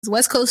It's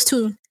West Coast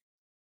tune.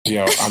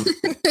 Yo, I'm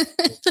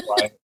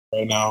right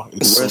now.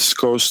 It's West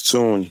Coast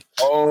tune.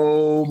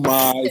 Oh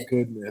my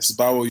goodness,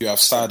 Bawo, you have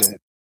started.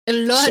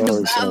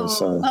 Lord,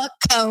 Sorry.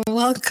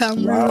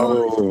 Welcome.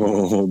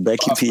 Wow,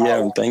 Becky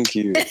PM, thank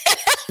you.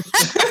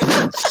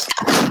 It's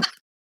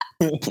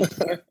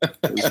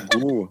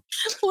cool.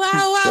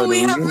 Wow, So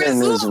we the have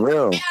reunion is resumed.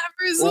 real.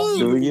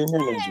 Resumed. The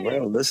reunion is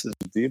real. This is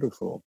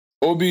beautiful.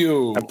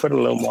 OBO. I put a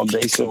little more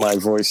bass in my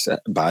voice.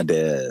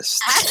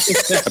 Baddest. I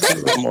put a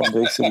little more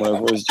bass in my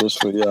voice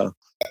just for y'all.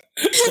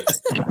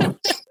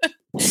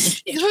 Who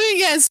you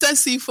getting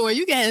sassy for?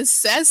 You getting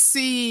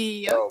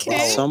sassy.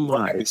 Okay.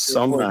 Somebody.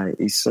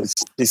 He says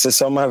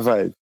summer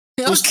vibe.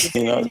 Okay.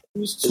 You know,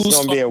 it's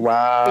gonna be a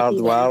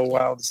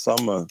wild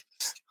summer.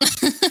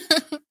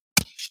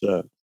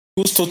 Sure.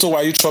 Whose Toto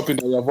are you chopping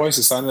that your voice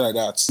is sounding like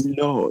that?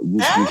 No,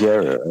 you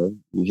hear it. Right?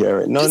 You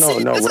hear it. No. This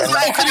is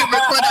why I couldn't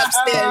record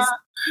upstairs.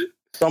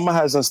 Summer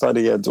hasn't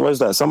started yet. What's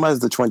that? Summer is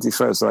the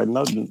 21st, right?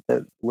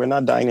 We're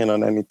not dining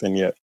on anything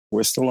yet.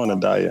 We're still on a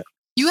diet.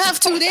 You have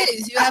 2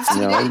 days. You have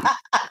 2 days.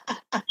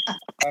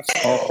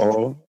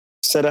 Uh-oh.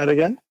 Say that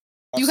again?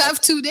 You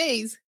have 2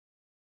 days.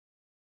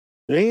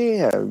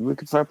 Yeah, we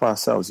can prep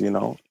ourselves, you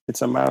know.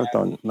 It's a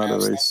marathon, not a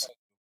race.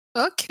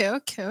 Okay.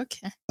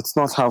 It's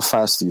not how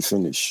fast you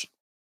finish.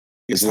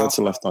 It's what's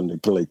left on the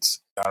plate.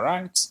 All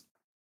right.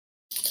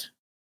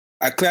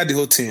 I cleared the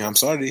whole thing. I'm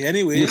sorry.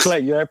 Anyway,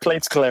 Your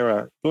plate's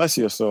clearer. Bless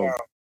your soul.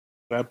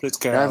 Your plate's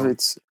clearer.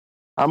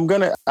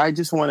 I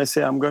just want to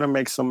say I'm gonna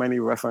make so many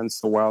references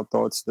to Wild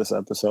Thoughts this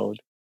episode.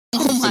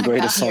 Oh It's my the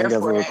greatest God. song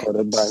ever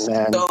recorded by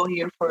man. So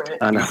here for it.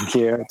 And I'm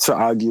here to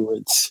argue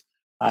it.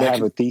 I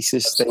have a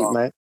thesis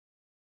statement,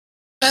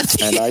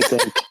 and I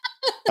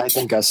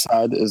think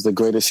Assad is the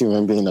greatest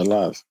human being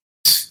alive.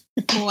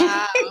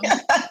 Wow.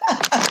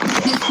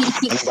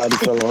 Anybody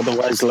feel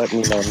otherwise, let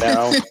me know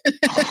now.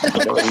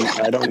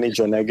 I don't need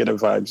your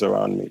negative vibes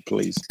around me,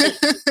 please.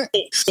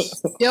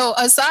 Yo,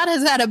 Assad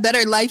has had a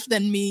better life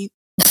than me.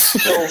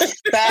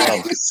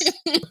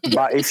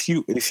 But if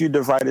you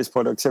divide his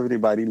productivity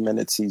by the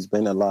minutes he's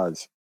been alive,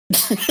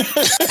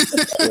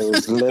 there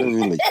is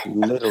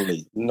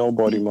literally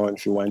nobody more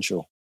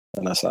influential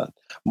than Assad.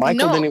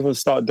 Michael didn't even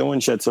start doing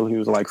shit till he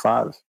was like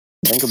 5.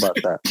 Think about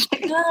that.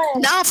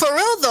 Nah, for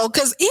real though,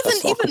 because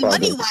even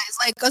money wise,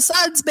 like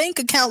Assad's bank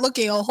account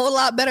looking a whole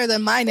lot better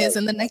than mine is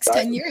in the next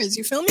 10 years.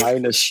 You feel me? Buy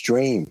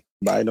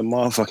the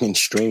motherfucking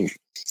stream.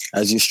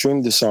 As you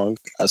stream the song,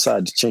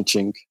 Assad ching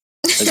ching.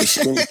 As you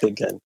stream it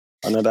again,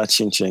 another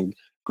ching ching.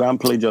 Go and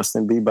play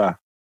Justin Bieber,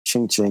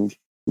 ching ching.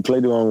 You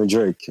play the one with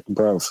Drake,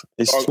 bruv.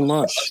 It's too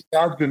much.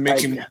 I've been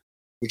making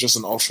just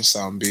an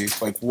ultrasound, B.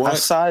 Like what?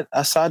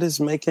 Assad is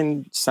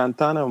making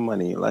Santana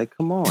money. Like,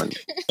 come on.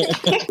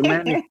 The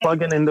man is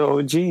plugging in the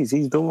OGs.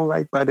 He's doing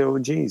right by the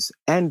OGs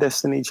and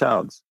Destiny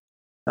Childs.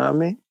 You know what I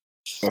mean?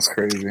 That's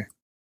crazy.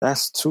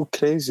 That's too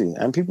crazy.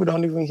 And people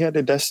don't even hear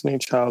the Destiny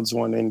Childs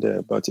one in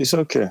there, but it's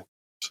okay.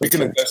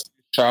 Speaking of Destiny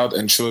Child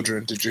and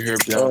children, did you hear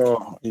Bianca?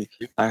 Oh,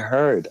 I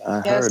heard.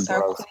 Yes,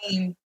 our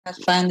queen has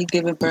finally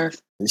given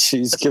birth.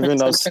 She's giving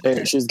us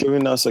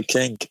a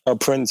king, a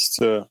prince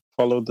to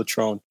follow the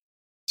throne.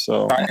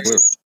 So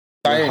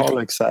we're all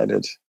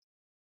excited.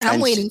 I'm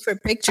waiting for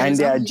pictures. And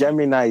they are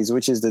Geminis,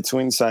 which is the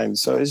twin sign.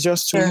 So it's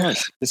just too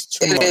much. It's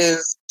too much. It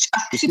is.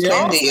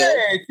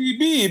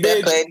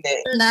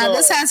 Nah,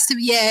 this has to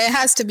be. Yeah, it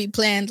has to be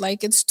planned.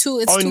 Like it's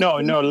too.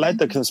 No! Let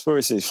the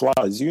conspiracy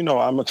flies. You know,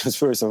 I'm a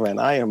conspiracy fan.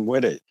 I am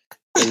with it.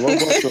 The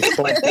robot was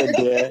planted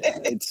there.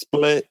 It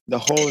split the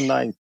whole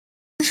night.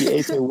 She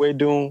ate a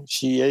wedung.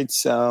 She ate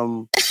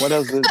what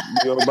else did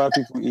Yoruba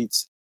people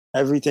eat?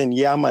 Everything.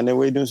 Yam and a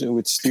wedung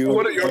with stew.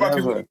 What are Yoruba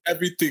people?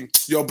 Everything.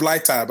 Your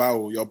blighter,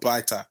 Bao. Your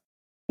blighter.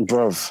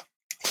 Bruv.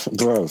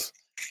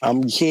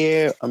 I'm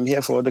here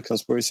for all the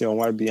conspiracy on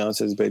why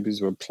Beyonce's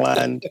babies were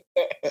planned.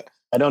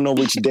 I don't know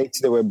which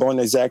dates they were born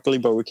exactly,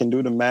 but we can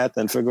do the math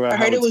and figure out. I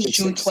heard it was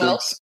June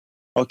 12th.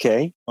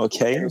 Okay.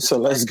 So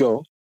let's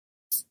go.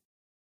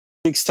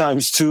 6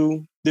 times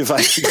 2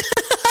 divided.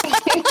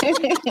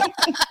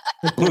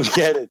 We'll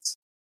get it.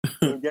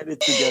 We'll get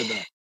it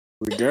together.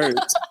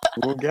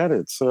 We'll get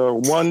it. So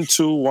 1,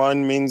 2,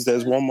 1 means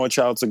there's one more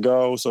child to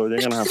go. So they're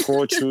gonna have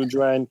 4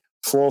 children.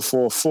 4,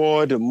 4,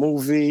 4. The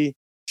movie.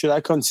 Should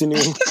I continue?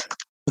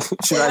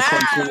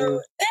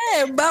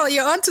 Hey, Bao,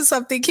 you're onto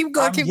something. Keep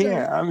going.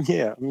 I'm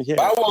here.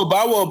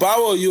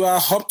 Bao, you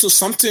are up to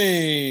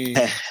something.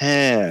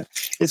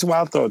 It's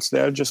wild thoughts.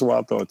 They're just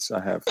wild thoughts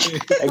I have.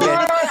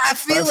 Again, I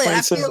feel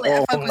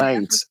it. All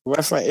night.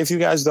 If you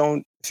guys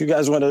want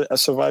to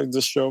survive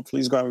this show,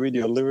 please go and read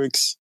your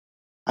lyrics.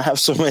 I have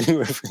so many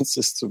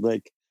references to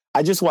make.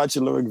 I just watched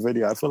a lyric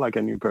video. I feel like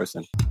a new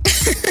person.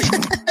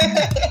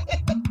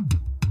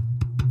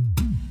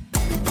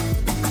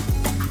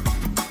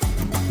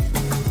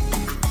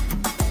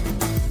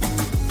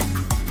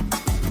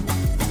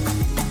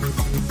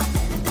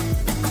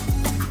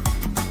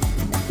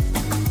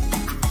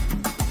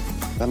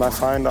 And I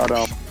find out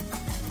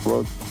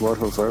wrote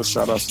her verse.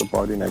 Shout out to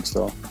Party Next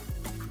Door.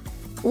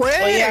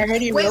 Wait, I heard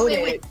he wrote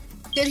it.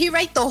 Did he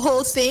write the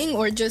whole thing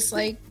or just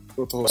like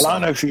I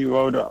don't know if you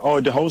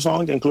wrote the whole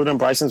song, including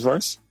Bryson's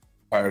verse.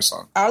 Fire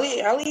song.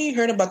 Ali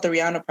heard about the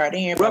Rihanna part. I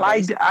didn't hear about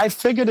I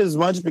figured as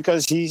much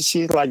because she's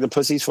like the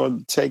pussy's for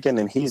the taking,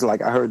 and he's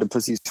like, I heard the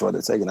pussy's for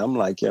the taking. I'm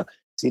like, yeah,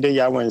 see that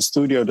y'all were in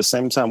studio at the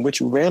same time, which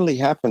rarely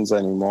happens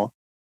anymore.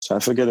 So I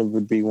figured it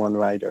would be one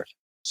writer.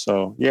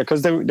 So yeah,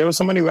 because there were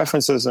so many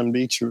references in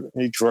each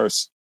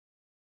verse.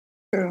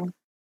 True.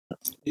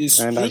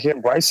 And I hear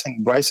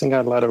Bryson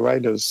got a lot of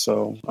writers,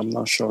 so I'm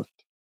not sure.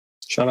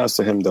 Shout outs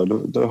to him though.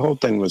 The whole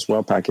thing was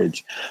well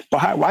packaged.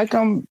 But why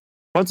come?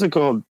 What's it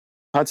called?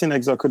 Party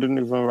Next Door couldn't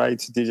even write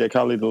DJ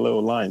Khaled a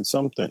little line,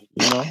 something,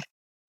 you know?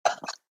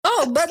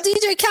 Oh, but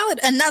DJ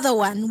Khaled, another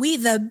one. We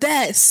the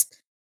best.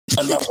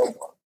 Another one.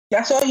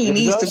 That's all he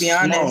needs, to be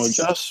honest.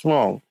 Just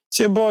small.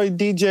 It's your boy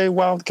DJ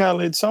Wild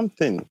Khaled,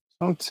 something.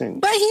 But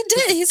he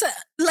did. He said,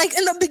 like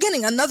in the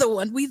beginning, another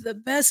one. We the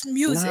best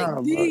music.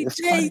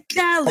 DJ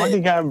Khaled. Why he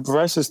got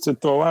verses to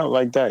throw out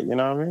like that? You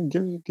know what I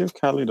mean? Give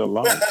Khaled a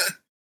line.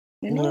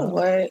 You know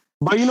what?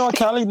 But you know what?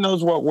 Khaled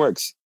knows what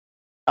works.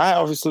 I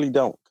obviously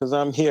don't, because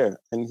I'm here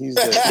and he's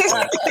there. Do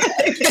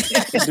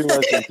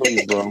rest in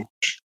peace, bro.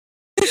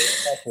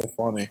 That's so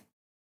funny.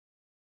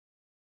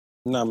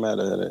 I'm not mad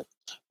at it.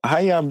 How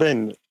y'all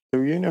been? The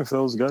reunion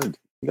feels good.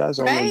 You guys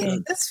are right?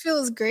 good. This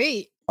feels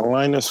great.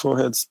 Alina's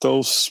forehead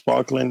still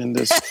sparkling in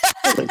this.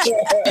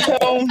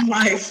 Oh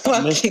my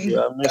fucking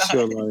I miss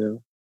you, Alina.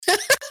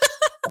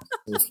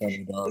 So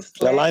funny, dog.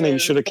 Alina, you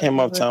should have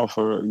came uptown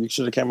for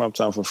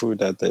food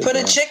that day. For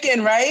the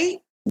chicken, right?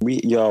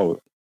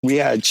 We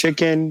had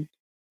chicken,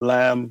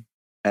 lamb,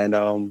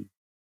 and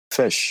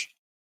fish.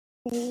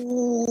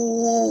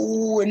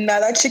 Ooh,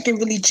 now that chicken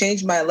really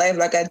changed my life.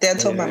 Like I dad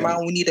told my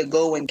mom we need to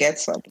go and get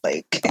some.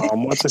 Like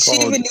what's it she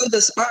called? even knew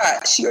the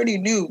spot. She already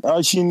knew.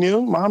 Oh, she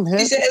knew? Mom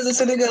hit? She said it's a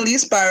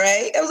Senegalese spot,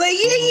 right? I was like,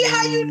 yeah,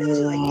 how you know? She's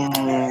like,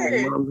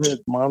 yeah,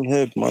 Mom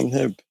hip.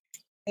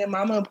 Yeah,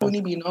 Mama and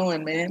Poonie be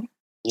knowing, man.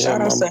 Yeah,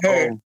 Shout out to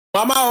her.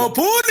 Mama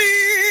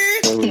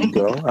Opuni! There we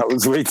go. I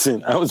was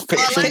waiting. I was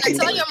patient.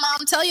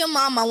 Tell your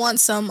mom I want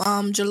some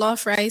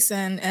jollof rice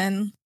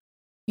and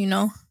you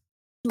know.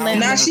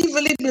 Now she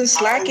really been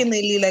slacking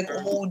lately, like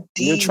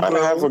You're trying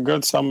to have a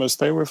good summer.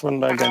 Stay away from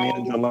that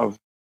Ghanaian love.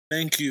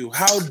 Thank you.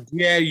 How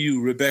dare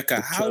you,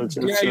 Rebecca? How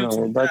dare you,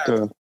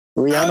 Rebecca?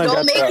 Rihanna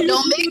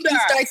don't make me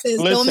start this.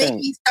 Listen, don't make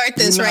me start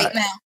this right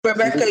now.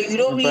 Rebecca, you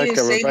don't need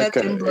to say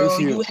nothing, bro.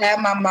 You have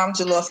my mom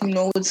jollof. You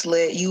know it's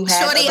lit. You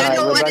have. Shorty, I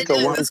know what it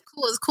Rebecca, is.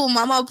 It's cool.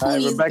 Mama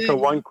Poonie. Rebecca,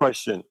 one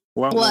question.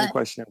 One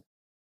question.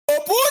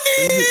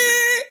 Opuni!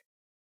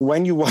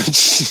 When you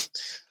watch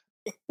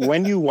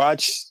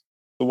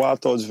the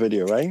Wild Thoughts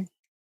video, right?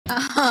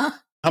 Uh-huh.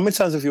 How many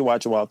times have you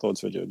watched a Wild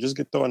Thoughts video? Just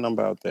throw a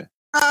number out there.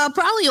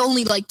 Probably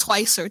only like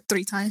twice or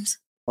 3 times.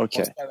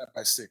 Okay.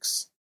 By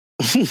 6.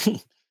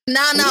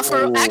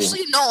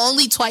 Actually no,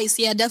 only twice.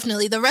 Yeah,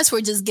 definitely. The rest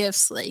were just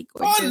gifts. Like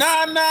what's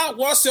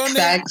your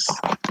name?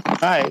 All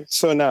right.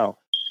 So now,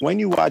 when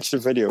you watch the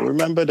video,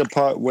 remember the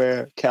part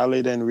where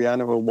Khaled and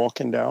Rihanna were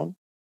walking down?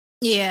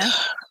 Yeah.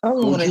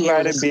 Would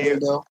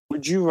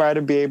you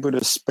rather be able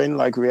to spin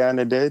like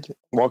Rihanna did,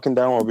 walking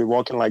down, or be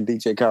walking like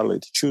DJ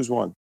Khaled? Choose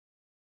one.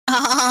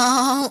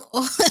 I'm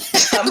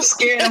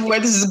scared of where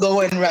this is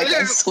going right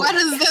now.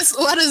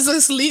 What does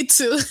this lead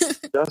to?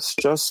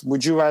 just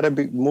would you rather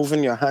be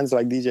moving your hands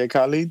like DJ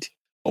Khaled,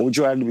 or would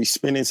you rather be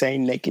spinning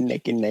saying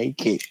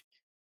naked?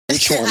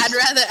 Which one?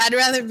 I'd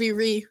rather be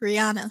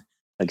Rihanna.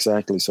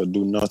 Exactly. So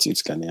do not eat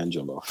Ghanaian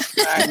jollof.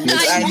 I knew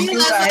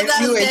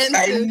it.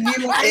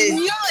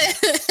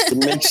 It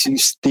makes you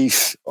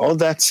stiff. All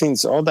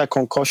that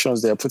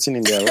concussions they're putting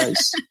in their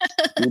rice.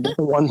 You don't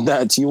want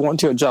that. You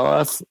want your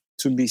jollof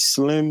to be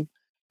slim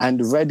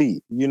and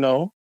ready, you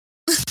know?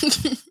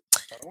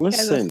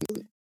 Listen,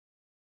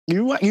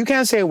 you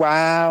can't say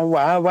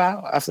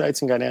wow after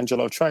eating Ghanaian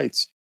jollof. Try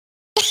it.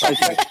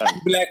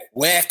 Black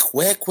whack.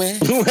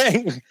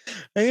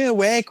 Yeah,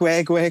 whack.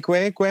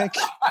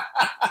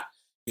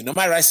 You know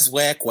my rice is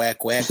whack. No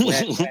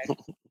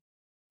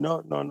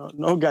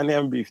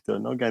Ghanaian beef though.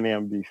 No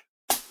Ghanaian beef.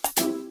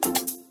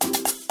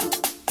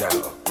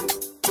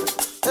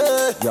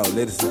 Yo,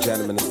 ladies and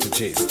gentlemen, it's the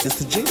G's. It's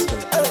the G's,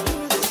 baby.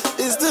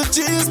 It's the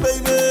G's,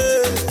 baby.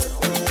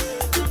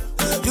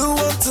 You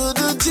want to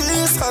the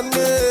G's,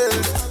 honey.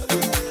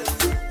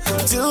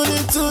 Tune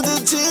into the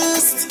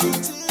G's.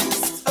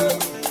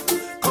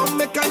 Come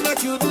make I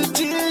knock you the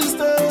G's,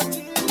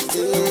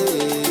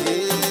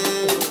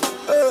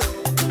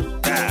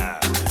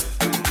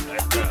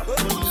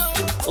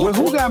 Well,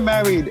 who got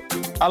married?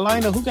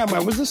 Alina, who got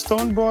married? Was it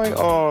Stone Boy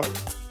or...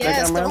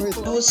 Yeah, It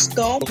was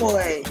Stone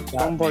Boy.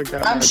 Stone Boy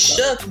got I'm married.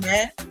 shook,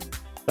 man.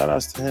 Shout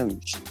out to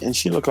him. And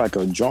she looked like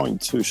a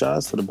joint, too. Shout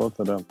out to the both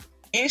of them.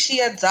 And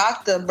she a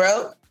doctor,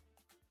 bro.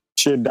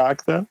 She a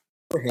doctor?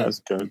 That's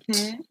good.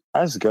 Mm-hmm.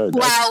 That's good.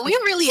 Wow, we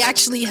really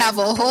actually have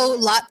a whole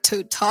lot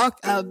to talk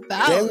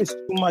about. There is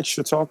too much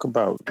to talk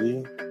about,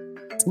 B.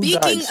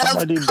 Speaking of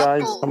Somebody couple.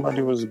 died.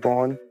 Somebody was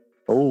born.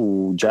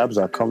 Oh, jabs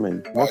are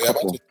coming. What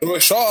couple? Throw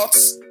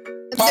shots.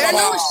 There are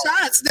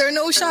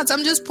no shots.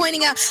 I'm just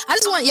pointing out. I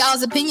just want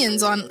y'all's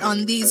opinions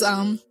on these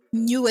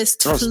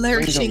newest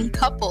flourishing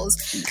couples.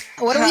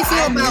 What do we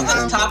feel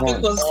about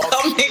topic was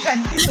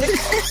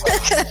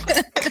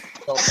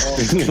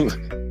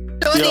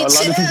Yo, a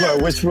lot of people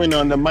are whispering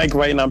on the mic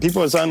right now.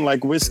 People sound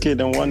like Wizkid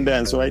and One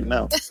Dance right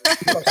now.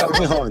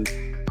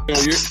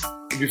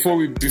 Before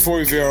we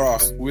veer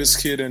off,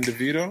 Wizkid and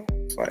Davido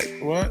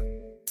fight. What?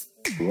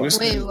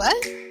 Wait,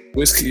 what?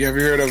 Wizkid, have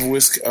you heard of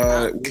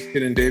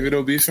Wizkid and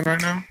Davido beefing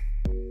right now?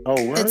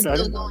 Oh, word! It's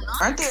still going on?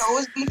 Aren't they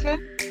always beefing?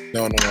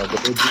 No. But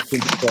they're beefing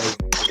because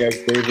I guess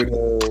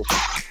Davido,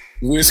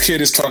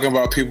 Wizkid is talking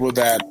about people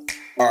that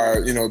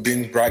are,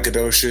 being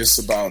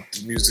braggadocious about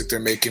the music they're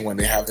making when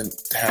they haven't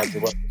had the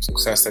level of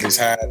success that he's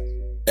had,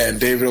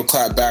 and Davido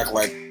clapped back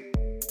like,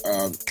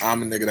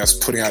 "I'm a nigga that's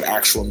putting out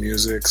actual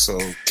music, so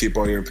keep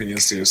all your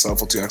opinions to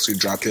yourself until you actually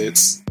drop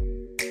hits."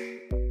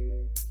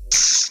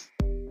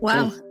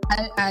 Wow.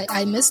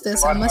 I missed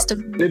this. I must have.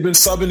 They've been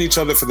subbing each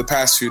other for the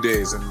past few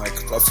days, and like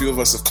a few of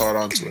us have caught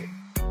on to it.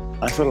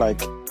 I feel like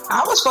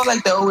I always felt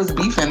like they're always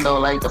beefing though.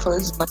 Like I feel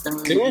like there's nothing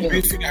really. They were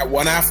beefing at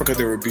One Africa.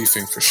 They were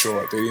beefing for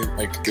sure. They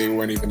didn't they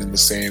weren't even in the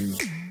same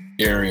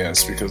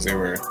areas because they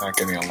were not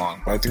getting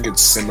along. But I think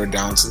it's simmered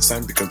down since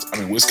then because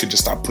Wizkid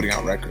just stopped putting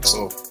out records.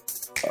 So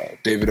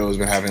Davido has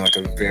been having like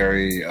a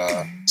very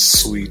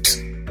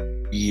sweet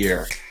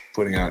year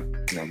putting out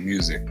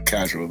music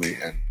casually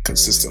and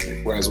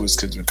consistently, whereas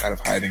Wizkid's been kind of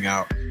hiding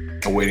out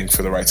and waiting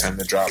for the right time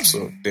to drop.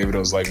 So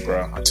Davido's like,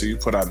 bro, until you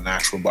put out an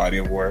actual body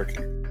of work,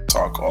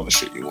 talk all the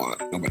shit you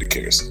want, nobody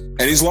cares.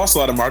 And he's lost a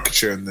lot of market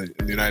share in the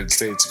United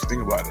States, if you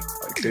think about it.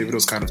 Like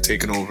Davido's kind of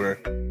taken over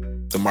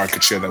the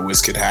market share that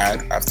Wizkid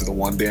had after the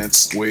One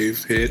Dance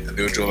wave hit and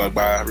the Ojo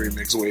Lagba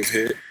remix wave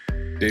hit.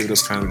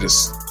 Davido's kind of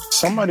just...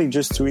 Somebody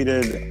just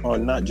tweeted, or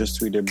not just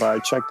tweeted, but I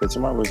checked it.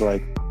 Somebody was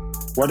like,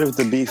 what if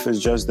the beef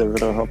is just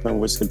Davido helping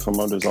Wizkid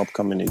promote his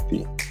upcoming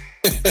EP?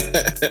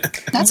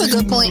 That's a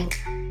good point.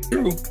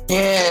 True.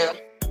 Yeah.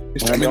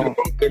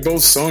 They're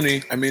both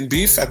Sony.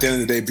 Beef, at the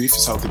end of the day, beef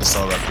is healthy to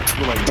sell records.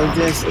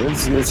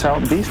 It's how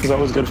beef is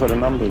always good for the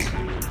numbers.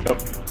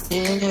 Yep.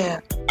 Yeah.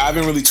 I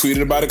haven't really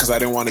tweeted about it because I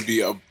didn't want to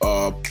be a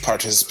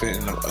participant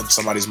in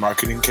somebody's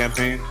marketing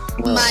campaign.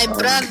 My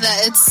brother,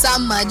 it's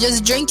summer.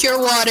 Just drink your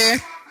water.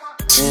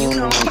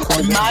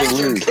 Mind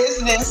your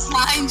business.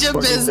 Mind your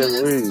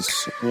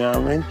business. You know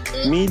what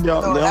I mean?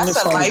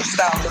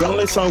 The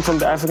only song from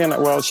the African,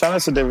 well, shout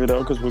out to Davido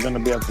because we're going to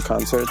be at the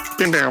concert.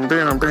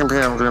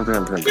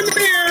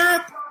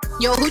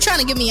 Yo, who trying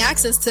to give me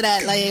access to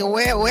that? Like,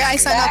 where I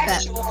sign up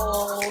at?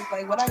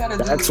 Like, what I gotta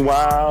do? That's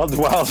wild.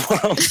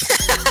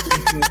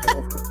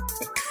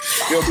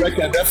 Yo,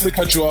 Becky, I definitely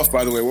cut you off,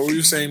 by the way. What were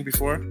you saying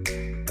before?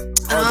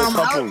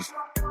 Couples.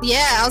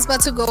 I was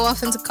about to go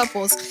off into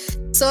couples.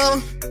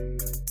 So,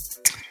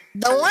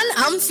 the one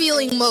I'm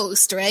feeling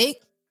most, right?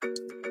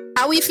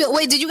 How we feel?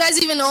 Wait, did you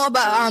guys even know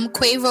about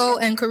Quavo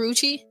and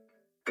Karrueche?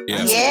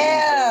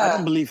 Yeah. I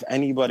don't believe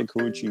anybody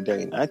Karrueche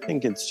dating. I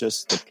think it's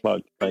just the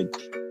plug. Like,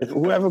 if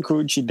whoever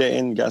Karrueche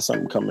dating got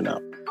something coming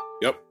out.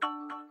 Yep.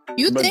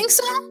 You think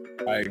so?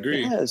 I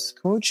agree. Yes,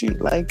 Karrueche,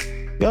 like,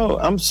 yo,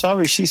 I'm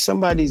sorry, she's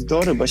somebody's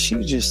daughter, but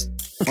she's just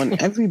on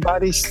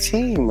everybody's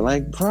team.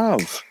 Like,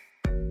 bruv.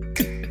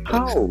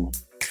 How?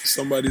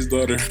 Somebody's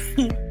daughter.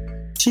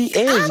 She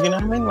is, you know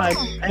what I mean? Like,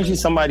 and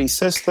she's somebody's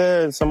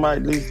sister, and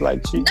somebody's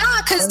like she.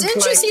 Nah, because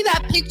didn't you see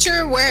that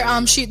picture where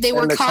they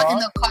were caught in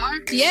the car?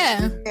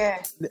 Yeah.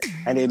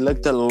 And it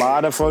looked a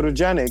lot of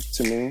photogenic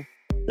to me.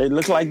 They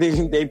look like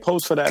they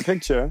posed for that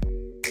picture.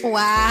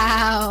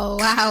 Wow.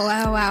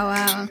 Wow.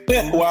 Wow.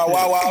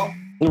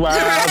 So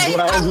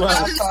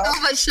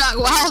much shock.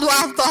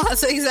 Wild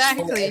thoughts.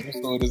 Exactly.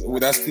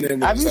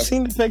 Have you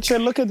seen the picture?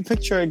 Look at the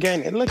picture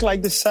again. It looked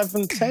like the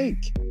seventh take.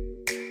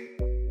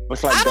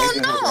 Looks like I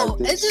don't know.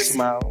 Like it just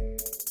smile.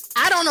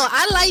 I don't know.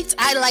 I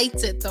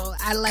liked it though.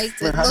 I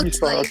liked it.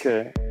 Looked like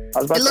it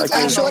looked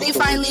like Shorty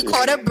finally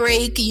caught a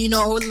break.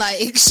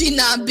 Like she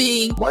not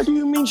being. What do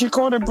you mean she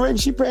caught a break?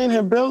 She paying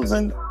her bills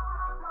and.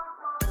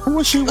 Who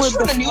was she with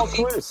before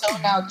Chris?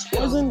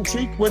 Wasn't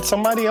she with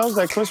somebody else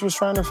that Chris was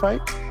trying to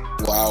fight?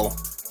 Wow.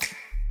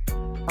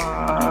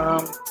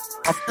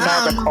 The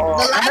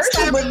last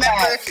time I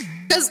remember,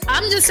 because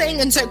I'm just saying,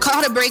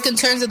 caught a break in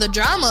terms of the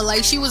drama.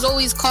 Like she was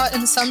always caught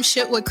in some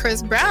shit with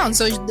Chris Brown.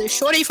 So the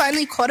Shorty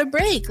finally caught a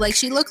break. Like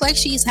she looked like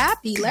she's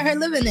happy. Let her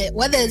live in it,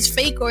 whether it's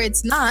fake or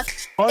it's not.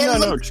 Oh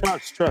no,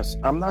 trust.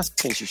 I'm not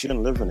saying she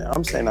shouldn't live in it.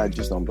 I'm saying I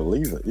just don't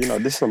believe it.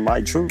 These are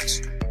my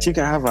truths. She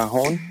can have her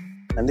own.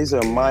 And these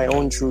are my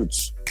own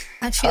truths.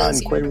 I feel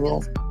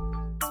Quavo.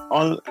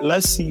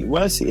 Let's see.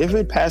 If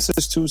it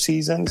passes 2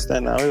 seasons,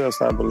 then I will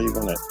start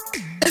believing it.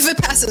 If it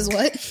passes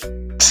what?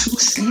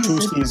 2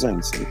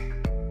 seasons.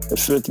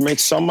 If it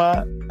makes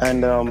summer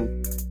and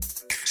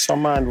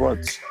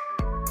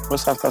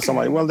what's after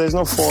summer? Well, there's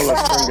no fall or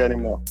spring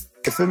anymore.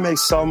 If it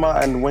makes summer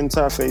and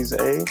winter phase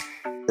A,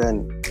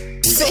 then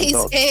phase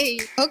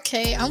A.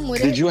 Okay, I'm with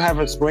it. Did you have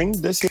a spring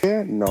this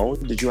year? No.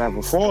 Did you have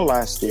a fall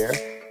last year?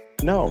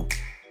 No.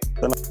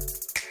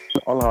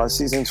 All our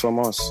seasons from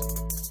us.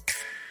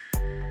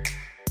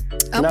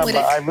 I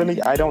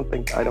don't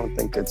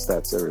think it's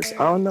that serious. I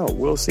don't know.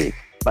 We'll see.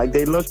 Like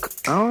they look,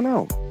 I don't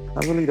know.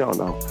 I really don't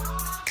know.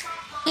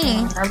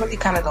 I really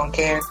kind of don't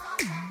care.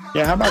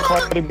 Yeah, how about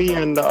Cardi B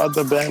and the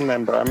other band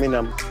member? I mean,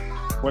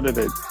 what are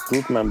they?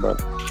 Group member?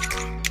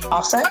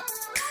 Offset?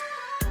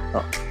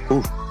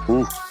 Oh,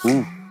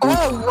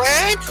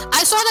 word!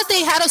 I saw that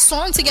they had a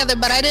song together,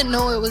 but I didn't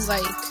know it was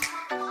like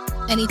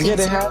anything. Yeah,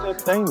 they had a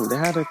thing. They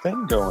had a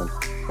thing going.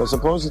 But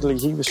supposedly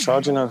he was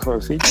charging her for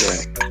a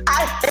feature.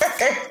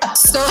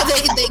 So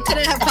they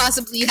couldn't have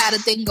possibly had a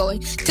thing going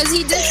because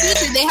he did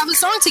feature. They have a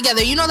song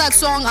together. You know that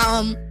song?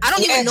 I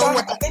don't even know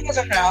what. I think it's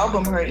on her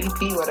album, her EP,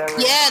 whatever.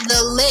 Yeah,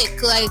 the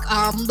lick, like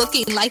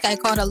looking like I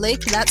caught a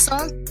lick. That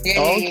song.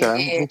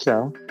 Okay.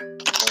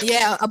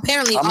 Yeah,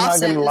 apparently. I'm not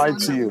gonna lie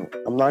to you.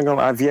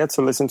 I've yet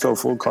to listen to a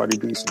full Cardi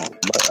B song,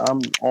 but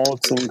I'm all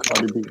team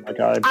Cardi B. Like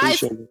I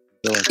appreciate it.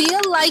 I feel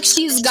like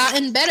she's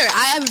gotten better.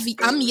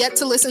 I'm yet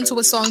to listen to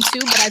a song too,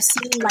 but I've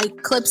seen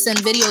like clips and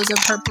videos of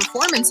her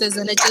performances,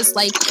 and it just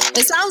like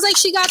it sounds like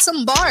she got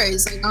some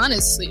bars. Like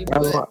honestly,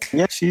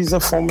 yeah, she's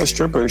a former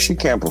stripper. If she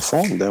can't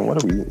perform, then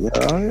what are we?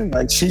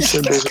 Like she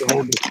should be able to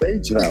hold the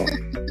stage now.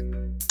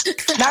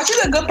 Now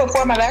she's a good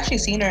performer. I've actually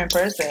seen her in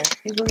person.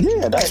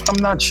 Yeah, I'm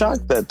not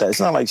shocked at that. It's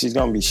not like she's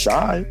gonna be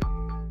shy.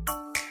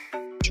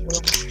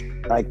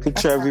 Like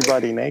picture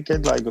everybody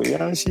naked. Like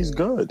she's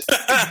good.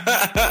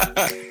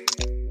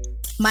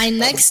 My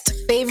next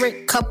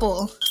favorite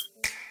couple.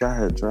 Go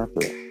ahead, drop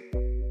it.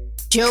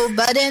 Joe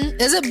Budden.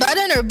 Is it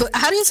Budden or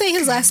how do you say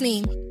his last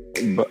name?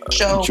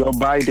 Joe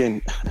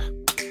Biden.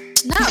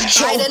 Not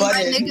Biden,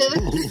 my nigga.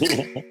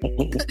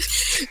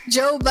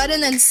 Joe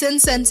Budden and Sin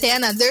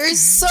Santana. They're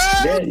so.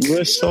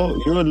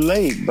 You're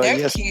late, but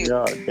they've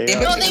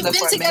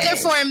been together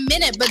for a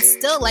minute, but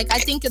still, like I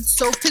think it's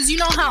so because you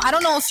know how I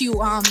don't know if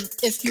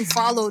you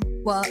followed.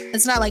 Well,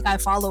 it's not like I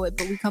follow it,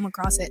 but we come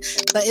across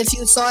it. But if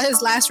you saw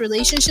his last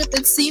relationship,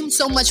 it seemed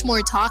so much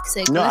more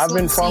toxic. No, I've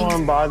been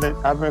following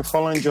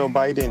Joe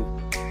Biden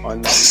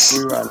on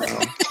right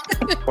now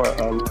for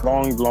a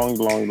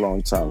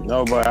long time.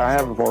 No, but I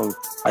haven't followed.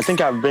 I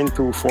think I've been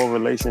through 4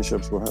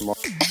 relationships with him.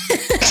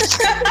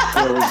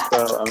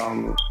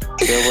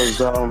 There was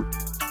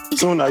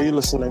Soon, are you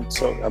listening?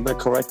 So I bet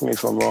correct me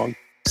if I'm wrong.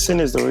 Sin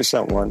is the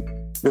recent one.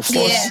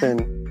 Before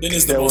Sin,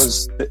 there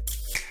was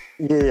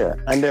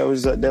and there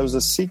was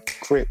a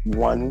secret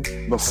one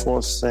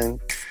before Sin,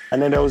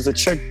 and then there was the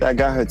chick that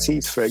got her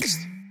teeth fixed.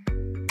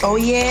 Oh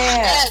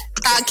yeah,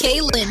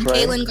 Kaylin,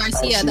 right? Kaylin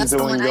Garcia. She's that's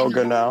doing the one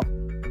yoga now.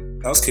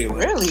 That was Kaylin.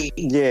 Really?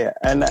 Yeah,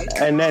 and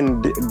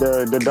then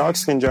the dark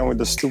skin joint with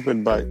the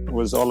stupid butt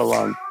was all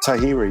around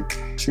Tahiri.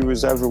 She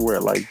was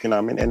everywhere, like in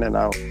and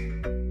out.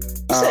 You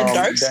said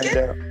dark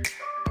skin?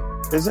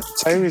 Is it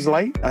Tahiri's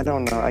light? I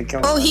don't know. I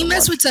can't. Oh, he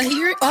messed with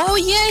Tahiri. Oh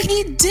yeah,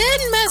 he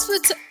did mess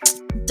with.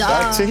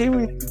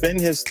 Tahiri's been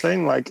his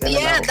thing, like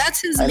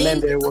that's his name. And then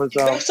there was.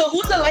 So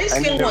who's the light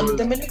skin one, the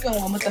Dominican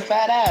one with the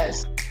fat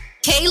ass?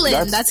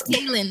 Kaylin. That's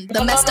Kaylin.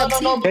 The messed up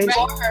teeth. No,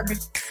 before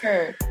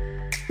her.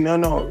 No,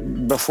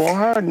 before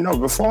her? No,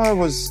 before her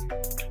was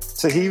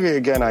Tahiri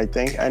again, I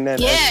think. And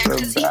then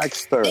Esther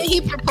Baxter.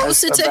 He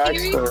proposed to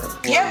Tahiri?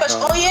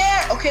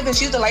 Okay, then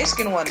she's the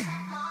light-skinned one.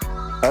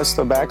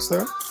 Esther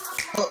Baxter?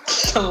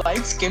 The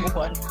light-skinned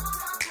one.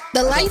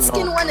 The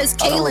light-skinned one is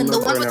Kaylin, the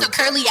one with the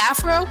curly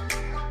afro?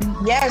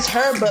 Yeah, it's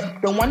her,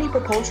 but the one he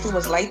proposed to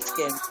was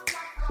light-skinned.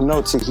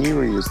 No,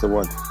 Tahiri is the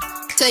one.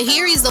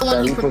 Tahiri's the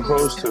one he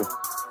proposed to.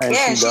 And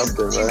she dubbed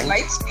it, right? She's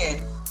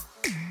light-skinned.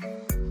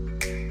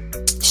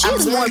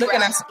 She's more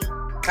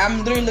I'm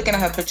literally looking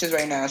at her pictures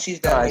right now. She's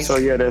done. Alright, so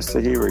there's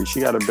Tahiri.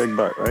 She got a big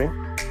butt, right?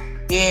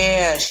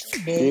 Yeah.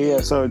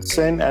 So it's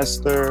Sin,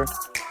 Esther,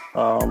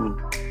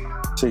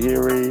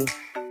 Tahiri,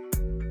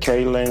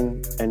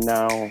 Kaylin, and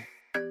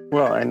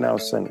now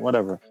Sin,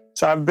 whatever.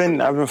 So I've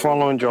been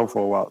following Joe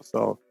for a while,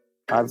 so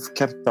I've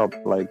kept up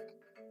like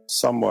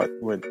somewhat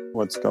with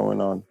what's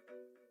going on.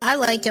 I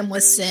like him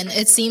with Sin.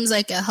 It seems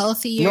like a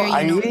healthier.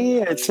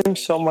 It seems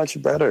so much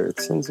better.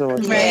 It seems so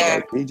much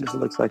better. He just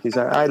looks like he's.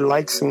 I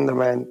like seeing the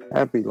man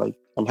happy. Like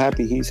I'm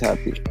happy he's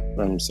happy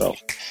for himself,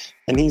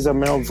 and he's a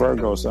male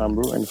Virgo, so I'm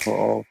rooting for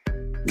all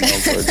male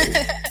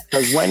Virgos.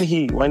 Because when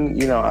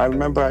I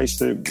remember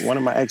one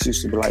of my ex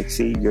used to be like,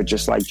 "See, you're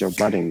just like Joe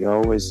Budden. You're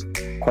always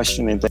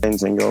questioning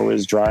things, and you're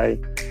always dry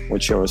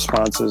with your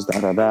responses."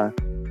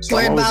 So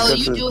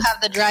you do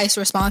have the driest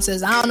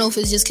responses. I don't know if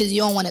it's just because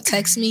you don't want to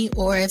text me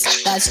or if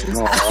that's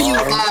just how you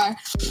are.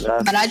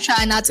 But I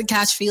try not to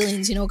catch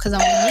feelings, because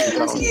I'm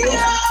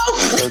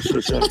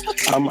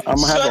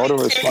gonna have auto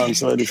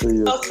response ready for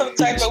you.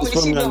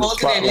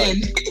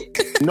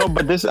 No,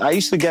 but I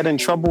used to get in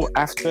trouble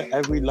after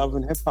every Love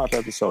and Hip Hop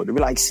episode. They'd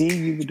be like, "See,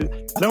 you would do."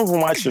 I don't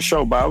even watch the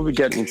show, but I would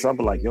get in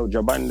trouble. Like, "Yo,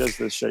 Joe Biden does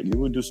this shit. You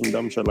would do some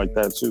dumb shit like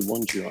that too,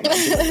 wouldn't you?"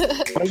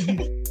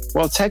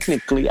 Well,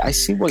 technically, I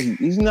see what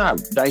he's not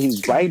that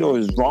he's right or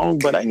is wrong,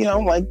 but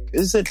I'm like,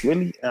 is it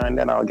really? And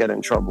then I'll get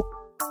in trouble.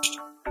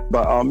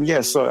 But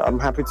so I'm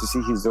happy to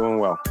see he's doing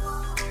well.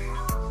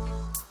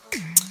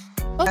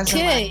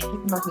 Okay.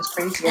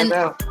 And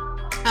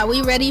are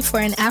we ready for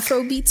an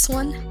Afrobeats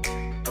one?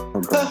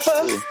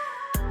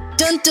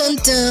 Dun dun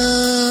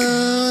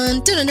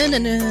dun. Dun, dun, dun,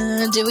 dun,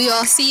 dun. Did we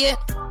all see it?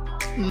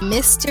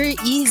 Mr.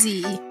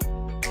 Easy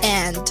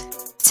and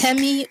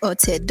Temi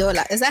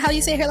Otedola. Is that how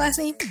you say her last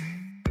name?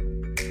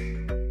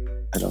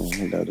 I don't know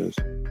who that is.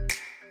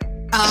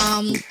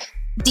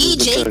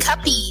 DJ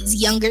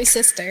Cuppy's younger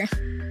sister.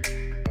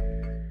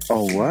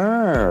 Oh,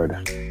 word.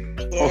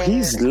 Yeah. Oh,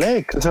 he's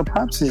lit because her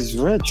pops is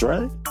rich,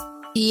 right?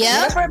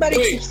 Yeah. That's what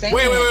everybody keeps saying.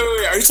 Wait.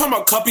 Are you talking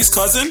about Cuppy's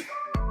cousin?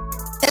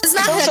 It's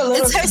not her.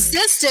 It's her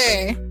sister.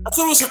 I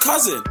thought it was her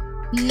cousin.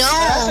 No.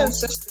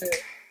 That's her sister.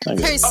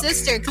 Her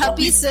sister.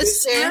 Cuppy's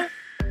sister.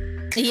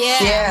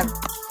 Yeah.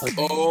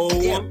 Oh,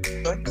 my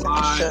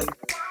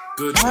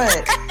goodness.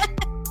 What?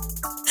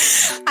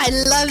 I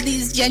love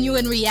these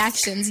genuine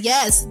reactions.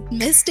 Yes,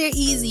 Mr.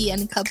 Easy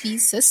and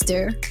Cuppy's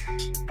sister.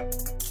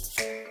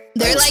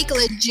 They're like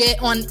legit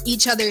on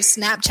each other's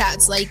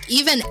Snapchats, like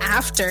even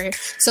after.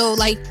 So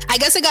like, I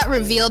guess it got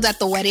revealed at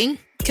the wedding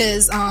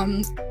because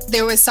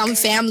there was some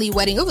family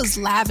wedding. It was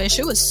lavish.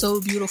 It was so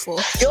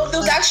beautiful. Yo, there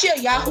was actually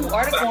a Yahoo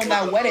article on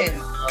that wedding.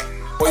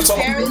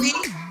 Apparently,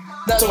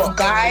 the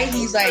guy,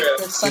 he's like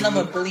the son of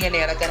a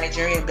billionaire, like a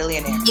Nigerian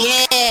billionaire.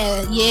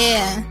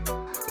 Yeah.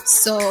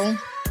 So,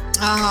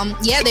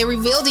 they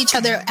revealed each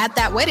other at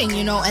that wedding,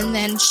 you know, and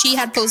then she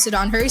had posted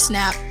on her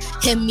Snap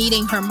him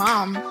meeting her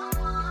mom.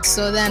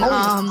 So then,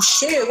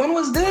 shit, when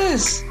was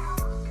this?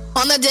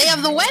 On the day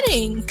of the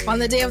wedding. I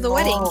don't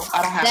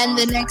have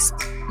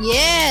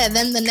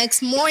then the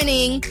next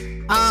morning,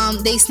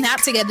 they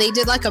snapped together. They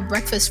did like a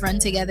breakfast run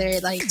together.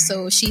 Like,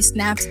 so she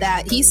snapped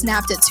that. He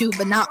snapped it too,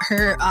 but not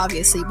her,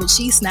 obviously. But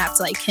she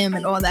snapped like him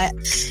and all that.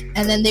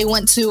 And then they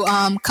went to,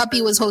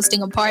 Cuppy was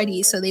hosting a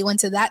party. So they went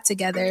to that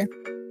together.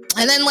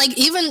 And then, like,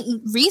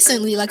 even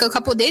recently, like a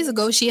couple of days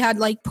ago, she had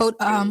like put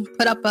up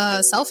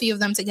a selfie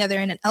of them together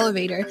in an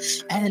elevator,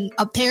 and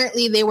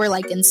apparently they were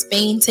like in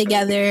Spain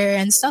together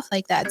and stuff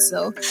like that.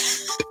 So,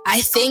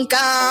 I think,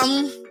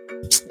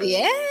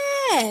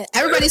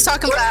 everybody's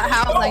talking about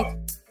how like,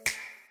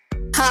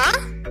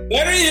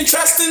 very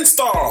interesting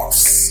stuff,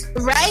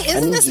 right?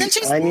 Isn't this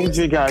interesting? I need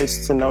you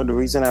guys to know the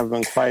reason I've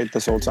been quiet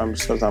this whole time is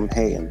because I'm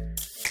hating.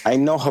 I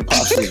know her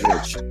pops is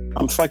rich.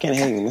 I'm fucking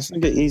hating. This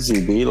nigga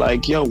Easy, be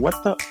like, yo,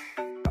 what the?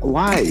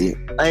 Why?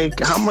 Like,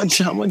 how much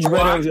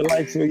better of your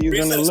life are you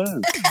gonna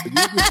live?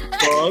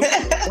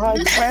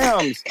 Like,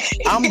 fam,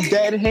 I'm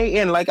dead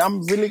hating. Like,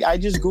 I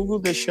just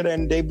Googled this shit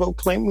and they both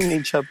claiming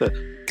each other.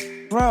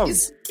 Bro.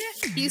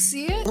 You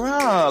see it?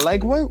 Bro,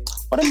 like, what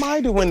am I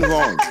doing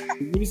wrong?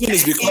 The reason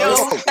is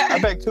because... I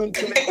beg,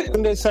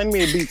 Tunde, send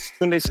me a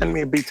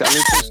beat. I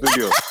need to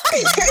studio.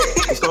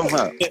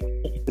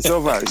 It's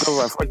over.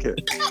 Fuck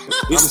it.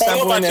 I'm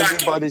sampling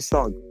everybody's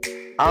song.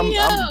 I'm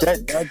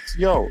dead.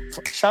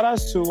 Shout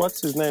outs to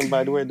what's his name,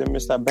 by the way, the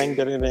Mr. Bang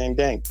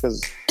Gang,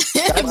 because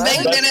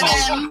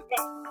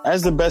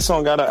that's the best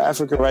song out of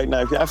Africa right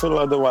now. If you feel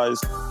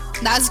otherwise,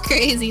 that's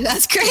crazy.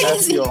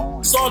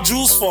 It's all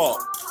Jules'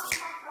 fault.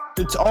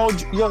 It's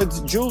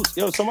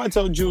Jules. Somebody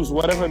tell Jules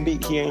whatever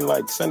beat he ain't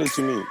like, send it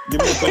to me. Give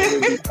me a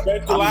beat.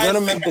 I'm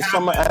gonna make the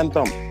summer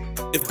anthem.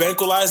 If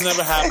Bankulize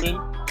never happened,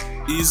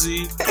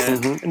 Easy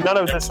and none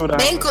of this would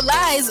happen.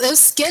 Bankulize, if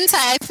Skin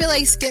Tight, I feel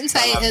like Skin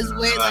Tight is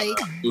where like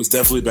it was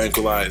definitely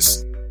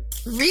Bankulize.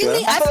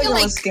 Really? I feel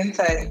like it was Skin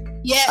Tight.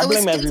 Yeah, it was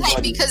Skin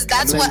Tight because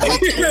that's what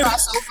helped him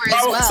cross over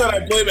as well. I said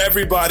I blame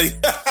everybody.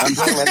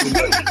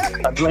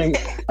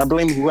 I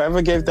blame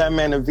whoever gave that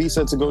man a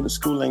visa to go to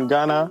school in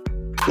Ghana.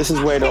 This is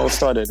where it all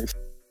started. If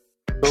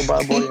you go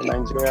bad boy in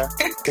Nigeria,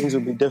 things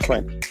would be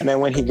different. And then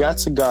when he got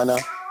to Ghana,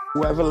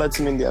 whoever let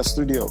him in their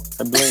studio,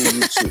 I blame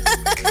you too.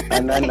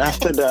 And then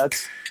after that,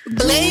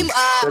 blame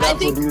I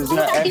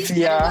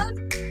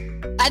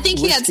think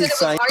he had said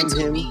it was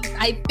R2B.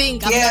 I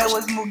think. It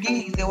was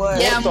Mugiz. It was.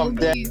 Yeah,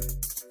 Mugiz.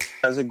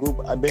 As a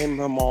group, I blame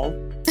them all.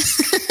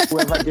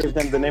 Whoever gave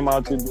them the name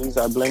R2Bs,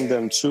 I blame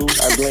them too.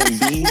 I blame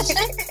Bees,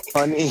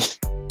 Honey.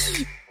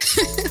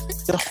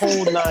 The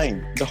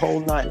whole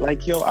nine.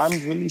 Like, yo, I'm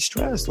really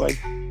stressed. Like,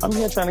 I'm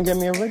here trying to get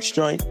me a rich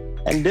joint.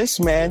 And this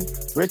man,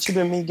 richer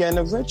than me, getting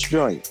a rich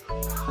joint.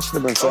 I should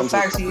have been friends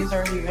with Cuppy. He's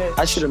already rich.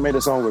 I should have made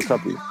a song with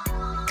Cuppy.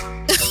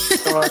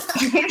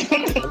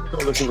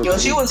 Yo,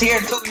 she was here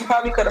too. You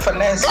probably could have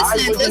finessed. I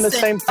was in the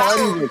same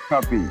party with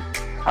Cuppy.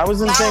 I was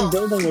in the same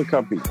building with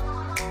Cuppy.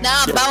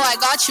 Nah, Bow, I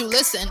got you.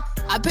 Listen.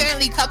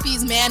 Apparently,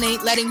 Cuppy's man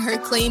ain't letting her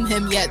claim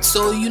him yet.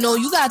 So, you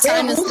got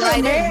time to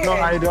slide in. No,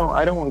 I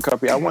don't want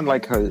Cuppy. I want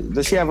like her.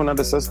 Does she have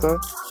another sister?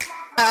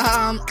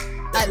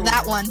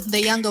 That one,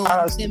 the younger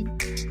one.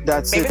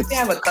 That's Maybe it. they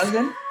have a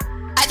cousin.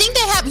 I think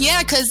they have,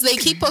 because they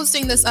keep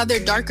posting this other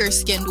darker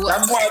skinned one.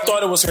 That's why I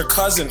thought it was her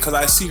cousin, because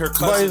I see her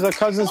cousin. But is her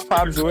cousin's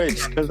pop's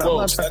rich? Because I'm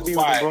not trying to be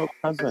with a broke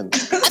cousin. I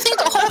think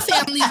the whole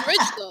family's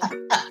rich, though.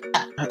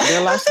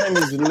 Their last name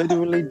is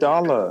literally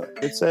Dollar.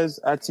 It says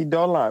Ati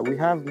Dollar. We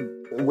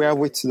are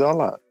with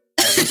Dollar.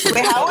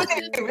 Wait, how are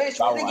they rich?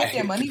 Where do they get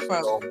their money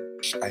from?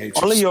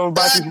 Only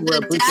Yoruba people will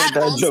appreciate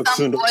that joke.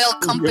 Some oil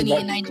company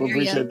in Nigeria.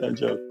 Appreciate that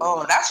joke.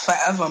 Oh, that's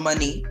forever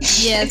money.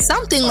 Yeah,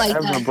 something like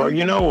that. Bro,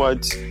 you know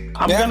what?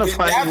 I'm gonna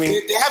find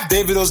me. They have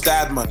Davido's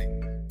dad money.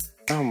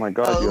 Oh my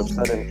God, you're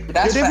upsetting.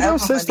 That's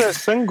Davido's sister is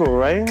single,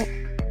 right?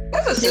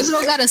 That's a sister.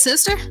 Davido got a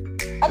sister?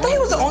 I thought he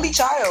was the only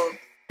child.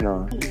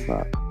 No, he's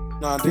not.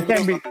 Nah, You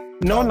can't be.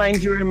 No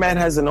Nigerian man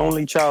has an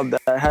only child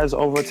that has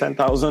over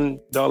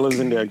 $10,000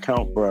 in their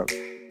account, bro.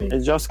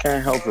 It just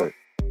can't help it.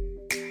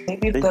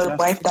 Maybe the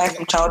wife died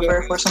from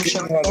childbirth or some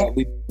shit like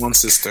that. One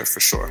sister for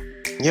sure.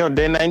 Yo,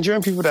 there are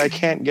Nigerian people that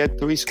can't get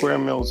 3 square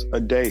meals a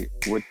day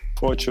with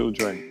 4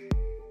 children.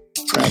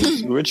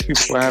 Rich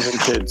people are having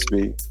kids,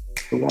 B.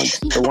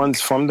 The ones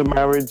from the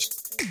marriage,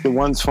 the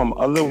ones from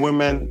other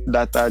women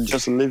that are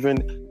just living.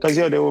 Because,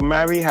 they will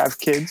marry, have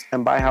kids,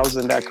 and buy houses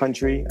in that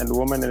country, and the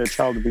woman and the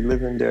child will be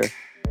living there.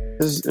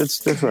 It's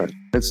different.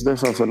 It's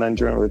different for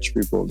Nigerian rich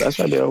people. That's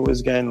why they're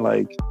always getting,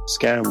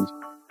 scammed.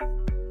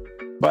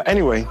 But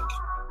anyway,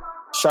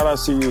 shout out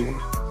to you,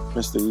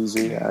 Mr.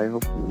 Easy. I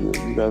hope you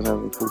guys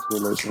have a good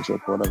relationship,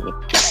 whatever.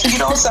 You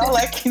don't sound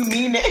like you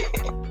mean it.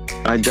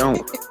 I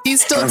don't.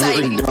 He's still tight.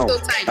 Really He's still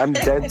tight. I'm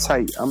dead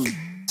tight. I'm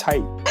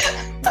tight.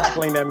 Not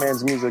playing that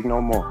man's music no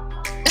more.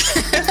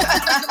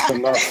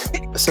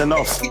 It's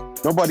enough.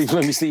 Nobody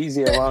let me see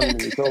Easy around me.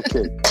 It's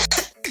okay.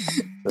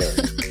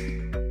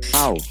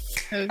 Wow.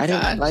 Oh,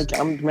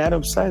 I'm mad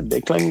upset.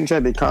 They claim each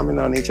other. They comment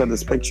on each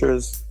other's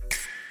pictures.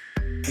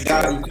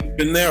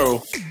 Been there.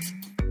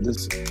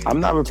 I'm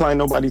not replying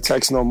nobody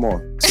text no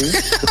more. See?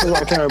 This is why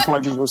I can't reply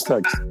people's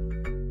texts.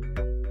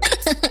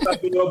 That could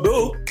have been your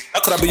boo.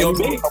 That could have been your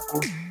boo.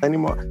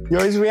 Anymore. Yo,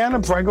 is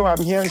Rihanna preggo?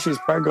 I'm hearing she's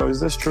preggo. Is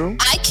this true?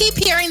 I keep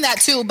hearing that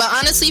too, but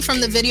honestly, from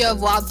the video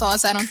of Wild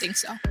Thoughts, I don't think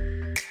so.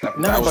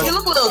 No, but You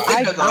look a little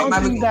thicker, I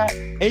don't think that.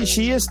 Hey,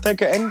 she is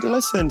thicker. And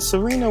listen,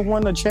 Serena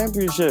won a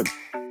championship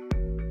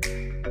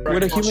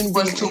with a human She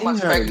was being too in much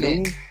her,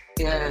 pregnant. dude.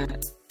 Yeah.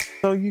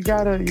 So you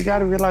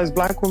gotta realize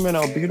black women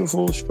are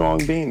beautiful,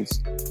 strong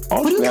beings.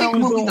 All Who do you Rihanna think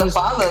was will be doing the was-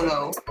 father,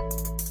 though?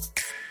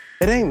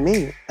 It ain't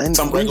me. And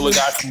Some regular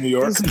guy from New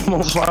York. This is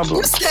no problem.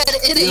 Who said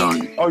it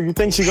ain't? Oh, you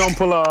think she gonna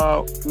pull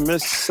a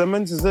Miss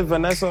Simmons? Is it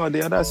Vanessa or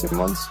the other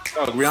Simmons?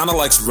 Rihanna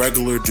likes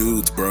regular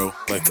dudes, bro.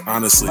 Like,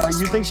 honestly.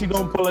 You think she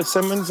gonna pull a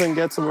Simmons and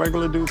get some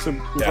regular dude to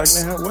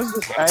Yes. pregnant her? What's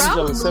this? Angela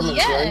Probably, Simmons,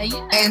 yeah, right?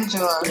 yeah.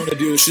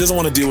 Angela. She doesn't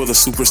want to deal with a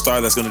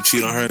superstar that's going to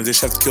cheat on her. They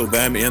just have to kill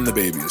them and the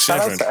baby. It's Shout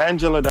out different. to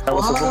Angela that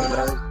was supposed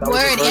that was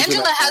Word, a virgin.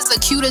 Angela has the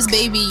cutest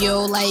baby,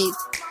 yo. Like,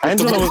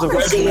 Angela was a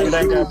virgin and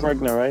then got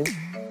pregnant, right?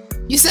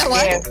 you said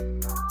what? Yeah.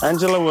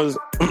 Angela was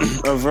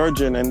a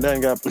virgin and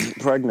then got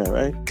pregnant,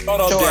 right? Shut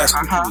up, Sure, Dad.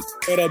 uh-huh.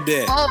 Shut up,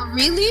 Dad. Oh,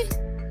 really?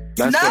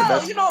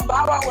 That's You know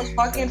Bow Wow was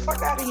fucking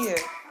fuck out of here.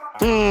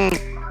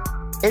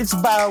 It's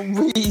Bow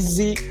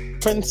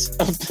Weezy, Prince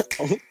of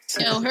the...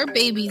 Yo, her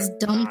baby's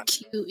dumb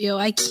cute, yo.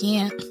 I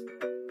can't.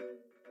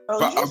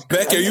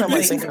 Becky, are Every you time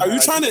I think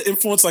trying to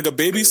influence like a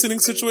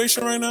babysitting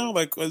situation right now?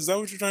 Like, is that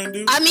what you're trying to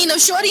do? I mean, if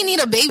Shorty need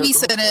a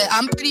babysitter,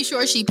 I'm pretty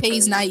sure she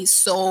pays nice.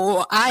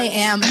 So I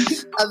am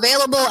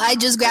available. I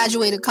just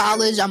graduated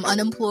college. I'm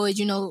unemployed.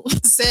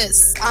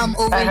 Sis, I'm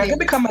over I here. can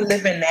become a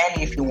living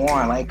nanny if you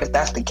want, like, if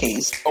that's the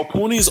case. Oh,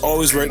 Poonie's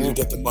always ready to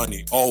get the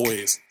money.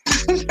 Always.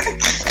 Because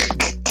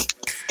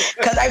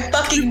I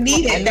fucking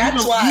need it.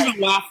 That's why.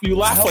 You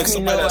laugh like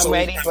somebody that's I'm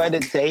always ready for the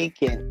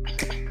taking.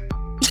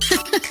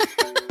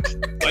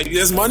 like,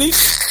 there's money?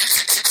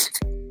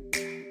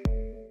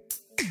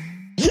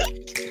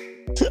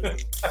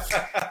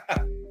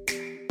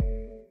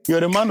 Yo,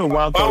 the man of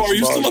Wild Bow, Thoughts are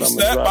you still about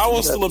upset? Thomas Bow was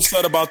Rock. still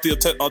upset about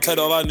the Ted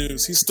Ola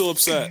news. He's still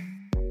upset.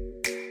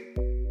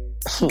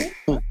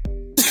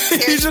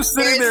 He's just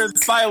sitting there in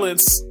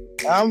silence.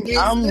 I'm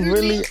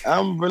really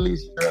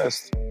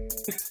stressed.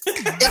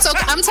 It's okay.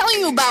 I'm telling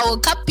you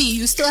about Cuppy.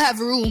 You still have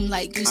room.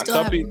 Like, you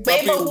still have room.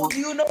 Wait, but who do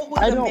you know who's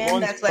I the don't man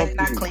want that's like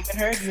not Cuppy. claiming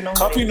her? Do you know?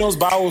 Cuppy knows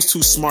Bow was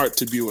too smart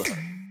to be with her.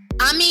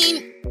 I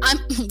mean,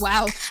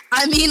 wow.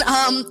 I mean,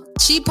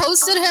 she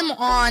posted him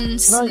on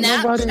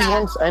Nobody Snapchat.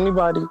 wants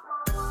anybody.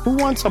 Who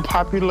wants a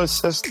popular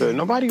sister?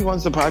 Nobody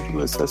wants a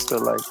popular sister.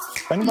 Like,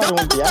 if anybody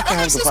wants, Her Yaka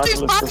has a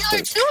sister's popular popular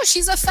sister. too.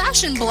 She's a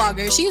fashion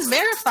blogger. She's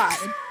verified.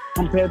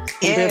 Compared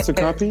to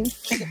Cuppy?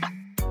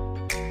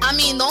 I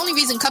mean, the only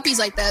reason Cuppy's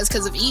like that is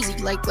because of Easy.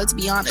 Like, let's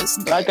be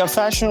honest. Like a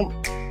fashion...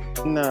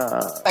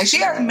 Nah. Like, she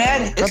has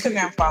mad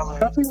Instagram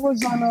followers.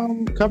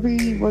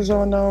 Cuppy was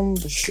on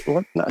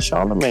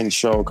Charlamagne's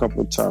show a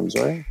couple of times,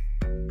 right?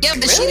 Yeah,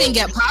 but she didn't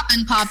get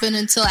poppin'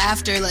 until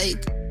after,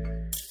 like,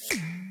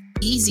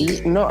 Easy.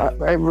 No,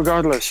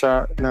 regardless,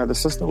 the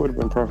sister would have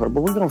been perfect.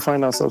 But we're gonna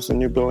find ourselves a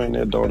new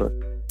billionaire daughter.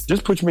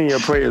 Just put me in your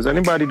prayers.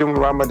 Anybody doing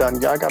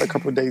Ramadan? Yeah, I got a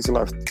couple of days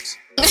left.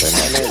 Say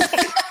my name.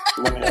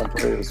 Put me in your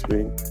prayers,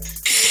 B.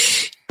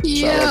 Shout out to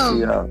Yeah.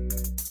 y'all.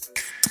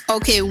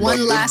 Okay,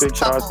 one last big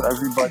shout out to couple.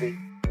 everybody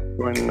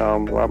during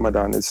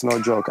Ramadan. It's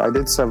no joke. I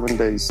did 7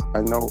 days.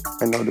 I know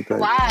the pain.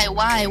 Why?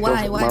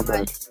 My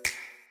bad.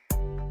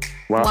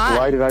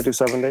 Why did I do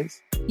 7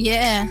 days?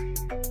 Yeah.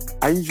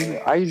 I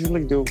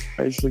usually do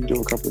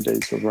a couple of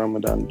days of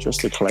Ramadan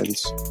just to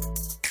cleanse.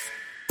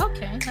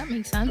 Okay, that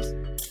makes sense.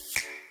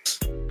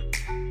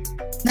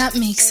 That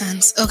makes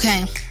sense.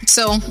 Okay,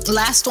 so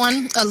last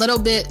one, a little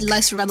bit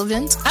less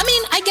relevant. I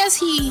mean, I guess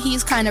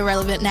he's kind of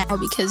relevant now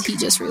because he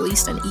just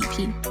released an EP.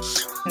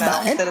 No,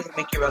 that doesn't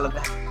make you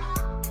relevant.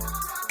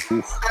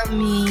 I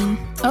mean,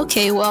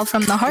 okay, well,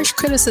 from the harsh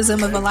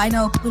criticism of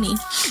Alina Opuni.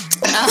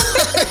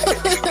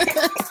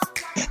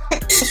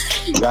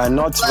 You are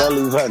not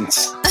relevant.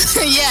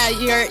 Yeah,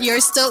 you're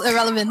still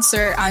irrelevant,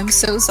 sir. I'm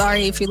so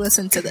sorry if you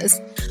listen to this.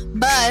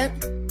 But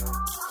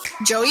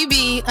Joey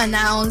B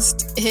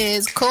announced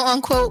his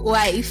quote-unquote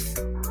wife,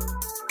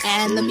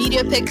 and the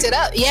media picked it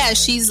up. Yeah,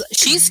 she's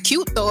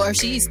cute though, or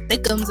she's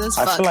thickums as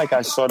fuck. I feel like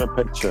I saw the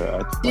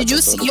picture. Did you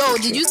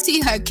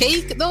see her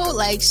cake though?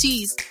 Like,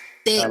 she's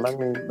thick. Let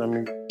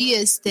me. She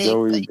is thick.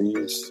 Joey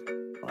B's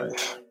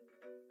wife.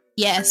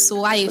 Yes,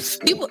 wife.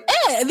 People,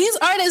 these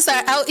artists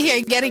are out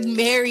here getting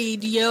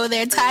married, yo.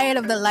 They're tired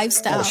of the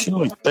lifestyle. Oh, she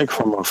looks thick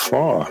from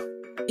afar.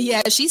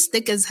 Yeah, she's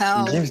thick as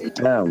hell.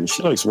 Damn,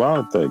 she looks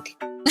wild thick.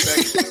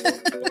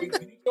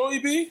 Joey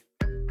B?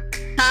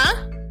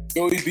 Huh?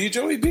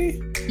 Joey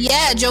B?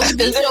 Yeah, Joey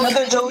B.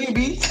 Another Joey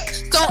B?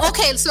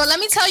 So let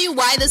me tell you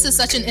why this is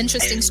such an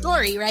interesting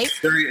story, right?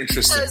 Very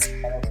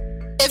interesting.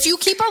 If you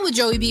keep up with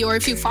Joey B, or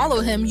if you follow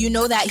him, you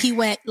know that he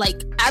went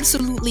like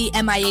absolutely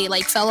MIA,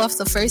 like fell off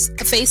the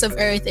face of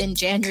earth in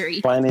January.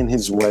 Planning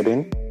his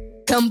wedding.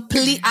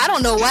 I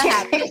don't know what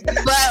happened,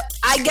 but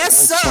I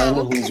guess so.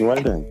 Planning his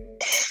wedding.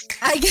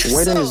 I guess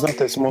wedding so. is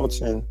not a small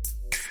thing.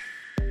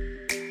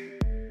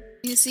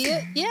 You see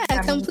it? Yeah,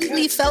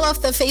 completely fell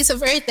off the face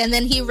of earth, and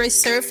then he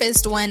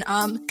resurfaced when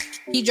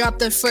he dropped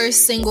the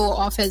first single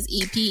off his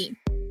EP,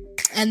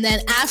 and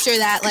then after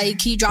that, like,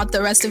 he dropped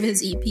the rest of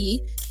his EP,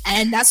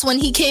 and that's when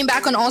he came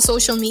back on all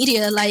social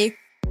media, like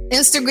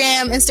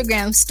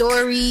Instagram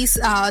stories,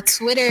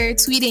 Twitter,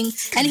 tweeting,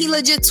 and he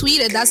legit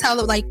tweeted. That's how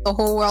the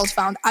whole world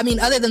found. I mean,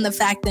 other than the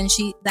fact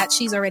that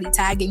she's already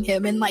tagging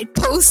him in like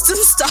posts and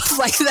stuff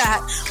like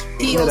that.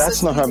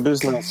 That's not her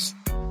business.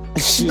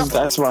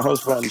 That's my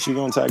husband. She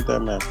gonna tag that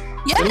man.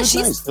 Yeah, they look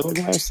nice. They look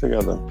nice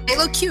together. They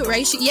look cute,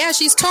 right?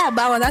 She's tall.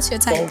 Bauer, that's your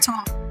type.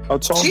 Tall. A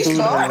tall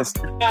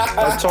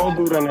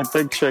dude and a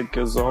thick chick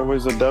is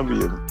always a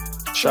W.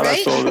 Shout out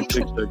to all the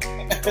thick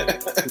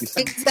chicks.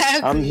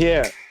 Exactly. I'm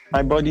here.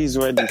 My body's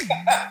ready.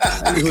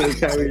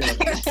 Carry on.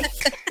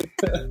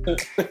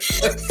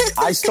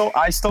 I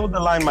stole the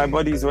line. My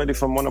body's ready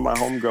from one of my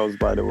homegirls,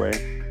 by the way.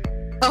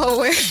 Oh,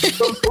 where?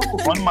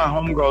 One of my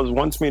homegirls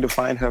wants me to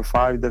find her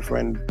 5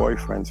 different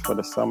boyfriends for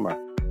the summer.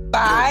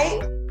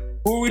 5?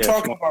 Who are we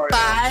talking about?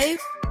 5?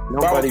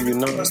 Nobody, you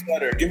know.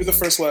 Give me the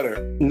first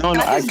letter. No,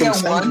 I can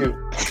send you.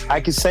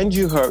 I can send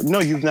you her. No,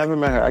 you've never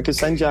met her. I can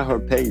send you her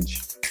page.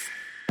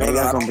 And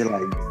you're gonna be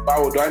like,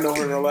 do I know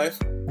her in real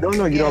life? No,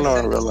 you don't know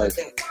her in real life.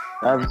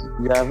 I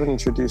haven't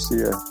introduced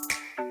you yet.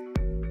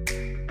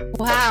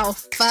 Wow,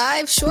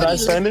 5 shorty. Did I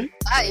send it?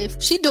 5.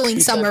 She doing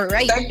summer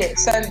right.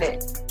 Send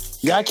it.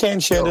 Yeah, I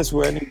can't share this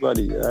with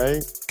anybody,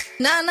 right?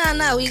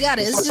 No, we got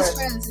it. It's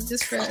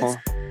just friends.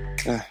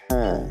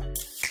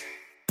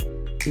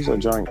 She's a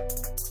joint.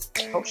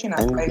 Hope she's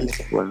not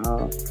crazy. What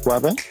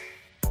happened?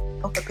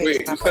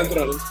 Wait, you sent it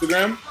on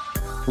Instagram?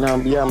 No,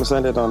 yeah, I'm gonna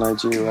send it on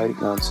IG right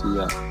now to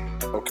you.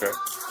 Okay.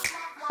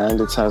 And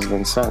it has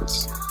been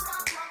sent.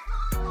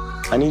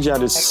 I need you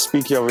to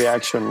speak your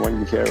reaction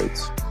when you hear it.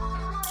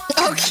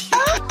 Okay.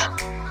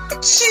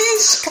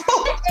 Jeez.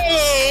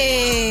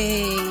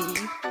 Hey.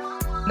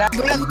 But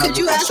could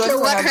you ask her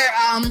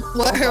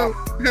what her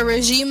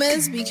regime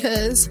is,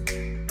 because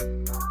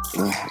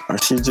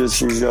she's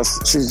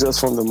just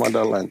from the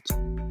motherland.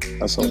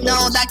 That's all.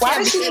 No, that can't. Why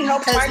does she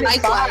help find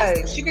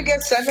 5? She could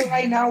get 7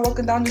 right now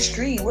walking down the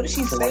street. What is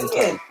she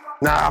saying?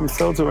 Nah, I'm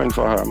filtering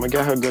for her. I'm gonna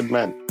get her good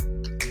men.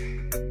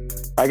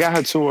 I got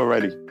her 2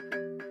 already.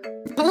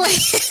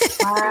 Wait.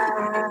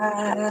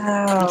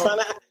 Wow.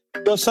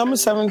 Summer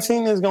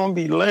 17 is gonna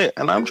be lit,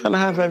 and I'm trying to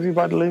have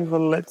everybody live a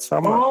lit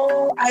summer.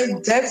 Oh, I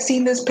have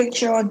seen this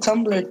picture on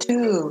Tumblr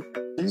too.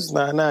 She's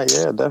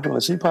yeah, definitely.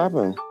 She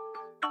popping.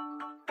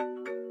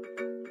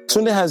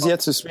 Tunde has yet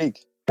to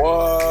speak.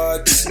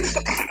 What?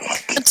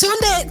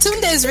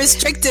 Tunde is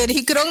restricted.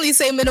 He could only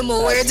say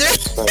minimal words.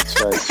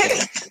 That's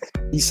right.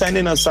 He's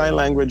sending us sign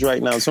language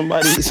right now.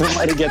 Somebody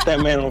get that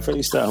man on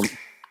FaceTime.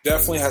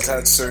 Definitely has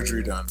had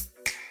surgery done.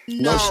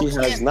 No, she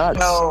has not.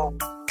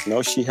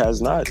 No, she has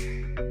not.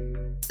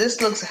 This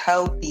looks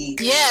healthy.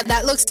 Yeah,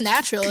 that looks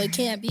natural. It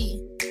can't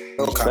be.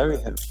 No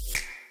comment.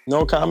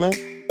 No comment?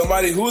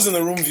 Somebody who's in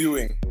the room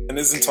viewing and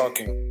isn't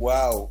talking.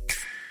 Wow.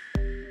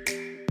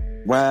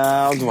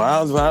 Wild.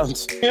 Wow.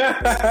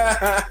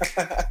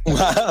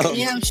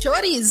 Yeah,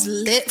 shorty is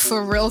lit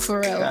for real.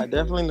 Yeah,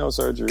 definitely no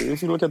surgery.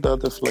 If you look at the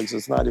other flicks,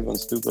 it's not even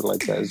stupid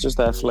like that. It's just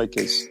that flick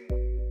is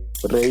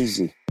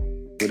crazy.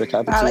 With a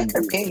capital I like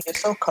her page.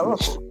 It's so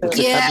colorful.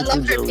 Yeah, I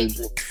love her page.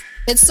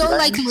 It's so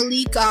like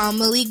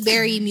Malik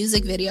Berry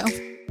music video.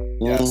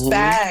 Mm-hmm.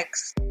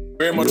 Facts.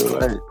 Very much.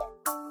 Right.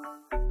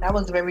 That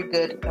was very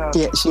good.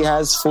 Yeah, she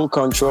has full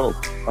control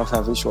of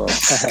her visual.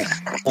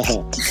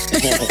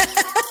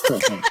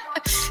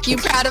 You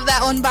proud of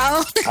that one,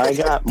 Bao? I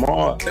got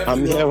more.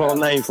 I'm here all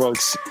night,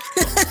 folks.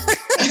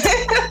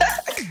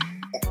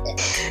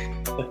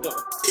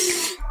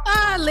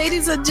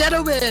 ladies and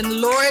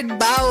gentlemen, Lord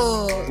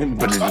Bao.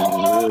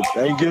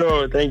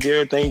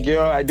 Thank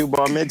you. I do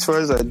bar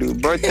mitzvahs, I do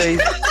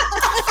birthdays,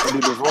 I do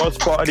divorce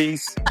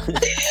parties.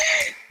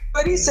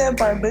 But he said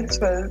bar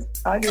mitzvahs.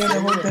 I didn't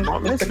know who Bar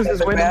mitzvahs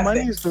is where the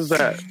money is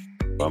at.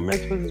 Bar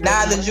mitzvahs is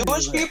Nah, the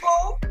Jewish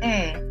people?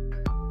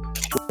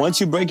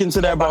 Once you break into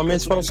that bar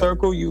mitzvah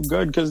circle, you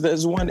good because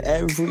there's one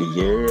every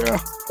year.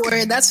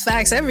 Or that's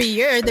facts. Every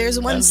year, there's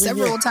one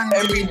several times.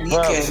 Every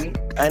weekend.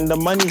 And the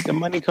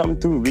money come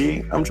through,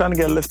 B. I'm trying to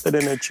get lifted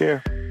in a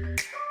chair. But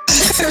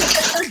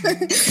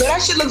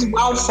that shit looks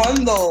wild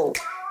fun, though.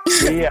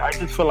 Yeah, I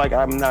just feel like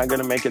I'm not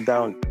going to make it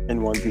down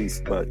in one piece.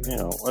 But,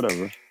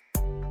 whatever.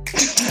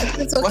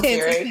 It's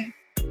okay.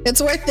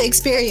 It's worth the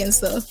experience,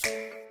 though.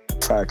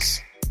 Facts.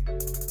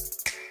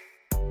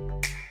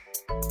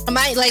 Am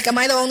I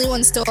the only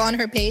one still on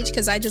her page?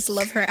 Because I just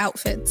love her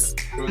outfits.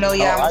 No,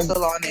 yeah, I'm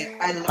still on it.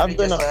 I've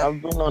been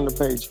on the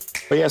page.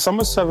 But yeah,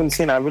 summer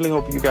 17, I really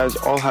hope you guys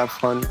all have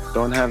fun.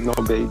 Don't have no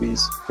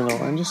babies,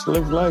 and just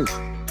live life.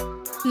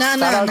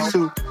 Shout out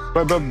to,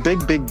 but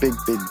big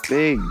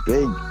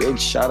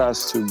shout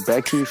outs to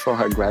Becky for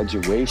her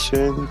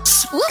graduation.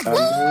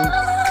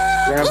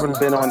 We haven't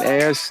been on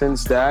air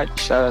since that.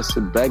 Shout outs to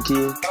Becky.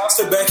 Shout outs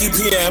to Becky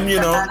PM,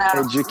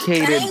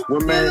 Educated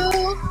women.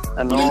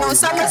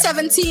 Summer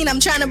 17, I'm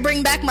trying to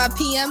bring back my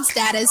PM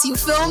status. You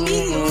feel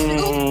me?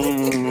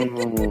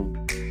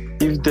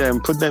 Give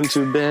them, put them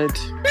to bed.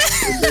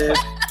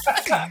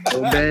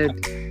 To bed.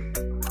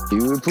 He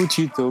will put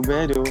you to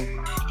bed, oh.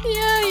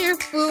 Yeah, you're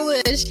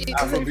foolish.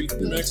 Afrobeat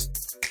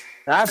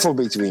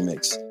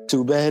remix.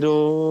 To bed,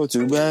 oh,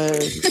 to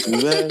bed.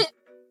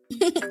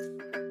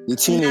 The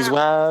teen is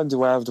wild.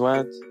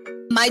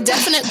 My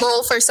definite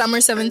goal for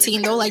summer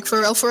 17, though, like for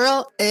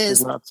real,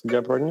 is not to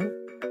get pregnant.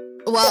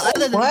 Well,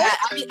 other than that,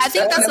 I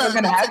think that's a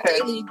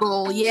daily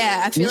goal.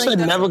 Yeah, I feel you said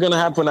never gonna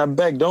happen. I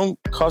beg, don't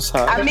cuss her.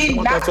 I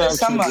mean, not for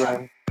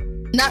summer.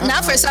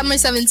 Not for summer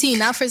 17.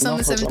 Not for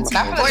summer 17.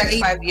 Not for the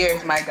next 5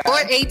 years, my God. Or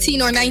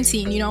 18 or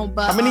 19,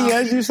 But how many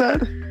years you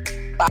said?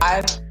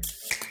 5.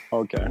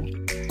 Okay.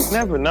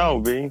 Never know,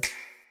 B.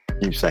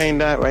 Keep saying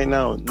that right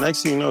now.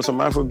 Next thing you know, some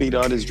Afrobeat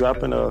artist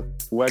dropping a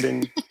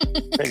wedding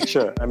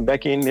picture, and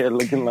Becky in there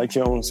looking like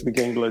she don't speak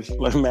English,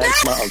 like mad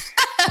smiles.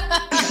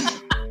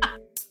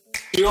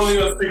 You only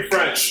know speak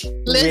French.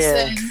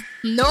 Listen,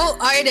 no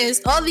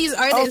artists. All these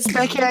artists. Oh,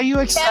 Becky, are you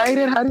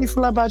excited? How do you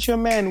feel about your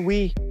man?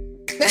 We.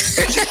 Okay.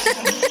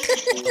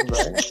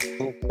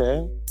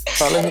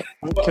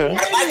 Okay.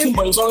 I like him,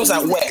 but it's always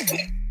at wet.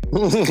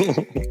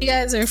 You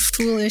guys are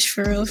foolish,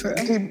 for real.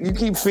 You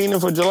keep fiending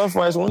for jollof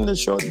rice. One of the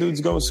short dudes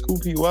gonna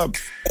scoop you up.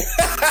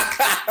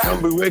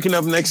 You'll be waking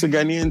up next to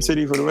Ghanaian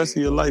City for the rest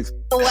of your life.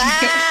 Wow.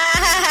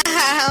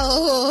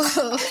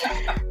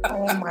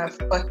 Oh my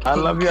fucking I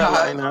love you,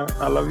 God.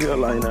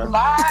 Alina.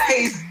 Lies.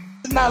 This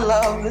is not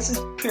love. This is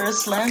pure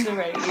slander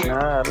right here.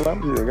 Nah, I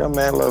love you. I got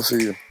mad love for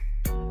you.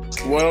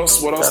 What else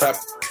happened?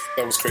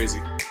 That was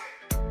crazy.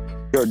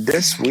 Yo,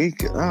 this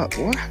week, what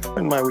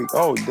happened my week?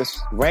 Oh, this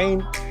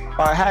rain.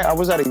 I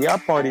was at a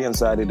yacht party on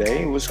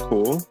Saturday. It was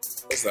cool.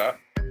 What's that?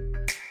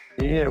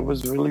 Yeah, it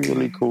was really,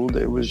 really cool.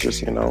 It was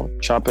just,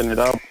 chopping it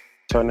up,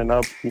 turning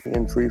up,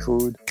 eating free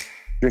food,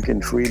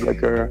 drinking free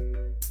liquor.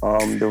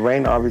 The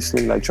rain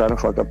obviously tried to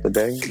fuck up the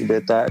day. We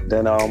did that.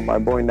 Then my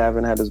boy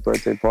Navin had his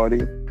birthday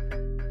party.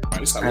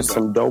 Had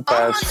some dope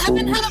ass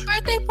food. Navin had a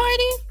birthday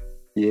party?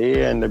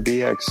 Yeah, and the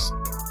BX.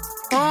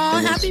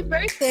 Oh, happy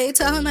birthday.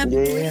 Tell him happy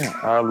birthday. Yeah,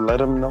 I'll let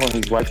him know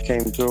his wife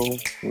came through.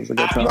 It was a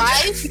good time.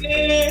 Wife?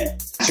 Yeah,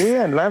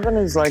 Navin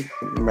is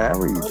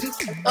married.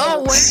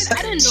 Oh, wait,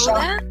 I didn't know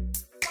that.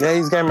 Yeah,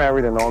 he's getting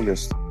married in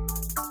August.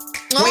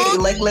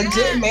 Wait,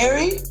 legit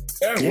married?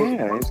 Yeah,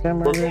 he's getting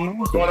married in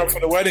August. Going up for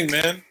the wedding,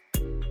 man.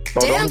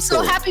 Damn,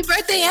 so happy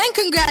birthday and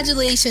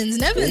congratulations.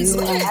 Nevin's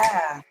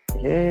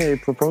Yeah, he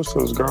proposed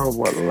to his girl,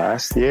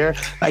 last year?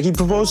 He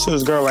proposed to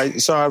his girl,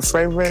 right? So our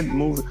favorite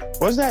movie,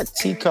 what's that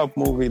teacup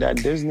movie,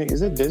 that Disney,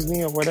 is it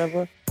Disney or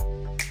whatever?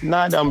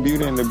 Not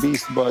Beauty and the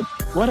Beast, but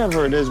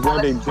whatever it is, where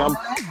they jump.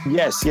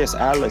 Yes,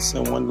 Alice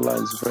in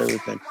Wonderland's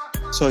favorite thing.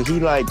 So he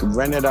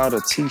rented out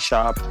a tea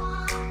shop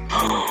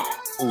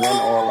and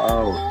went all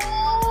out.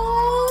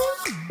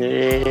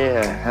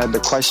 Yeah, had the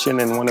question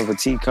in one of the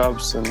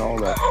teacups and all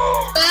that.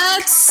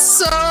 That's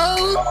so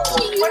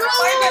cute. When am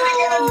I gonna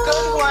get a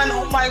good one?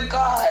 Oh my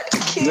God.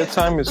 Your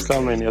time is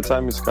coming.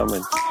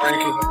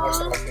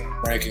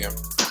 Ranking him.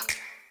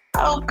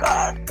 Oh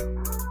God.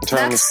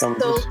 That's so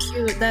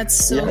cute. That's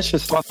so cute. Yeah,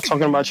 just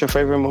talking about your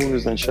favorite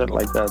movies and shit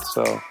like that.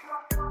 So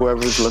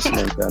whoever's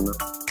listening, then.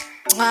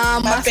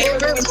 My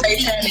favorite was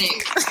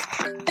Titanic.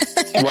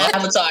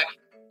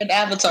 And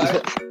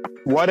Avatar.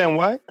 What and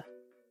what?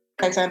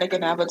 Titanic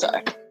and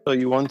Avatar. So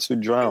you want to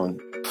drown?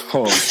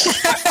 Oh.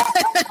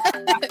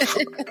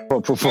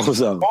 For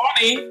proposal.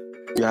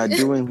 You are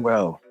doing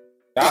well.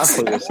 That's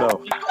for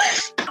yourself.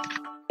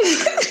 I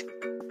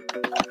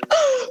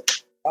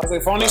was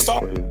like, phony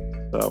stuff.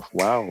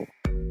 Wow.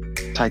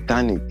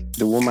 Titanic.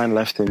 the woman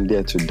left him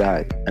there to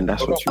die, and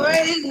that's what you.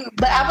 Right.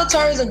 But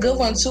Avatar is a good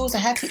one too. It's a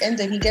happy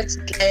ending. He gets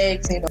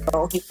eggs, you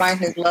know. He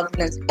finds his love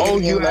in his. Oh,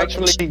 you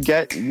actually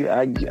get?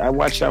 I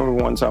watched that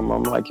one time.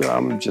 I'm like, yo,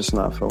 I'm just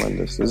not feeling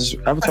this.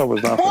 Avatar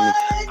was not for me.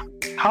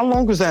 How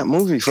long was that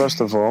movie?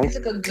 First of all, it's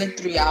like a good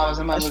 3 hours.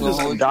 I'm not This was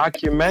a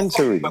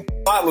documentary.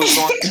 That was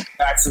on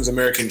Jackson's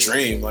American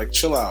Dream. Like,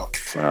 chill out.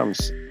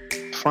 Frums,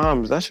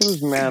 that shit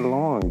was mad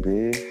long,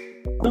 B.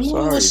 The movie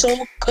was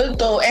so good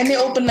though, and they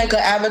opened like an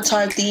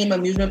Avatar theme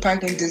amusement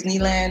park in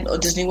Disneyland or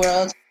Disney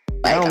World.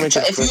 Like,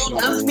 if you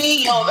love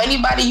me, yo, if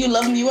anybody you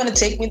love me, you want to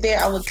take me there,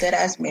 I would dead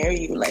ass marry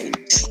you. Like,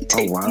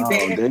 oh wow,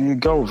 there you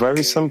go.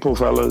 Very simple,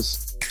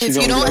 fellas. If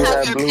you don't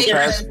have your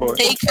paper,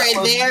 take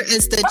her there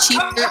is the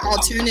cheaper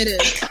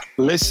alternative.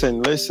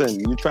 Listen.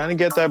 You trying to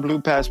get that blue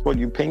passport?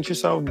 You paint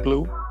yourself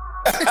blue,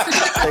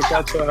 take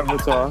out your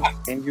Avatar,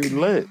 and you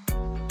lit.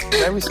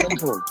 Very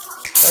simple.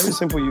 Very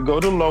simple. You go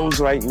to Lowe's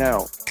right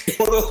now.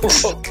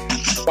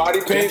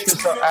 Body paint,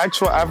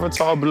 actual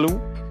Avatar blue.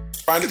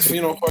 Find it,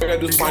 you know, all you gotta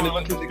do is find it.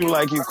 Look at you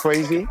like you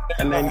crazy,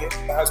 and then it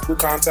has blue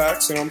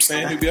contacts. You know what I'm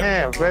saying?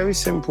 Yeah, very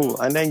simple.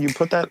 And then you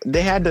put that.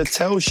 They had the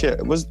tail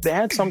shit. They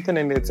had something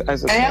in it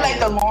as a. They had like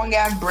the long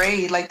ass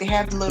braid. Like they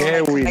had the little.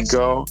 There we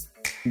go.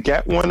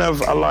 Get one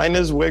of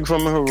Alina's wig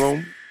from her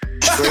room.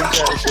 Break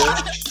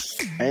that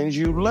shit, and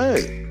you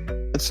lit.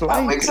 It's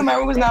like wigs in my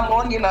room was not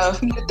long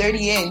enough. You need a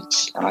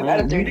 30-inch. I got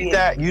a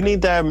 30-inch. You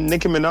need that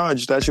Nicki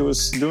Minaj that she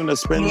was doing a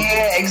spin.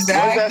 Yeah,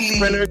 exactly.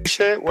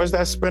 What's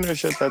that spinner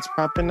shit that's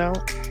popping now?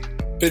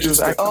 She was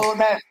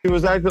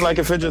acting like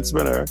a fidget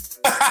spinner,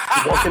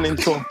 walking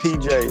into a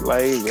PJ.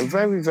 Like a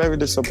very, very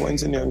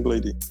disappointing young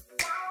lady.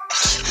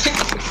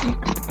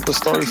 The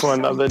story for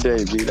another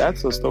day, B.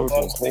 That's a story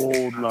for a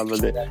whole nother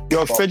day.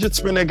 Your fidget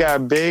spinner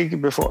got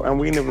big before, and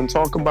we didn't even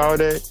talk about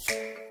it.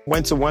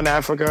 Went to One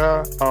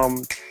Africa.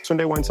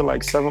 Tunde went to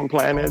like 7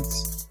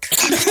 planets.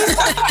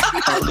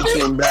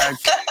 Came back.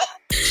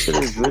 Shit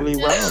is really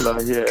wild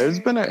out here. It's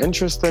been an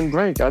interesting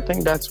break. I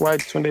think that's why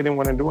Tunde didn't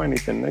want to do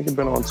anything. Nigga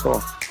been on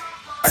tour.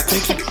 I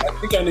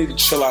think I need to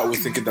chill out with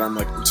thinking that I'm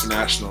like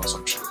international or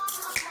some shit.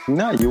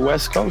 Nah, you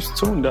West Coast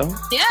tune though.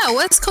 Yeah,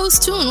 West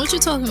Coast tune. What you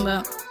talking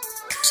about?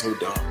 So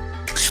dumb.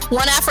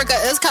 One Africa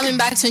is coming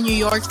back to New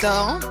York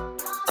though.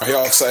 Are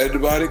y'all excited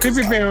about it? And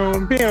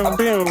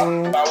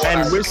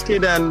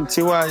Wizkid and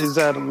Tiwa is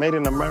Made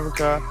in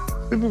America.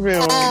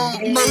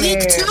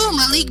 Malik too.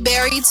 Malik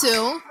Berry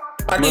too.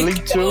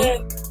 Malik too?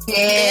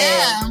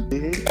 Yeah.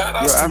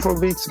 Your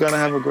Afrobeat's gonna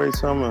have a great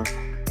summer.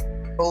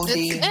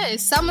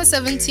 It's summer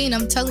 17.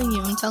 I'm telling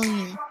you.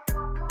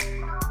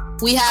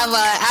 We have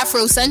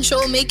Afro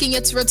Central making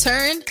its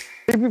return.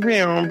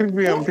 Afrobeats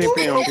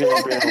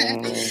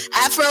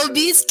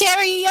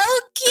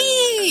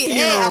karaoke.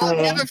 Yeah, I'll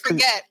never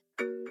forget.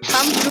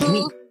 Come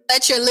through,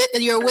 let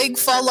your wig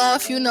fall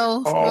off, you know.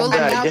 Look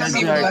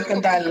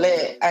at that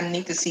lit. I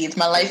need to see. It's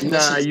my life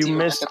mission. Nah, you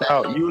missed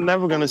out. You're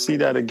never gonna see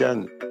that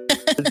again.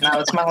 No,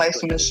 it's my life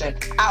mission.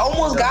 I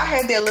almost got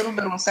her there a little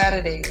bit on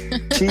Saturday.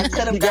 She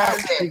could have got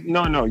there.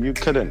 No, you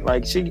couldn't.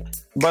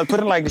 But put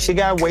it like she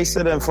got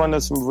wasted in front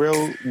of some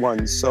real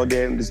ones. So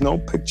there's no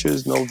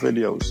pictures, no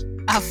videos.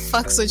 I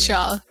fucks with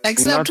y'all.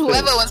 Except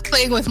whoever was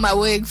playing with my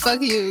wig. Fuck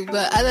you.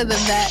 But other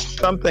than that,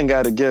 something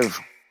gotta give.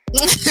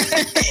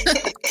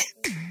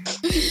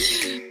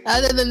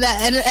 Other than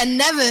that, and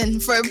Nevin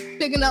for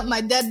picking up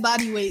my dead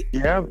body weight.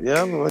 Yeah,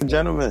 well,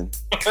 gentlemen.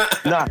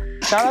 Nah,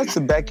 shout out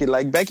to Becky.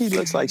 Like Becky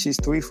looks like she's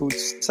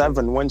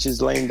 3'7" when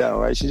she's laying down,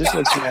 right? She just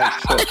looks mad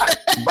short.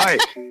 But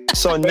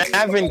so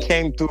Nevin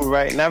came through,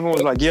 right? Nevin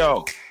was like,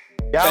 "Yo,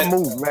 y'all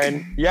move,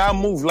 man. Y'all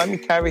move. Let me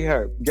carry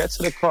her. Get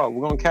to the car.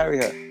 We're gonna carry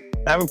her."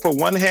 Nevin put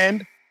one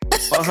hand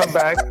on her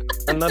back,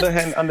 another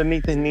hand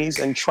underneath his knees,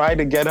 and tried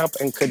to get up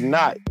and could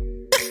not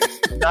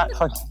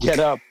fucking get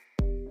up.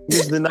 He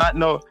did not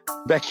know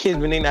Becky had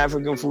been eating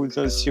African food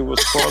since she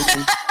was born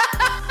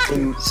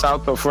in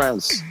south of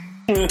France.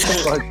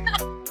 Like,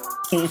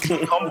 he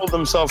humbled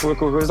himself real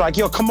quick. He was like,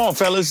 "Yo, come on,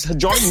 fellas,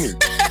 join me."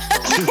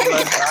 He's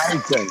like,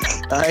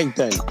 I ain't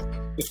then.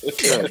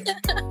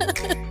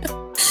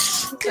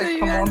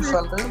 Come on,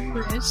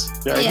 fellas.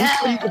 Yeah.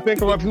 He could pick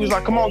her up. He was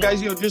like, "Come on,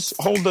 guys, yo, just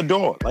hold the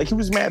door." Like, he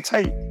was mad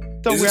tight.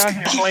 So we're out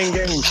here playing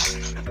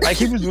games. Like,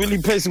 he was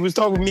really pissed. He was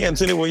talking with me and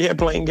Tony, we're here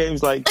playing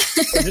games. Like,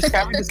 just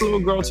carry this little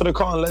girl to the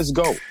car and let's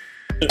go.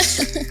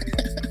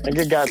 Like,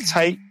 it got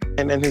tight,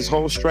 and then his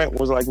whole strength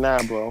was like,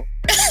 "Nah, bro."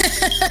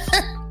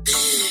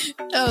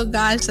 Oh,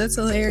 gosh, that's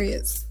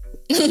hilarious.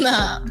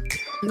 Nah.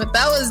 But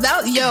that was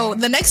that. Yo,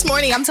 the next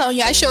morning, I'm telling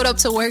you, I showed up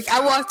to work. I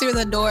walked through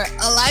the door.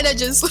 Alina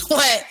just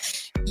went,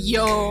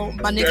 "Yo,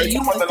 my nigga, you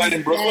want the night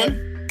in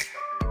Brooklyn?"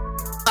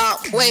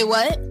 Wait,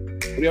 what?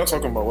 What are y'all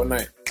talking about? What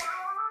night?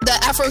 The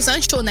Afro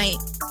Central night.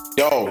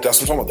 Yo,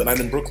 that's what I'm talking about. The night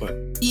in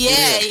Brooklyn.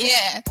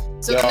 Yeah.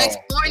 So the next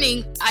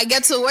morning, I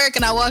get to work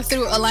and I walk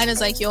through. Alina's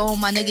like, "Yo,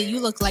 my nigga,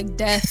 you look like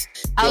death."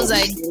 I was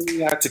like,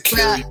 "You had to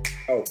carry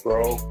out,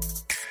 bro."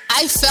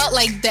 I felt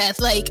like death,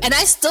 and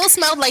I still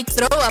smelled like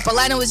throw up.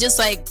 Alina was just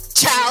like,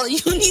 child,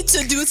 you need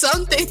to do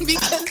something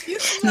because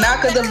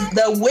because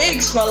the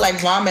wig smelled like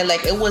vomit.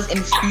 Like it was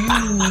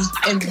infused,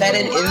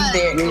 embedded in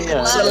there.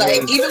 Yeah. So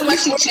like even when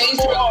she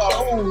changed her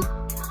clothes,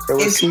 it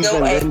was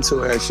seasoned like, into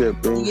her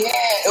shit, bro. Yeah,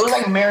 it was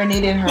like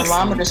marinated in her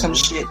vomit or some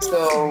shit.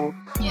 So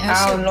yeah,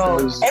 I don't know.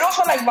 It don't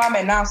feel like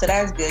vomit now, so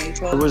that's good. You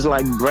feel it was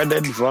like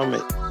breaded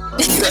vomit.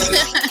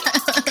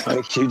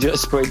 Like you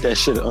just sprayed that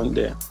shit on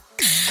there.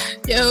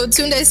 Yo,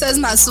 Tunde says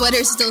my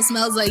sweater still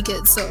smells like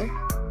it, so.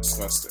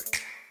 Disgusting.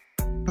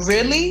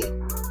 Really?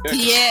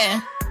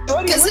 Yeah.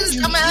 Because his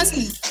dumbass.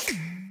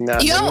 Nah,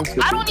 yo,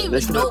 I don't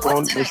even know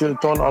what they should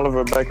have thrown all of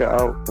Rebecca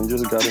out and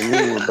just got a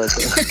new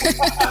Rebecca.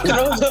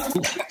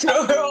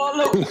 Throw her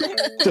all over.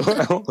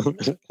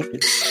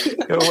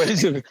 Yo,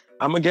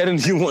 I'm going to get a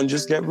new one.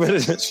 Just get rid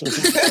of this.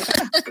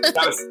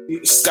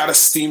 Gotta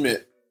steam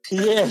it.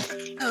 Yeah.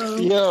 Oh.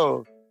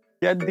 Yo,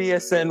 get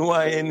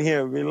DSNY in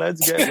here. Let's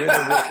get rid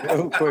of it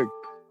real quick.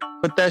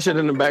 Put that shit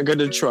in the back of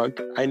the truck.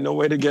 I know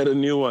where to get a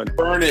new one.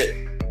 Burn it.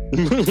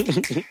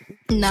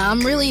 Nah, I'm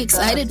really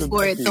excited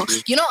for it though.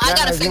 You know, I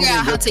gotta figure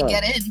out how to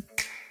get in.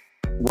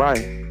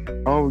 Why?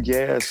 Oh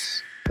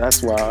yes,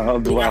 that's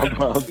wild.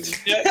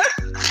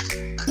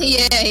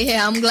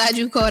 Yeah. I'm glad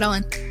you caught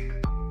on.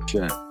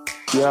 Shit.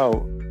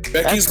 Yo,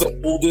 Becky's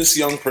the oldest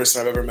young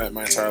person I've ever met in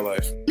my entire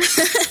life.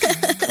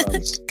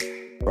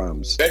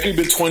 Promise. Becky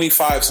been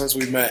 25 since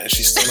we met, and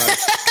she's still not.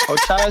 Oh,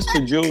 shout out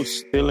to Jules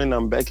stealing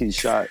Becky's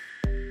shot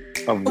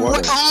of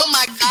water. Oh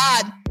my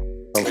God.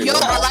 Yo,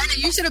 Alana,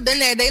 you should have been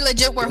there. They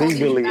legit were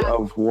legally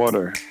of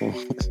water. Oh,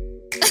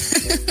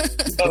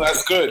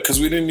 that's good because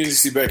we didn't need to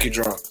see Becky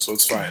drunk, so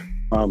it's fine.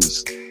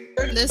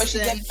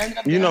 Listen,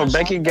 you know,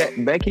 Becky get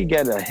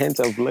a hint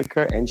of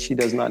liquor, and she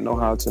does not know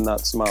how to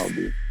not smile,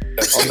 dude.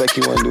 All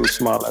Becky want to do is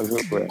smile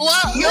everywhere.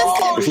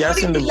 Well, if you have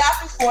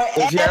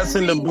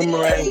seen the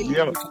boomerang,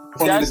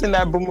 if you have seen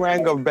that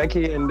boomerang of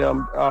Becky and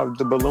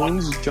the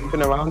balloons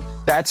jumping around,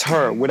 that's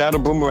her without a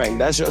boomerang.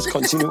 That's just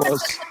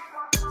continuous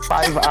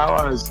 5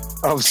 hours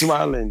of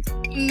smiling.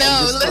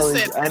 No,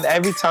 listen. And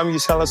every time you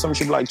tell her something,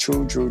 she'll be like,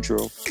 true. No,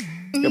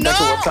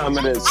 Rebecca, what time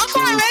it is? I'm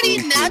already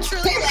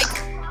naturally like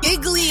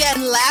giggly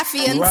and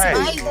laughy and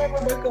smiling.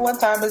 Rebecca, what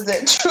time is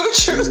it?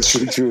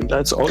 True.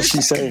 That's all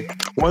she's saying.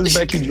 Once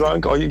Becky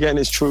drunk, all you're getting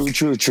is true.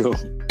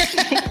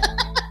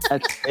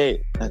 That's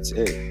it.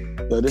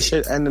 So this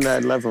shit ending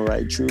at 11,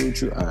 right? True.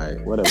 Alright,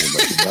 whatever,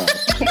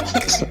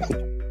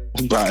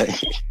 Becky. Bye.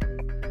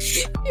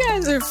 You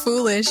guys are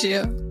foolish,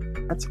 yo.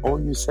 That's all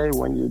you say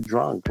when you're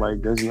drunk.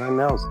 Like, there's nothing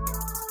else.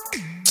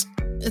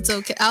 It's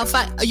okay. I'll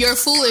find. You're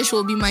foolish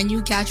will be my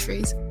new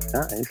catchphrase.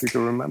 Yeah, if you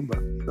can remember.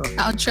 Sure.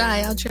 I'll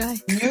try.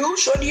 You?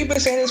 Sure, you've been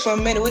saying this for a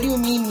minute. What do you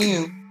mean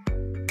new?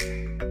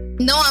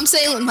 No, I'm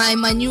saying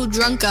my new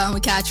drunk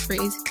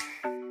catchphrase.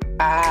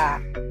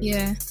 Ah.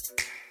 Yeah.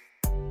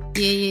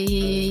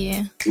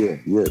 Yeah,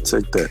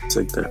 take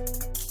that.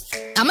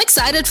 I'm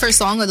excited for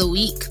Song of the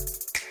Week.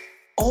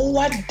 Oh,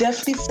 I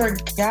definitely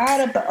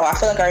forgot about... Oh, I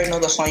feel like I already know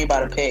the song you're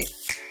about to pick.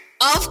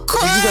 Of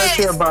course! Did you guys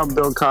hear about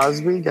Bill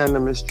Cosby getting a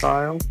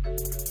mistrial?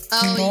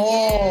 Oh, no.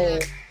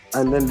 Yeah.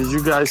 And then did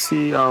you guys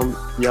see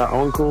your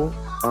uncle,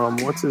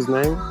 what's his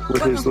name?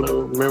 With his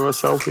little mirror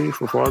selfie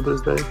for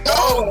Father's Day?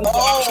 Al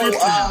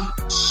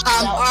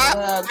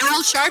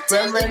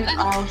Sharpton?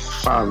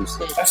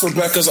 That's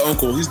Rebecca's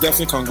uncle. He's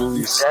definitely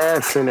Congolese.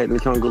 Definitely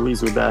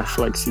Congolese with that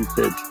flexi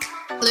fit.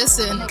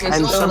 Listen.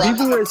 And some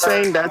people were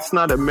saying that's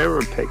not a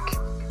mirror pic.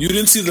 You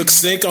didn't see the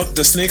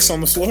snakes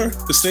on the floor?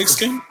 The snake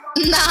skin?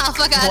 Nah,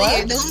 fuck out of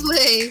here. Don't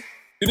play.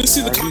 You didn't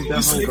see the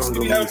snakes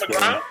that he had on the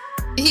ground?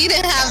 He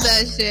didn't have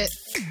that shit.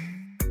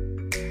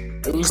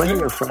 Claim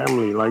your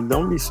family. Like,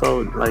 don't be so,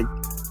 like,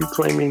 you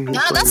claiming...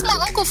 that's my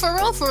uncle for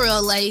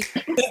real. Like...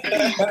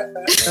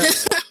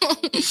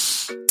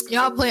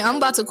 Y'all play... I'm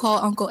about to call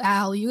Uncle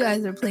Al. You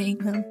guys are playing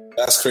him.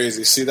 That's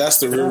crazy. See, that's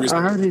the real reason.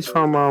 I heard he's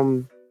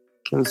from,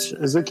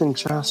 is it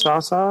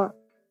Kinshasa?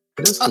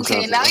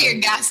 Okay, now you're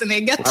gassing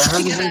it. Get the fuck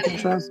out of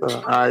here.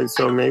 Alright,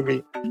 so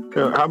maybe...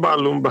 how about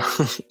Lumba?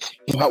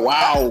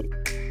 Wow.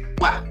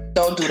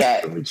 Don't do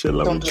that.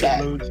 Don't do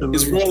that.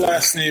 His real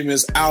last name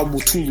is Al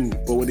Mutulu,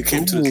 but when it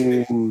came to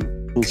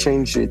he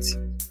changed it.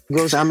 He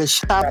goes, I'm a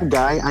sharp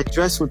guy. I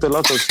dress with a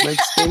lot of snake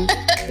skin.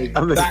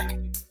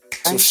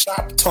 So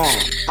sharp tongue.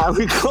 I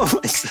will call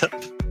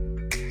myself.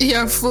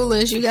 You're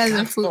foolish. You guys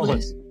are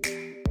foolish.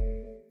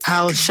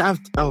 How sharp?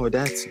 Oh,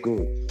 that's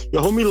good.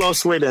 Your homie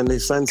lost weight and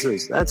his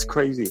sensors. That's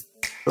crazy.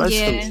 Bless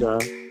him, sir.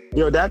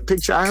 Yo, that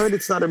picture, I heard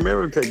it's not a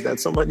mirror pic, that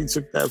somebody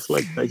took that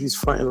flick, that he's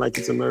fighting like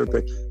it's a mirror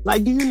pic.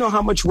 Like, do you know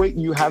how much weight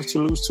you have to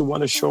lose to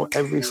want to show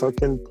every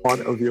fucking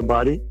part of your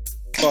body?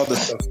 All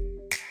this stuff.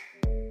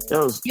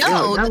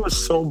 That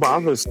was so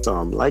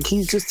bothersome. Like,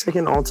 he's just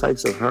taking all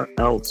types of hurt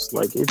else.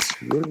 Like, it's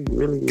really,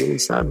 really, really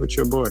sad with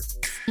your boy.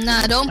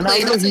 Nah, don't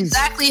play. That's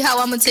exactly how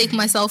I'm going to take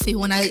my selfie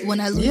when I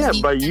lose. Yeah,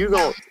 but you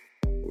don't.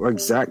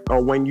 Exact.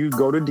 Or when you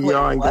go to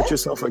DR and get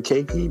yourself a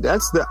keiki,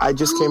 that's the. I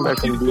just came back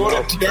from DR.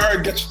 Go to DR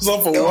and get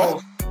yourself a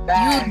what?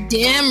 You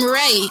damn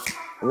right.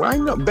 Why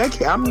not,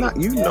 Becky? I'm not.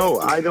 You know,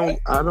 I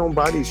don't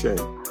body shame.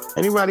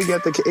 Anybody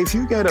get the? If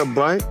you get a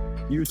butt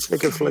You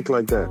take a flick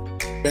like that.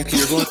 Becky,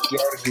 you're going to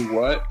DR to do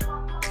what?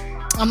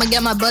 I'm gonna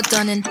get my butt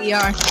done in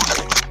DR.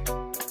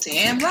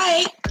 Damn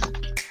right.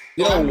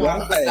 Yo, I'm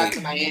why? back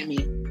to Miami.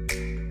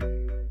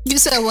 You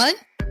said what?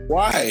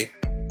 Why?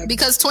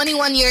 Because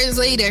 21 years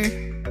later.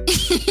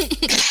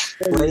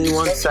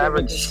 21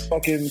 Savage.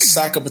 Fucking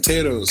sack of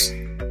potatoes.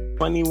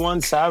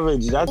 21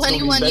 Savage. That's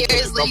 21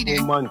 years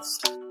later. Months.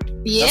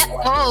 Yeah.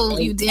 Oh,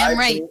 you damn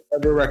right. I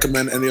don't ever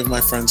recommend any of my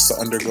friends to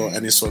undergo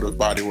any sort of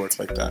body work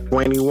like that.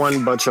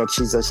 21 butt shots.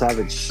 She's a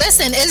savage.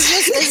 Listen,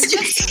 it's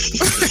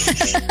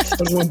just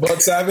 21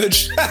 butt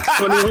savage?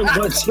 21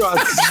 butt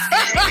shots.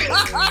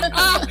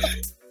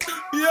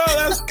 Yo,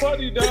 that's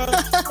funny,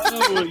 dog.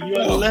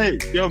 You're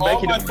late. Yo, all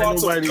Becky, my don't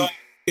thoughts nobody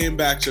came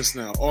back just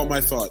now. All my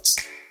thoughts.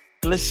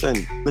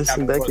 Listen,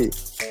 Becky.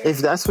 If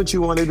that's what you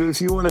want to do, if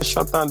you want to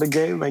shut down the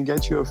game and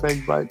get you a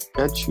fake butt,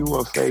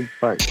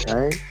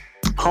 right?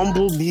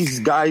 Humble these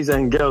guys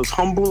and girls.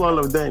 Humble all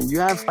of them. You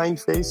have fine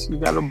face. You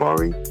got a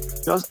body.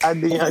 Just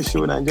add the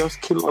issue and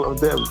just kill all of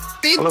them.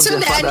 See,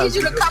 Tune, I need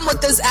you to come with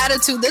this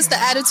attitude. This is the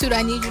attitude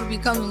I need you to be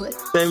coming with.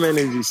 Same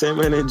energy. Same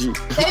energy.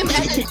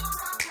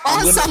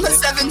 All summer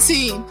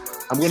 17.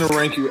 I'm gonna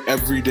rank you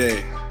every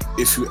day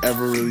if you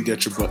ever really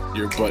get your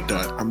butt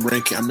done. I'm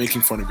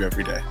making fun of you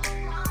every day.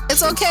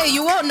 It's okay.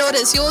 You won't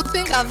notice. You'll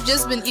think I've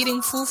just been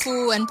eating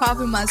fufu and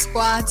popping my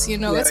squats. You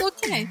know, It's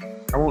okay.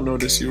 I won't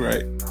notice. You're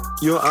right.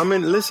 Yo, I'm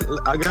in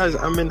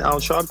Al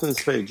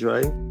Sharpton's page,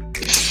 right?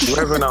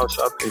 Whoever in Al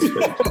Sharpton's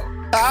page.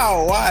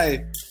 How?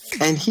 Why?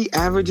 And he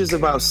averages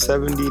about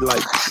 70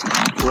 likes,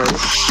 right?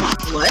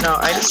 What? Now,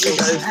 I need you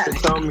guys to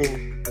tell me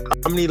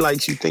how many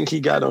likes you think he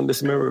got on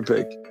this mirror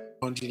pic.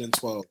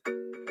 112.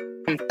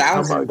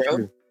 1,000,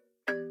 bro.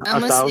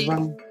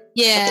 1,000?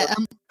 Yeah,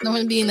 I'm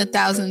going to be in the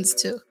thousands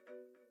too.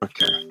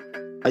 Okay.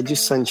 I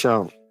just sent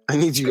y'all. I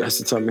need you guys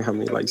to tell me how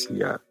many likes he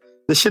got.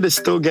 The shit is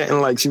still getting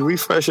likes. You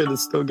refresh it,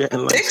 it's still getting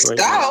likes right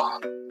now.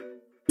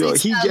 Yo,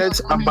 he gets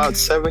about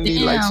 70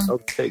 likes a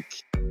pic.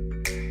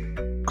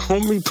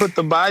 Homie put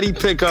the body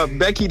pic up.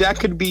 Becky, that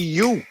could be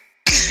you.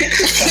 You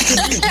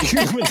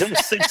with them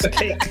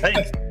 6K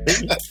likes.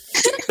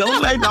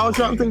 Don't let Al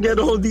Sharpton get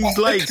all these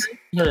likes.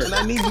 And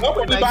I need you to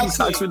put Nike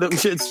socks with them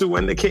shits too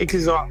when the cake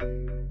is off.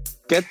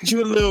 Get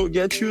you a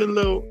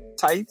little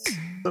tights,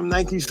 some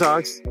Nike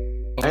socks,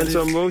 and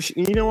some motion.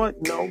 You know what?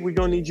 No, we're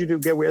gonna need you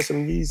to wear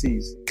some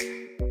Yeezys.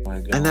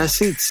 And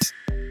that's it.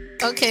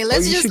 Okay,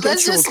 let's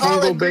just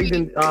all agree.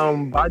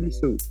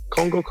 Bodysuit,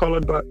 Congo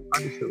colored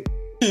bodysuit.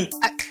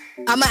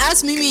 I'm gonna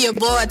ask Mimi your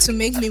boy to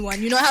make me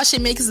one. You know how she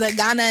makes the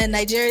Ghana and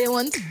Nigeria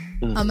ones?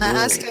 I'm gonna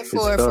ask her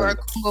for a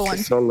Congo one.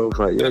 It's all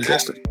over. Yeah,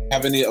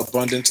 have any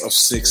abundance of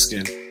snake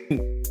skin?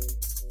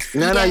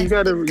 No, you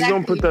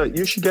don't put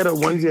you should get a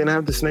onesie and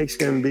have the snake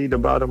skin be the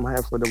bottom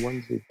half of the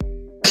onesie.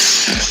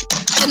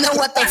 And then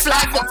what, the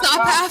flag, the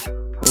top half?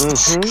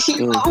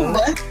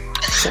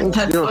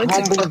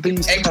 Humble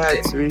these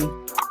cats, B.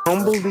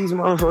 Humble these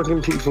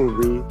motherfucking people,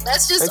 B.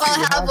 Let's just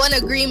all have one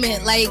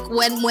agreement. Like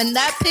when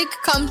that pic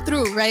comes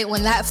through, right?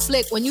 When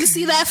you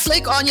see that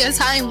flick on your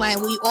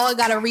timeline, we all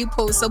gotta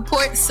repost.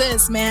 Support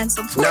sis, man.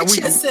 Support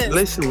your sis.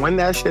 Listen, when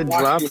that shit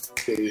drops,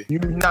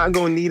 you're not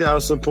gonna need our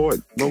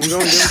support. But we're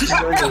gonna get you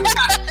anyway.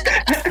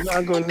 You're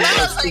not gonna need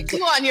our support. Like,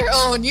 you on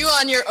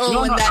your own.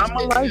 No,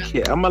 I'ma like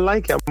it. I'ma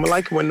like it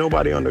when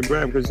nobody on the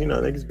gram, because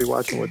niggas be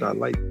watching what I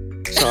like.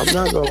 So I'm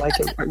not gonna like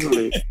it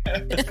regularly.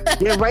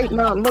 Yeah, right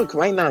now,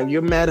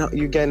 you're mad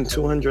you're getting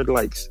 200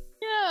 likes.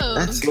 Yeah.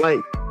 That's like,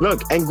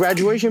 look, and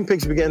graduation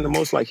pics be getting the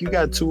most like. You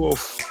got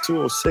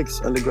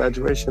 206 on the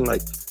graduation,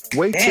 like,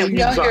 wait till you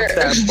drop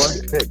that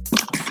butt pic.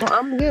 No,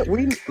 I'm here.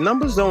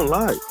 Numbers don't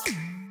lie.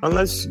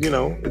 Unless,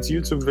 it's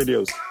YouTube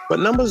videos. But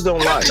numbers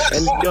don't lie.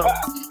 And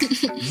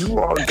you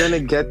are gonna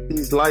get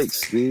these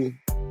likes, B.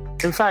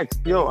 In fact,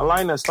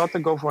 Alina, start the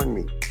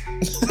GoFundMe.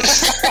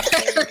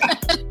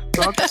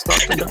 Start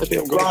the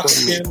goddamn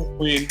GoFundMe.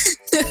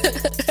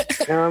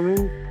 You know what I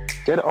mean?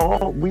 Get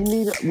all we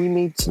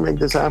need to make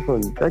this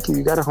happen. Becky,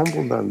 you gotta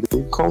humble them,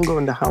 dude. Congo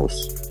in the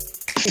house.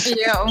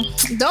 Yo,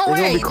 don't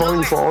worry. They're gonna be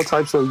calling for all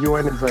types of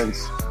UN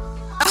events.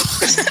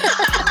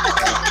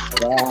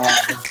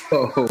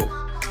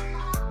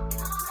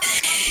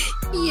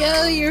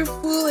 Yo, you're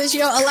foolish.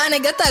 Yo, Alana,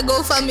 get that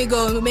GoFundMe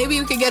going. Maybe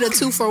you could get a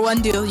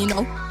 2-for-1 deal,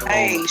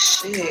 Hey,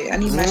 shit. I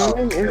need my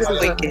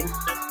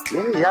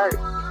Yeah.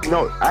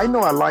 No, I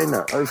know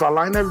Alina. If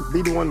Alina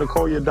be the one to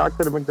call your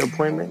doctor to make the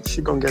appointment,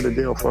 she gonna get a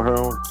deal for her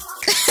own.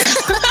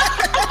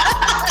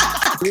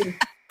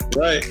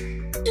 Right.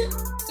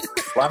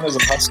 Alina's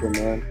a hustler,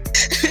 man.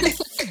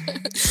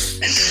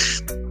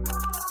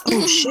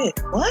 Oh, shit.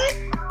 What?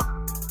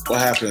 What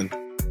happened?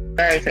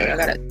 Sorry, I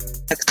got a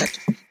text.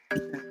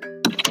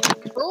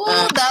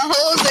 Oh, the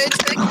hoes are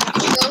texting.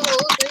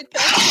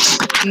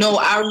 No,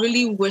 I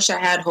really wish I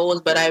had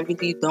holes, but I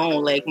really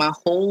don't. Like, my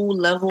whole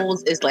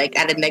levels is like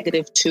at a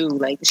 -2.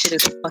 Like, this shit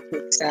is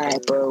fucking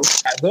sad, bro.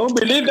 I don't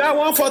believe that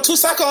one for 2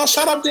 seconds.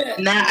 Shut up there.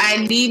 Nah, I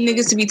need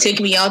niggas to be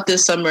taking me out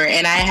this summer,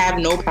 and I have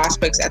no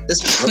prospects at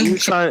this point. You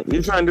trying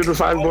to do the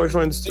 5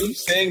 boyfriends too? Keep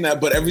saying that,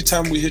 but every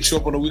time we hit you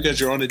up on the weekends,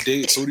 you're on a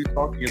date. So what are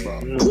you talking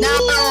about?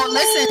 Nah,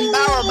 listen,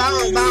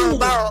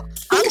 Barrow.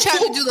 I'm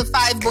trying to do the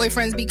 5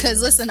 boyfriends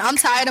because, listen, I'm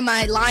tired of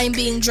my line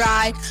being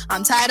dry.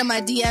 I'm tired of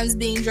my DMs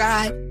being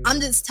dry. I'm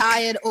just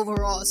tired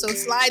overall. So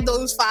slide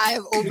those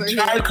 5 over you're here.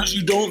 tired because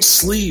you don't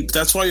sleep.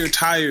 That's why you're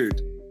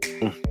tired.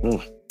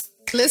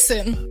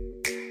 Listen.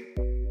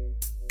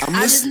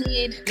 I just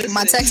need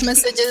my text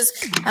messages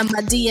and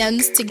my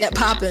DMs to get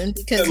popping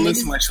because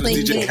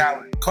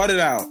cut it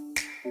out.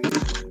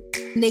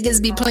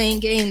 Niggas be playing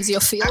games. You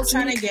feel? I'm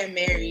trying to get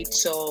married,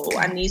 so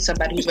I need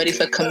somebody who's ready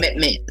for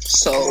commitment.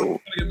 So I'm trying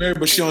to get married,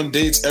 but she on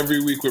dates every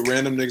week with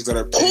random niggas that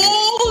are.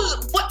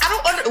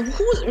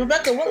 Who's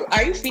Rebecca? What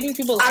are you feeding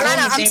people?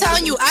 Alana, I'm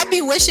telling you, I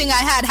be wishing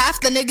I had half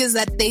the niggas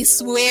that they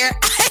swear.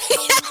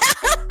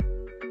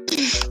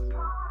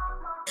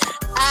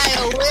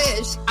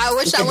 I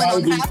wish I went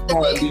on half the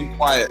day. Being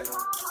quiet.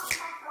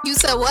 You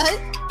said what?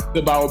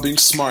 About being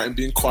smart and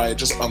being quiet,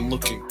 just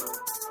unlooking.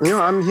 You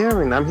know, I'm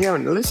hearing.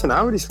 Listen, I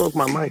already spoke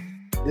my mind.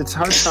 It's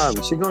her time.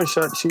 She's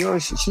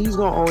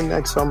gonna own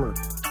next summer.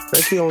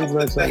 Becky owns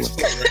next summer.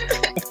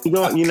 You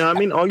know what I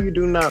mean? All you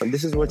do now,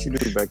 this is what you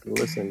do, Becky.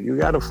 Listen, you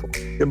gotta.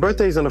 Your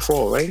birthday's in the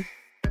fall, right?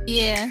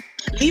 Yeah.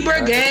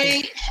 Libra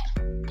gay.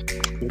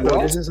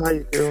 This is how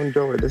you don't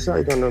do it. This is how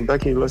you don't know.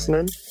 Becky,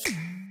 listening?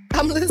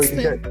 I'm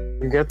listening.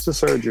 You get to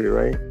surgery,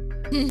 right?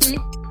 Mm-hmm.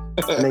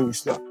 And then you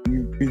stop.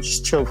 You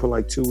just chill for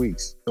like 2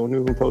 weeks. Don't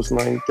even post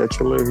nothing. Get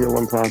your little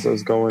healing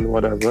process going,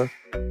 whatever.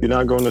 You're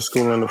not going to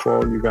school in the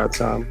fall. You got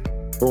time.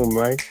 Boom,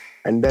 right?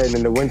 And then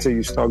in the winter,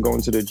 you start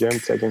going to the gym,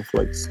 taking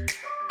flicks.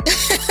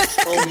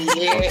 Oh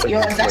yeah, yo,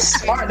 that's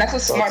smart. That's a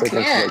smart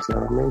plan. Flicks, you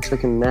know what I mean?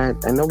 Taking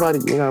that, and nobody,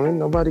 you know what I mean?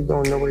 Nobody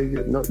going nowhere. You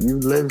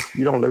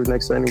don't live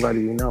next to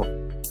anybody you know.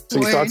 So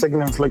you start taking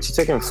them flicks. You're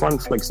taking fun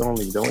flicks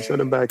only. Don't show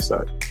the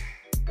backside.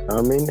 You know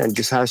what I mean? And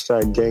just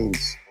hashtag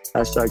gains.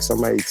 Hashtag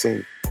summer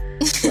 18.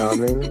 You know what I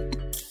mean?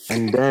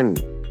 And then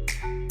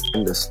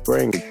in the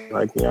spring,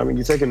 like, you know what I mean?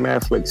 You're taking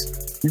mad flicks.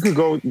 You could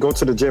go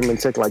to the gym and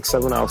take like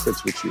 7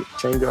 outfits with you.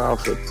 Change your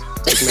outfits.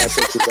 Take mad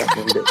pictures that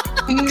one day.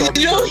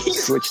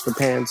 Switch the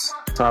pants,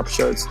 top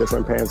shirts,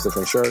 different pants,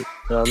 different shirt. You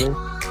know what I mean?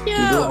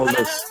 You do all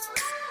this.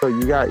 So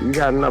you got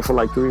enough for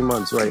like 3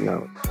 months right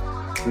now.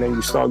 And then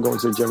you start going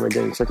to the gym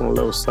again, checking a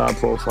little star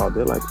profile.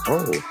 They're like,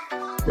 oh,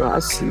 yo, I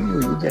see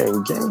you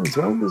getting gains.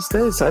 What was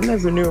this? I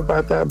never knew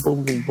about that.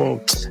 Boom, boom,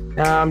 boom.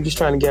 Nah, I'm just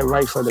trying to get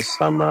right for the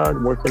summer,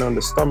 working on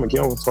the stomach. You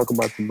don't talk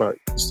about the butt.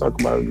 Just talk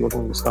about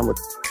working on the stomach.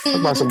 Talk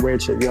about some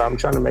weird shit. Yeah, I'm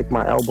trying to make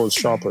my elbows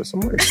sharper. Some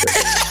weird shit.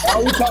 Why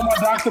are we talking about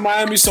Dr.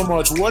 Miami so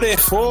much? What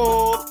it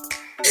for?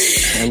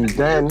 And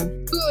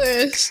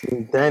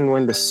then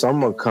when the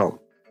summer comes,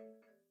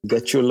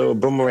 get you a little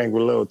boomerang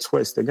with a little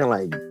twist. They're gonna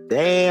like,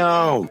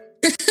 damn.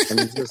 And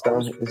it's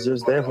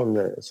just there from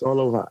there. It's all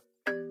over.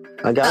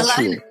 I got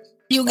you.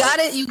 You got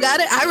it.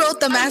 I wrote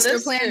the master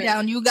plan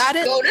down. You got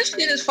it. Yo, this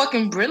shit is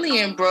fucking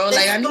brilliant, bro.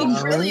 Like, I need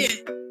brilliant.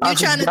 You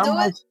trying to do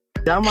it?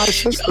 Y'all my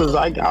sisters.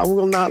 I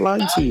will not lie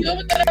to you. You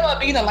ever thought about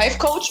being a life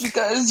coach?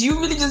 Because you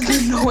really just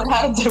didn't know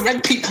how to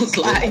direct people's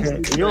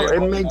lives. Yo,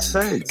 it makes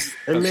sense.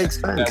 It makes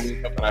sense.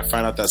 When I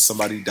find out that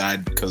somebody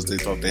died because they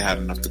thought they had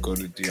enough to go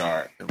to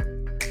DR.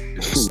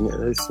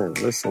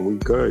 Listen, we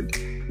good.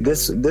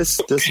 This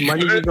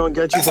money we gonna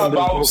get you from the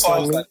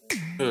GoFundMe.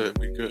 Good,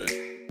 we good.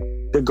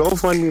 The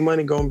GoFundMe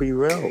money gonna be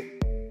real.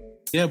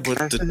 Yeah, but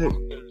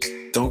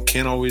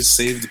can't always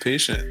save the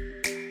patient.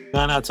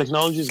 Nah,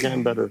 technology is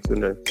getting better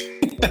today.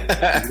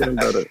 It's getting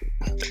better.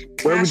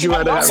 Where would you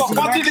rather have?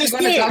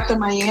 Dr.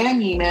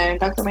 Miami, man.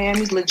 Dr.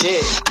 Miami's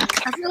legit.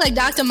 I feel like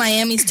Dr.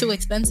 Miami's too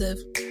expensive.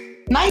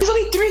 Nah, he's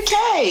only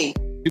 $3,000.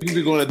 You could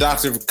be going to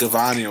Dr.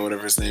 Gavani or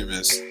whatever his name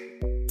is.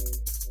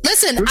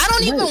 Listen, I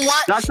don't even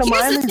want. Dr.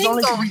 Miami's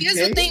only Here's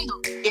the thing,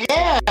 though.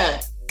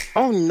 Yeah.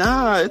 Oh,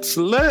 nah, it's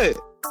lit.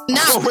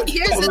 No, but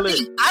here's the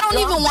thing. I don't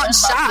even want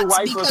shots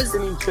because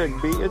skinny chick,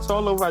 B. It's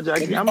all over,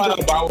 Jackie. I'm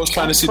just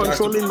trying to see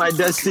controlling my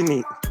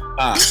destiny.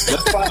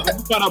 Let's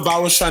find out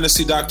Bawa's trying to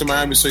see Dr.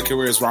 Miami so he can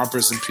wear his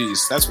rompers in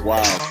peace. That's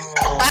wild.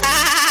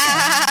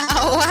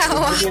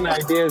 Wow.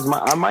 Ideas.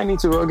 I might need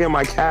to go get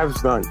my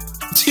calves done.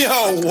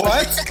 Yo,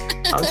 what?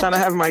 I'm trying to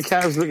have my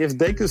calves look. If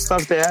they could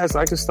stuff their ass,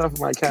 I could stuff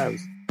my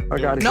calves.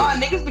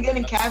 Niggas be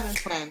getting calf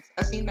implants.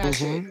 I seen that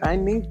shit. I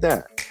need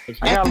that.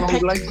 I got long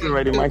legs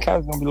already. My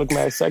calves gonna be looking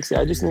mad sexy.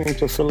 I just need them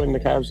to fill in the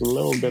calves a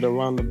little bit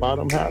around the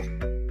bottom half.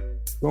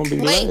 It's gonna be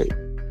lit.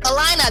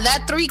 Alina,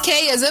 that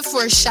 $3,000, is it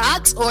for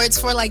shots or it's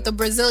for like the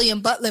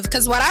Brazilian butt lift?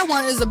 Because what I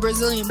want is a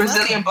Brazilian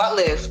butt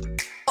lift.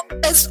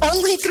 It's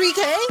only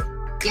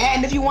 $3,000? Yeah,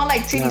 and if you want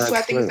like titty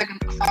sweat, I think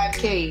it's like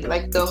 $5,000.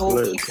 Like the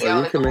whole you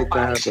can make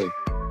that happen.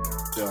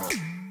 Yo.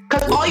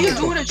 Because all you're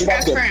doing is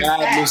transferring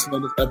bad listen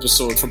on this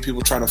episode from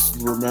people trying to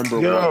remember.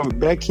 Yo,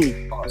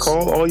 Becky,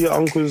 call all your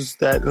uncles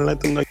that and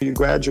let them know you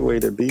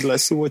graduated. B,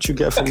 let's see what you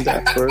get from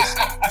that first.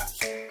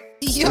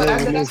 Yo,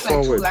 that's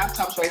like 2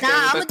 laptops right there.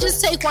 Nah, I'm gonna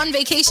just take one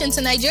vacation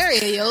to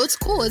Nigeria, yo. It's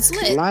cool. It's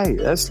lit.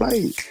 That's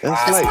light.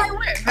 That's light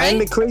work, right? And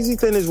the crazy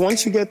thing is,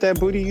 once you get that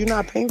booty, you're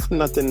not paying for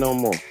nothing no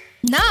more.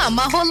 Nah,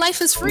 my whole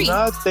life is free.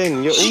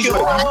 Nothing. Yo,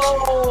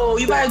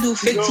 you gotta do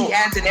 50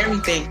 ads and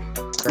everything.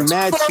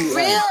 Mad for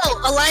real,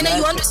 Alina,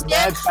 you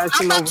understand? I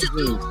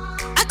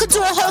could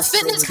do a whole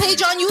fitness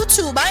page on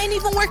YouTube. I ain't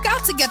even work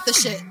out to get the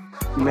shit.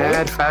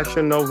 Mad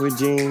Fashion Nova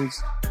jeans,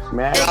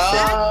 mad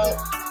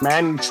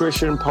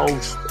nutrition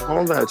posts,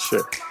 all that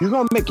shit. You're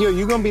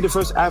gonna be the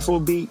first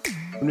Afrobeat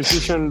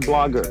nutrition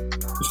blogger.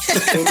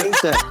 They need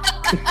that.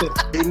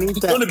 They need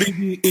that. It's gonna be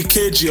the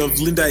Ikeji of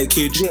Linda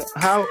Ikeji. Yeah,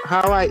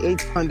 how I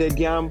ate pounded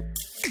yam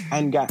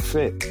and got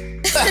fit.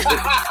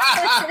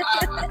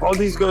 All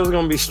these girls are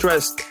gonna be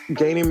stressed,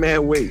 gaining mad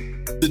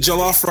weight. The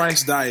jollof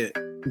rice diet.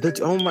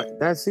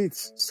 That's it.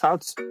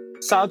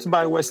 South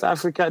by West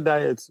Africa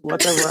diets,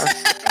 whatever.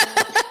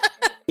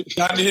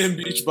 Ghanaian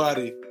beach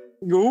body.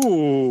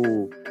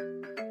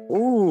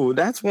 Ooh,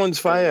 that's one's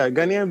fire.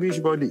 Ghanaian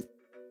beach body.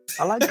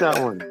 I like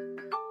that one.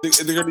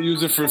 They're gonna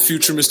use it for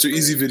future Mr.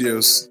 Easy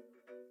videos.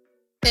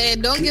 Hey,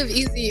 don't give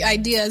Easy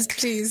ideas,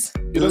 please.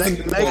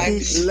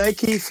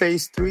 Lecky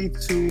face 3,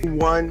 2,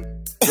 1,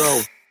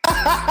 go.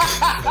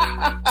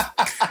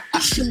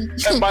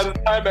 And by the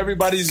time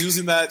everybody's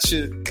using that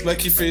shit,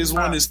 Lecky phase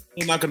 1 is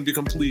still not gonna be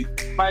complete.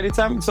 By the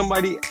time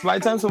somebody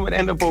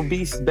end up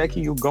obese,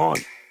 Becky, you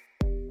gone.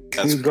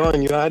 You're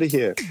gone. You're out of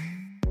here.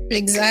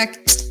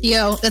 Exact.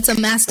 Yo, that's a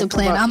master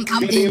plan. I'm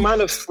the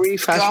amount of free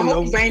Fashion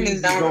Nova brain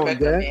is down,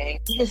 Rebecca, man.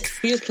 You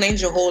just planned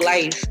your whole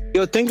life.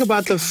 Yo, think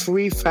about the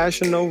free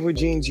Fashion Nova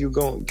jeans you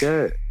gonna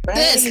get.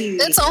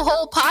 It's a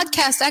whole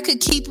podcast. I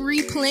could keep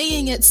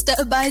replaying it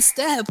step by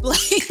step.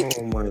 Like,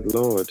 oh my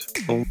lord.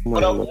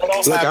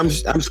 Look, I'm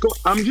just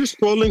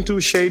scrolling through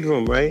Shade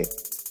Room, right?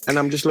 And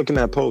I'm just looking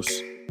at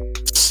posts.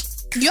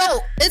 Yo,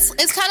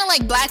 it's kind of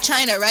like Black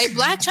China, right?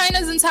 Black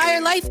China's entire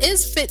life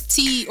is Fit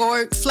Tea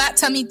or Flat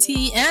Tummy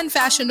Tea and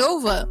Fashion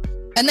Nova.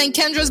 And then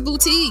Kendra's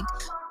Boutique.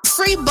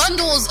 Free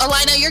bundles,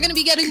 Alina. You're going to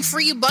be getting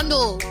free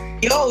bundles.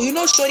 Yo, you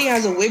know Shorty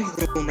has a wig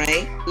room,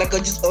 right? Like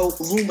just a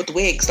room with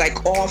wigs,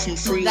 like all from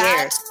free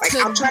hair. Like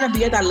I'm trying to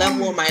be at that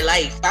level in my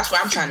life. That's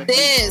what I'm trying to be.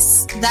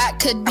 That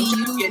could be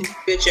you. Get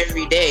bitch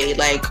every day.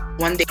 Like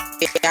one day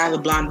I have a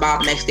blonde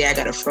bob, next day I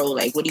got a fro.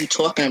 Like, what are you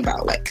talking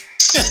about? Like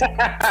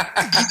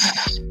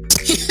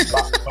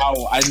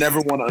wow, I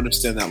never want to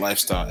understand that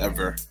lifestyle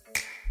ever.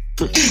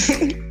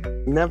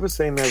 Never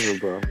say never,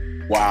 bro.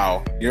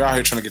 Wow, you're out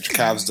here trying to get your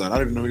calves done. I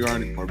don't even know who you are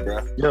anymore,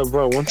 bro. Yo,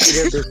 bro, once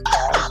you get this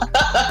calf,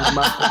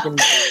 my fucking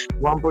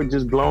rumper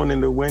just blowing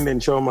in the wind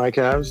and show my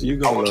calves, you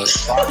gonna look.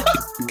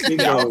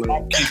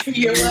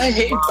 You're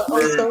right.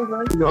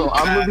 Yo,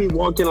 I'm gonna be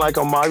walking like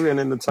a Marion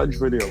in the Touch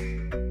video.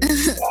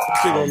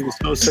 Wow. Gonna be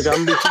so sick.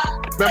 Remember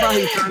how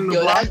he turned the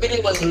block? That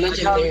video was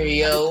legendary,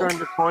 yo. He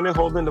turned the corner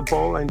holding the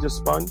pole and just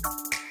spun.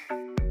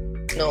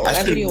 No,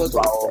 that video was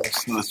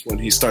that's when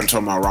he started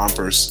talking about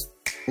rompers.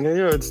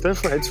 Yeah, it's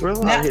different. It's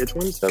real out here.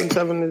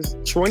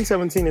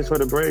 2017 is for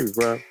the brave,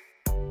 bro.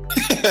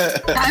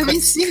 I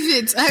receive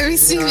it. I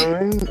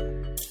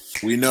mean?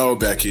 We know,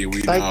 Becky.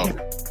 We know.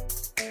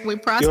 We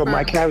prosper. Yo,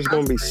 my calf's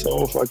gonna be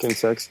so fucking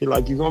sexy.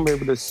 Like, you're gonna be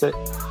able to sit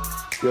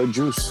your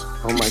juice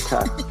on my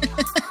calf.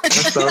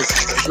 That's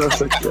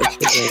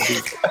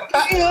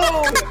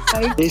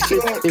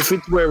if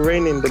it were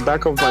raining, the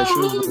back of my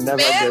shoes would never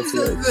get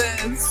here.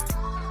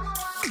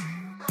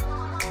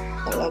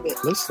 I love it.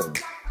 Listen,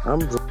 I'm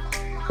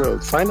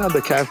thrilled. Find out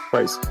the calf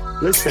price.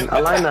 Listen,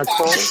 Alina,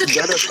 call.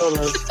 Get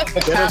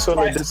us all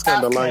a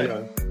discount,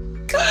 Alina.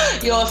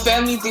 Yo, a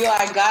family deal.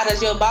 I got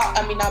us. Yo,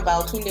 not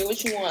about Tunde.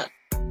 What you want?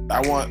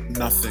 I want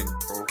nothing,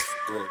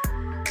 bro.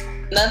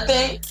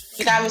 Nothing?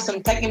 You got me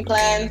some Tekken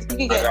plans. You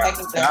can get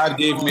Tekken plans. God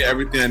gave me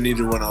everything I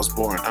needed when I was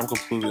born. I'm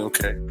completely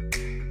okay.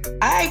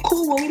 Alright,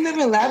 cool. Well, we live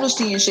in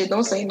lavishly and shit.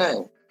 Don't say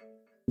nothing.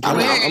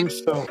 I'm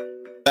so.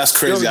 That's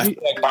crazy. I feel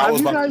like I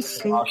was about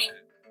to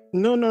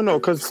No,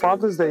 because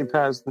Father's Day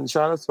passed, and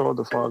shout out to all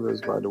the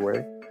fathers, by the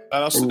way.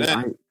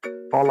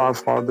 All our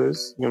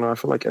fathers, I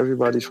feel like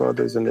everybody's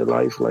fathers in their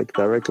life, like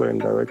directly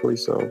and indirectly,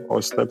 or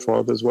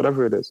stepfathers,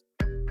 whatever it is.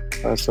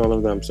 That's all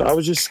of them. So I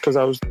was just, because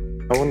I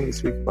wanted to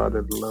speak about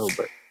it a little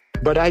bit.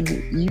 But have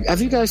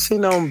you guys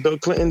seen Bill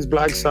Clinton's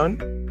black son?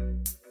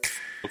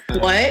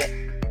 What?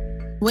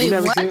 Wait, you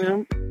never what? seen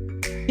him?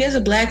 He has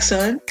a black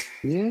son?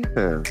 Yeah.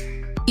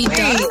 He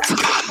does?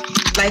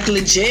 Like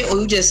legit, or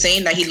you just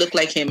saying that he looked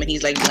like him and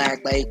he's like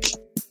black? Like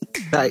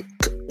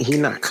he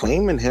not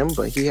claiming him,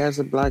 but he has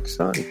a black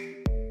son.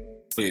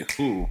 Wait,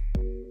 who?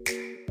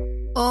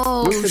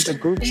 Oh, look at the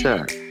group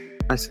chat.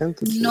 I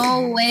sent it to you.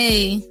 No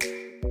way.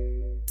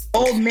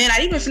 Oh man, I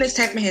didn't even finish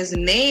typing his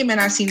name and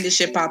I seen this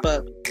shit pop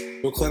up.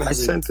 I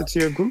sent it to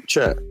your group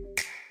chat.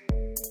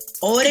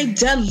 Oh, they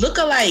dead look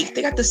alike.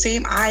 They got the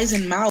same eyes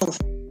and mouth.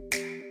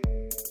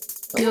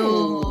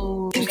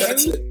 Yo.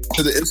 That's it.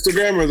 To the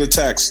Instagram or the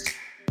text?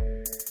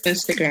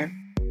 Instagram.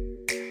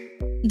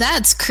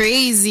 That's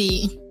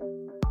crazy.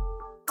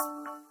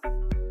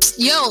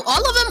 Yo,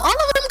 all of them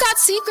got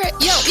secret.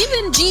 Yo,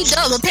 even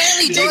G-Dub,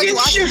 apparently George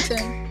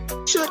Washington.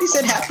 Shorty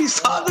said Happy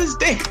Father's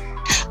Day.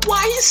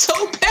 Why you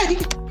so petty?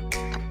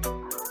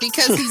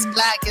 Because he's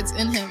black, it's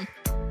in him.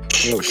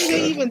 Oh,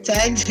 They even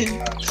tagged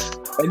him.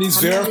 And he's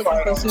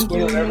verified on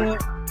Twitter.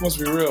 Must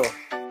be real.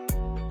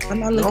 I'm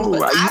not looking for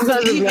you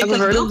guys have never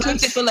heard Bill of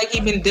Clinton feel like he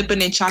been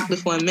dipping in chocolate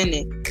for a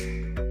minute.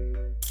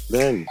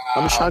 Then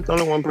I'm shocked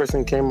only one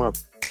person came up.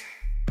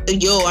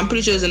 Yo, I'm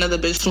pretty sure there's another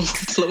bitch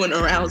floating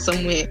around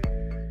somewhere.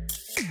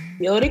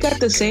 Yo, they got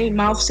the same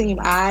mouth, same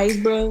eyes,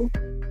 bro.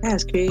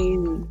 That's crazy.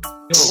 You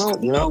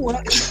know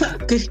what?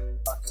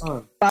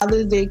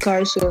 Father's Day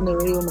card show on the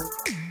radio.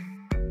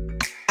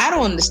 I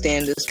don't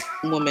understand this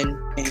woman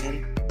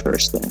and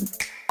person.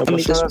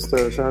 Shout out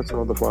to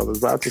all the fathers.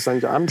 But I have to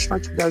send you. I'm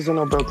shocked you guys don't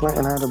know Bill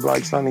Clinton had a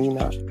black son and he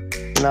not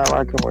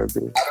rocking with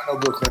me. I don't know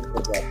Bill Clinton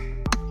was that.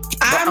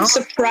 I'm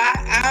surprised.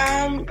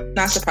 I'm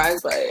not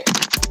surprised by it.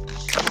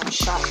 I'm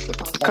shocked.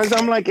 Because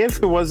I'm like, if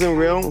it wasn't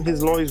real,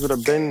 his lawyers would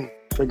have been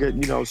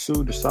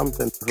sued or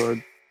something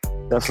for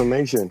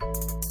defamation.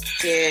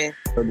 Yeah.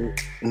 But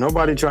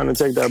nobody trying to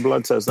take that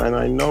blood test. And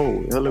I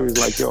know Hillary's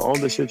like, yo, all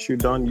the shit you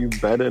done, you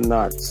better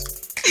not.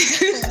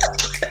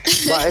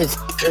 But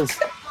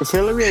if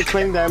Hillary had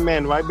claimed that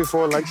man right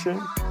before election,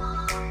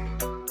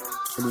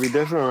 it'd be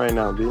different right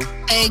now, B.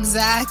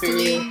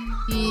 Exactly.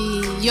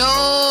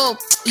 Yo,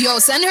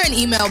 send her an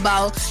email,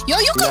 Bao. Yo,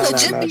 you could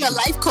legit be a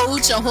life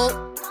coach, a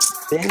whole...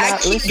 Become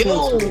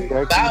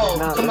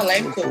a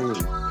life coach.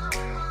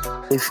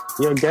 If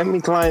get me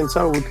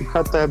clientele, we could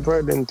cut that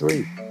bread in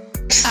 3.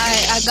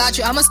 I got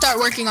you. I'm gonna start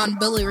working on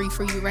Billary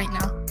for you right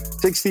now.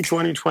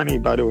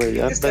 60-20-20, by the way.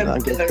 That better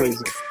not get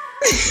crazy.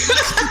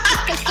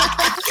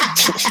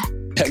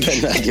 That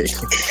better not get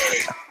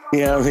crazy. You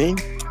know what I mean?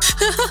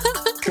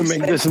 To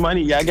make this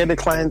money, y'all get the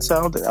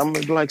clientele. I'm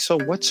like, so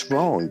what's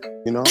wrong?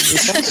 You know, we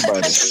talk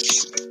about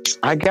it.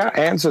 I got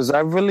answers. I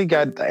really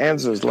got the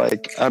answers.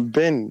 Like, I've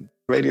been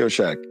Radio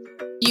Shack.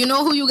 You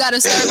know who you gotta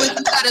start with?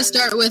 You gotta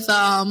start with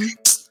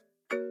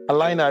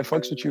Alina, I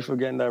fucks with you for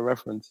getting that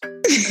reference.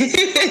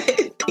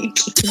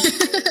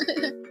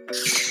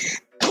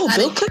 Oh,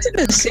 Bill Clinton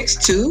is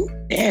 6'2".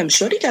 Damn,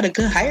 Shorty got a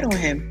good height on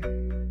him.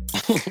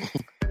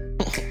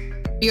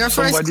 Your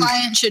first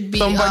client should be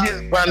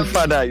somebody's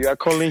grandfather. You are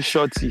calling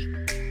Shorty.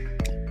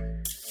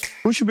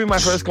 Who should be my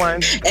first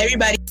client?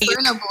 Everybody.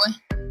 Burna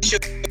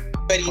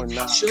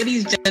Boy.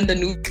 Shorty's gender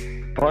new.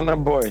 Burna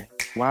Boy.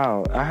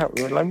 Wow.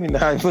 Let me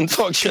not even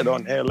talk shit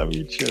on air. Let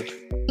me chill.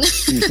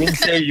 You can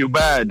say you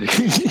bad.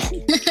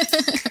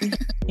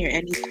 Hear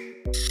anything.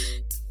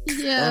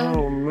 Yeah.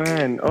 Oh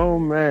man.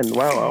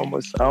 Wow.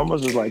 I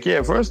almost was like,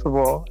 yeah. First of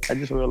all, I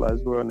just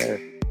realized we're on air.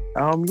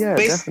 Yeah,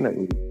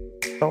 definitely.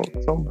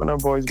 Don't Burna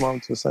Boy's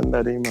mom to send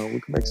that email. We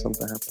can make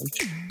something happen.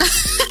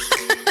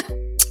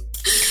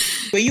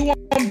 But you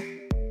want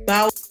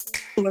Bow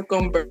to work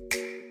on Burna?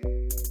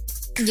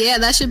 Yeah,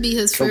 that should be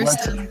his first.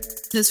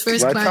 His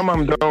first. By the time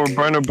I'm done with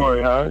Burna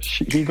Boy, huh?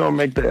 He gonna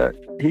make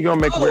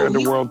We're in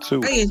the World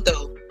too.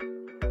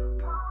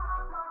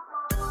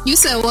 You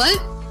said what?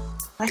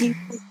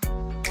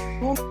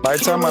 By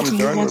the time I'm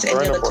done with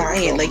Burna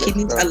Boy, like he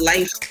needs a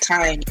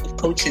lifetime of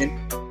coaching.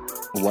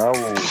 Wow.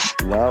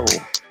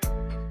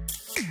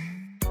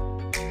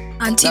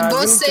 Auntie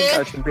Bosse.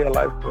 I should be a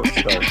life coach.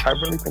 Though. I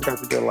really think I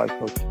should be a life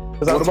coach.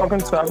 Because I was talking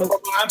to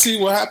Auntie,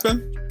 what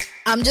happened?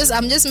 I'm just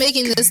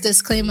making this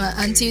disclaimer.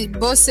 Auntie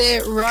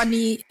Bosse,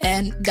 Ronnie,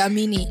 and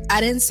Damini. I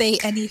didn't say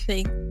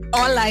anything.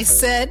 All I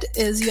said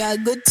is you are a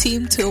good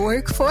team to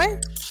work for.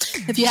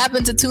 If you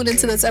happen to tune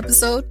into this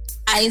episode,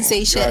 I didn't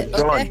say shit.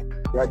 Okay?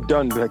 You're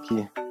done,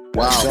 Becky.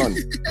 Wow. Done.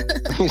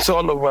 It's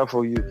all over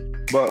for you.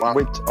 But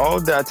with all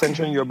the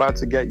attention you're about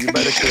to get, you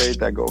better create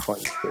that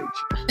GoFundMe page.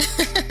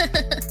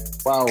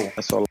 Wow.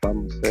 That's all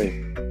I'm going to say.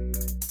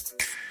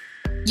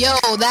 Yo,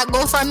 that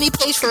GoFundMe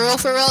page, for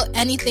real,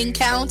 anything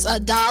counts.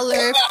 $1,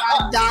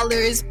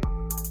 $5,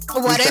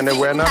 whatever.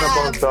 We're not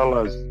about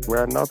dollars.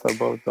 We're not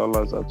about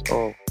dollars at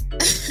all.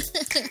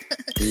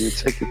 You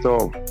take it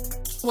all.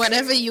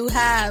 Whatever you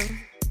have.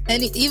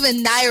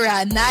 Even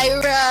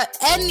Naira,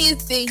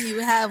 anything you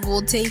have,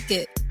 we'll take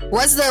it.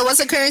 What's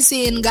the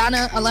currency in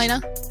Ghana,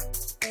 Alina?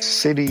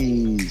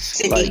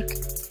 Cities.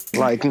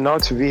 Like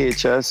not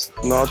VHS,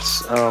 not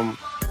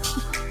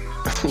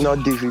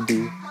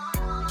DVD.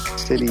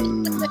 Cities.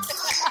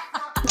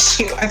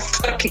 I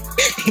fucking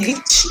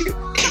hate you.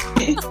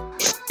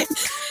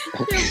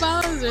 Your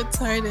mouth is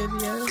retarded,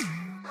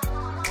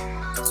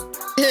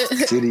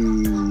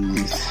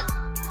 Cities.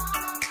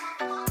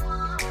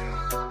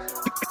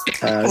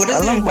 I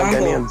love my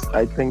Ghanaians.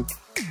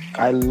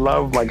 I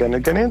love my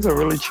Ghanaians. Ghanaians are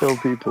really chill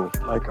people,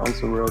 like on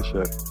some real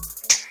shit.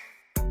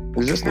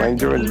 It's just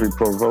Nigerians be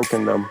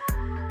provoking them.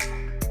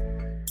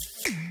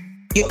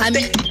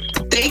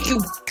 Thank you,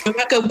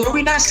 Rebecca. Were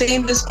we not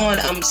saying this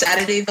on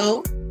Saturday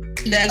though?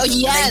 That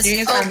yes.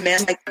 Nigerians are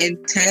mad,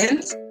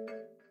 intense.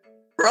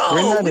 Bro,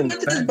 we went to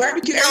this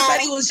barbecue.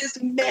 Everybody was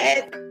just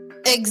mad.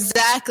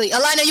 Exactly.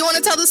 Alina, you want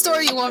to tell the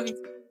story? You want me?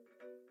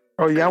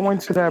 Oh, y'all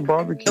went to that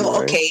barbecue.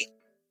 Oh, okay.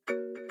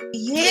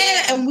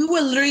 Yeah, and we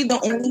were literally the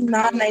only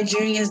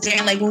non-Nigerians there.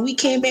 And like when we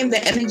came in,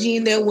 the energy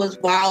in there was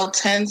wild,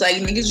 tense. Like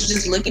niggas was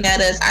just looking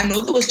at us. I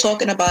know they was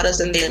talking about us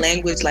in their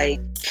language. Like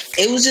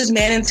it was just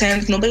mad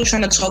intense. Nobody was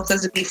trying to talk to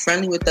us and be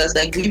friendly with us.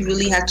 Like we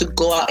really had to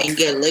go out and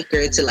get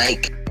liquor to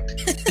like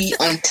be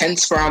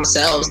untense for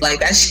ourselves. Like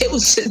that shit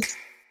was just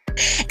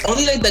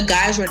only like the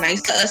guys were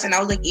nice to us, and I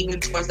was like even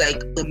towards like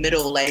the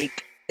middle. Like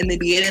in the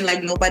beginning,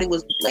 like nobody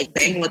was like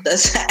banging with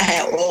us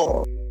at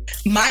all.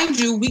 Mind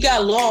you, we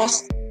got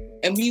lost.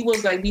 And we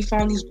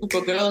found these group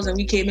of girls and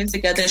we came in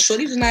together. And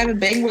Shorty did not even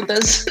bang with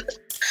us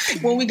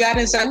when we got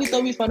inside. We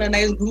thought we found a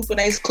nice group, a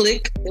nice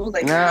clique. It was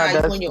like, nah,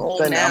 you're on your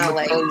own now. I'm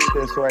going to tell you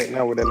this right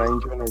now with a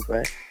Nigerian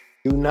event.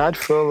 Do not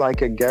feel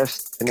like a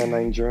guest in a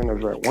Nigerian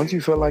event. Once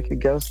you feel like a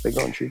guest, they're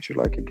going to treat you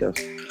like a guest.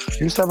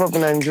 You step up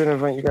in a Nigerian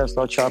event, you got to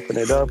start chopping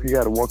it up. You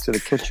got to walk to the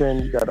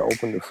kitchen. You got to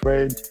open the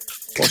fridge,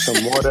 pour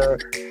some water.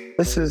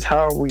 This is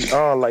how we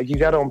are. Like, you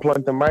got to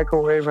unplug the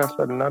microwave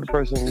after another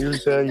person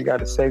used it. You got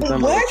to save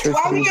them electricity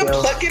bill. Why are you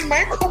unplugging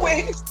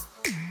microwaves?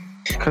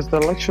 Because the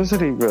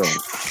electricity bill.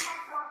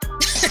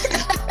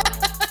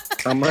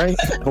 Am I?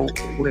 Oh,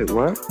 wait,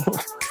 what?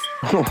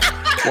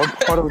 What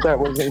part of that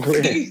wasn't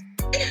clear?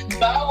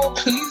 Bow,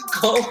 please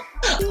go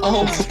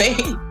away.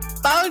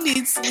 Bow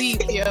needs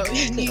sleep, yo.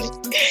 He needs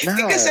sleep.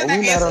 Nigga said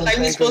that answer like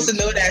we supposed to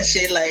know that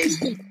shit. Like,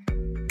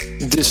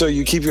 so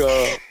you keep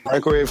your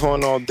microwave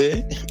on all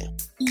day?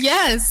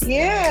 Yes.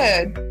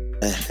 Yeah.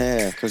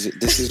 Because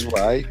this is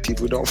why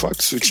people don't fuck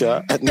with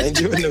y'all at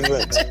Nigerian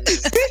events.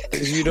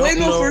 You don't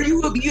know. For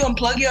you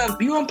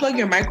unplug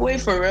your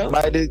microwave for real?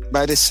 By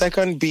the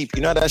second beep,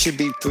 you know that should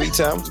beep 3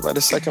 times. By the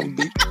second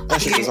beep,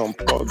 that shit is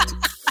unplugged.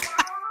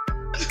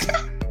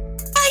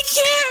 I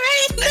can't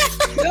right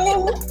now.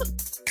 No.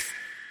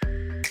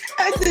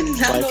 I did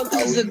not know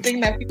this is a thing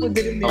that people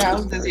did in their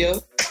houses,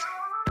 yo.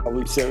 Are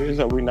we serious?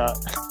 Are we not?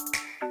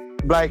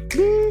 Like,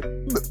 beep.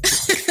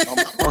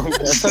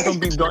 Second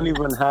beep don't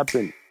even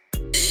happen.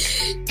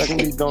 Second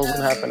beep don't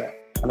even happen.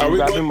 And I'm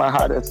grabbing my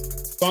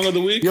hottest. Song of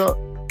the week? Yo,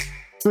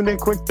 Tunde,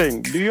 quick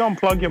thing. Do you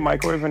unplug your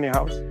microwave in your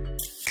house?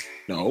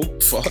 No.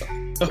 Fuck.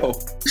 No.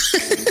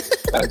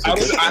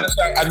 Honestly,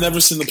 I've never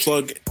seen the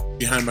plug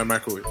behind my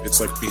microwave. It's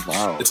like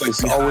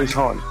it's always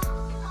on.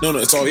 No,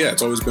 it's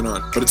always been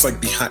on. But it's like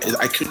behind.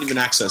 I couldn't even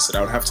access it.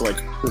 I would have to like.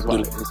 This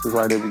is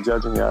why they be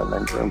judging you at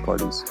Nigerian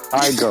parties.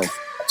 I go.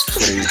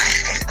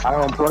 I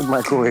unplug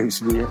microwaves,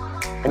 B.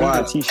 I need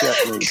a t-shirt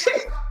made.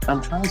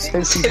 I'm trying to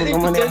save people no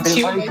money at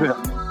their light bill.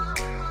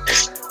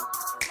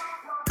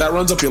 That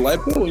runs up your light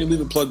bill when you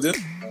leave it plugged in?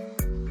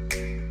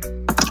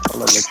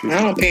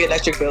 I don't pay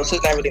electric bills, so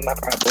it's not really my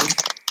problem.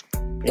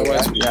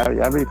 Yeah,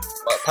 I've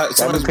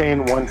been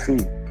paying one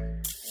fee.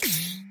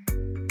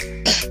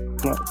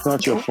 It's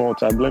not your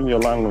fault. I blame your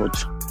landlord.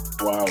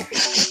 Wow.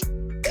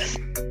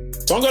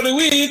 Song of the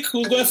week.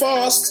 Who's going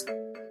first?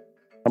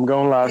 I'm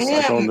going last.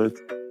 I told it.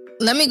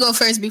 Let me go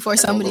first before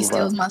somebody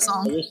steals my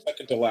song. You're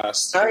second to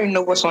last. I already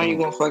know what song you're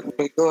going to fucking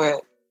pick. Go ahead.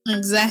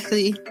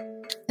 Exactly.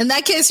 In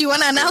that case, you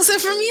want to announce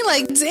it for me?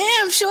 Like,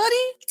 damn,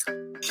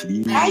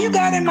 shorty. How you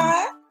got in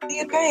my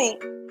pain?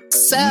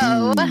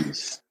 So,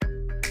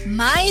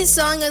 my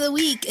song of the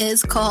week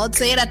is called,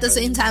 say it at the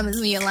same time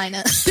as me,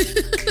 Alina.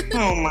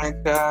 Oh my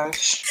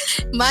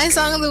gosh. My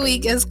song of the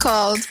week is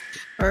called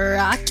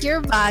Rock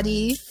Your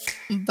Body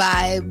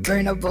by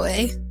Burna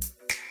Boy.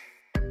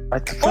 I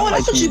feel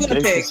like you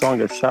gave the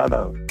song a shout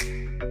out.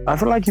 I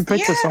feel like you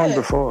picked the song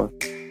before.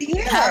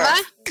 Yeah. Have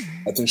I?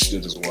 I think she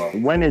did as well.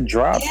 When it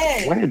dropped,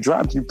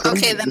 you put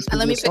okay, then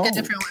let me pick a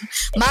different one.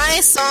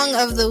 My song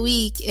of the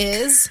week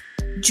is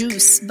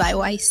Juice by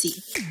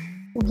YC.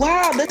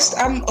 Wow,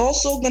 I'm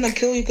also gonna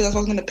kill you because I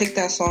was gonna pick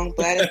that song,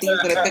 but I didn't think you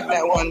were gonna pick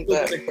that one.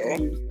 But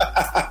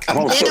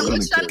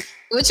okay.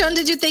 Which one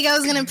did you think I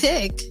was gonna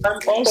pick?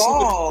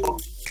 Ball.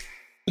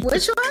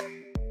 Which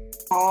one?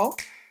 Ball.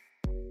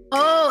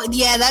 Oh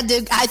yeah, that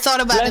did. I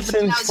thought about it, but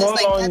I was just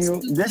like,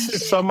 that's this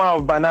is somehow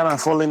Banana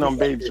falling on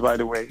babes. By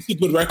the way, it's a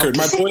good record.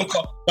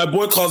 My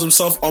boy calls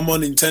himself Omo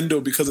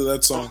Nintendo because of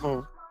that song.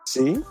 Uh-huh.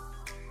 See,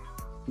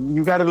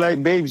 you gotta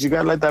let babes. You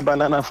gotta let that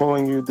banana fall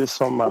on you this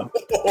summer.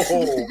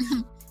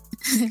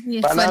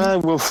 Banana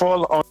will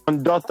fall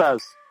on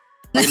daughters.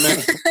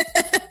 Amen.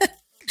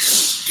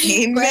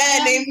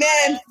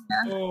 Amen.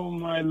 Oh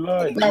my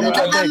Lord!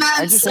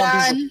 I just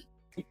want people.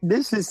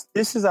 This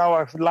is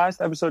our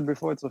last episode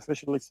before it's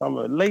officially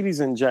summer.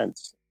 Ladies and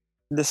gents,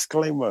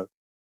 disclaimer.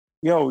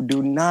 Yo,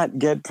 do not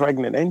get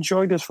pregnant.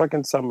 Enjoy this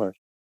fucking summer.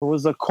 It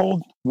was a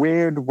cold,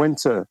 weird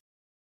winter.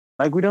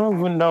 Like, we don't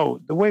even know.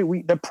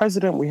 The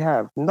president we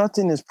have,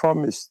 nothing is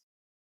promised.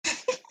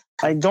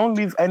 Like, don't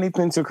leave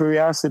anything to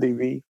curiosity,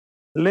 B.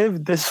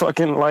 Live this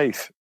fucking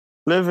life.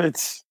 Live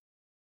it.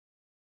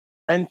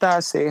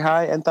 Enter, say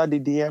hi, enter the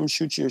DM,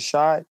 shoot your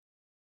shot.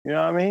 You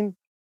know what I mean?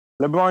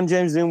 LeBron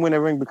James didn't win a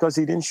ring because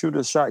he didn't shoot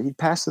a shot. He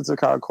passed it to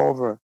Kyle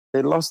Korver.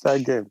 They lost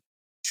that game.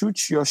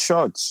 Shoot your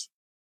shots.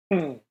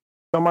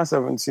 Summer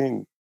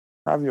 17.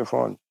 Have your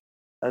fun.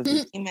 That's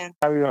it. Amen.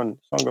 Carry on.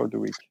 Song of the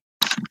week.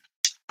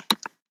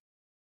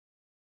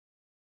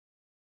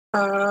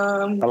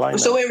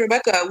 So wait,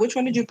 Rebecca, which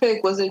one did you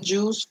pick? Was it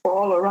Juice,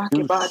 Fall, or Rock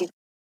Your Body?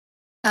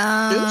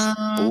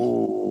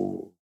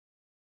 Oh.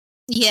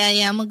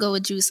 Yeah, I'm gonna go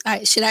with Juice. All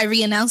right, should I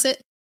re-announce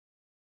it?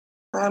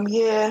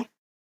 Yeah.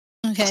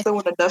 Okay. I still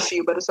want to duff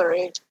you, but it's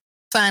alright.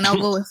 Fine, I'll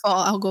go with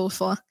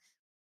Fall.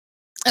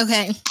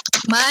 Okay,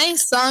 my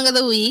song of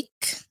the week.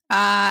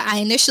 I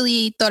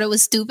initially thought it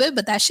was stupid,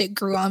 but that shit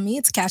grew on me.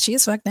 It's catchy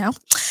as fuck now.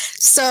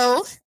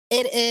 So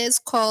it is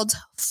called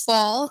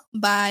Fall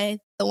by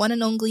the one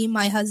and only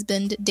my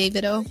husband,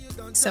 Davido.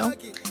 So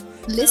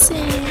listen.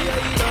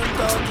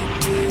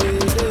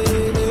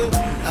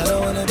 I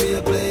don't wanna be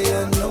a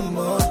player no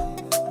more.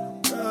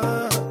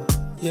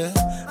 Yeah,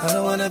 I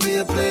don't wanna be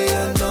a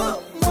player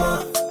no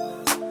more.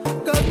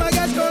 Cause my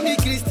guys call me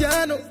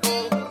Cristiano,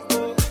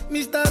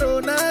 Mr.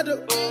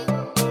 Ronaldo,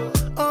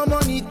 I'm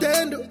on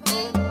Nintendo.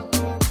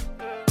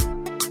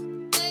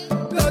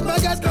 Cause my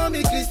guys call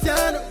me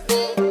Cristiano,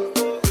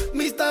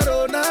 Mr.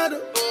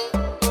 Ronaldo,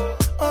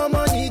 I'm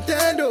on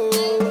Nintendo.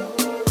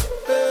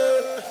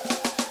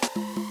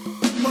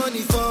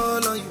 Money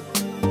fall on you,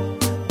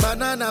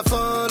 banana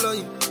fall on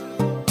you,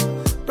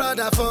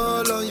 Prada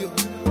fall on you.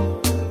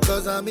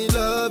 Cause I'm in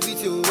love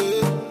with you.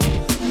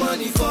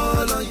 Money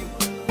fall on you,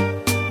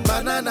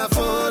 banana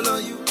fall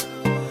on you,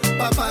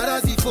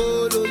 paparazzi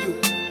follow you.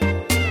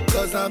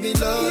 Cause I'm in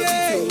love with you.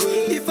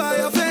 If I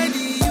offend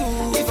you,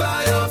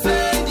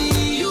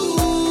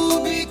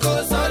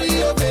 because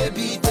sorry, oh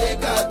baby,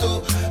 take out.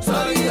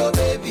 Sorry, oh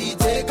baby,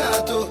 take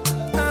out.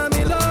 I'm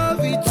in love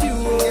with you.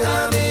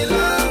 I'm in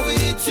love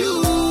with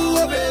you.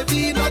 Oh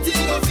baby,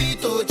 nothing of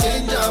it to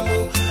change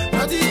amo.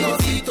 Nothing of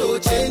it to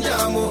change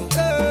amo.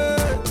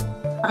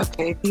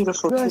 Okay,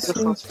 beautiful.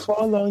 Blessings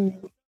fall on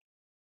you.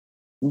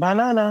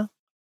 Banana.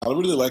 I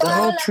really like The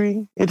that. whole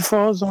tree, it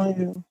falls on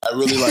you. I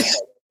really like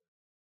that.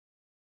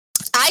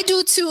 I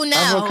do too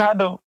now.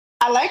 Avocado.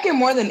 I like it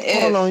more than Fall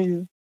If. on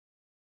you.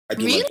 I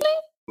do Really?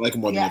 like it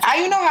more than Yeah, If. I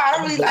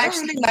really like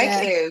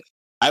If.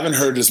 I haven't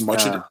heard as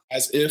much of it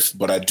as If,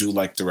 but I do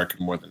like the record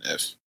more than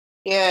If.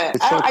 Yeah,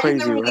 It's so I crazy,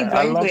 never really right?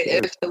 I vibe love with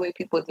it. If the way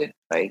people did.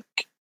 Like,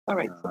 all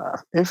right.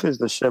 If is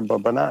the shit,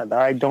 but banana.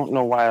 I don't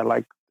know why I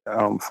like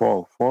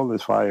fall. Fall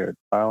is fired.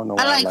 I don't know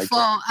why I like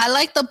Fall. I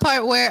like the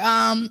part where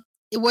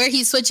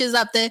he switches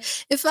up the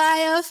 "If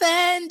I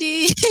offend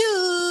you."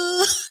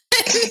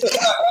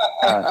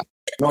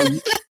 No,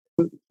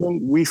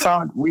 we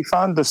found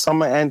the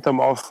summer anthem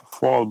of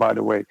Fall. By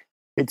the way,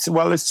 it's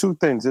two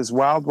things. It's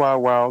Wild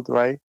Wild Wild,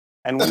 right?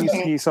 And when you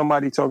see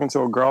somebody talking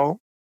to a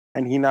girl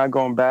and he not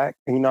going back,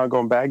 do you know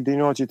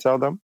what you tell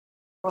them?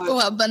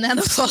 What,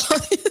 banana fall?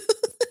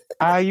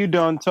 Are you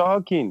done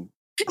talking?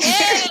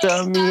 Hey,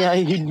 Tell me how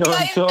you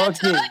done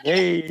talking.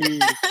 Hey,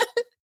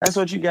 that's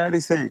what you gotta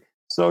say.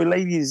 So,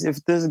 ladies,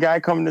 if this guy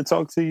coming to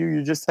talk to you,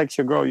 you just text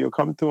your girl. You'll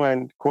come through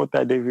and quote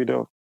that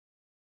Davido.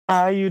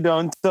 Are you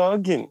done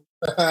talking?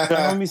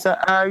 Tell me, sir,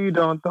 are you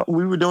done talking?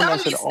 We were doing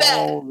that shit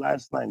all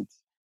last night.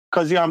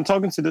 Because, I'm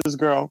talking to this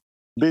girl,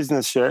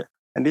 business shit,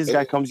 and this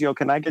guy comes, yo,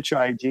 can I get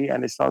your IG?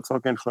 And they start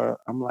talking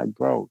I'm like,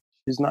 bro,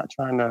 she's not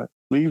trying to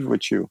leave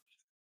with you.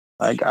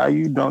 Like, are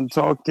you done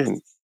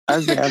talking?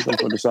 That's the anthem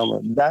for the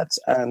summer.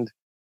 And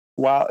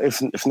if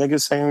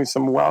niggas saying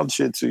some wild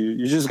shit to you,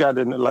 you just got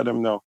to let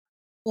them know.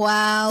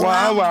 Wow.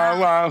 Wow.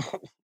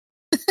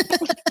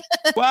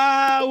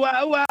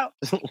 Wow.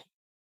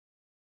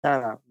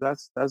 No,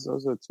 those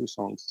are two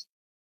songs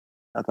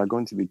that are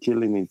going to be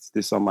killing it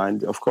this summer.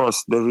 And of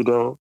course,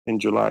 Davido in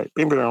July.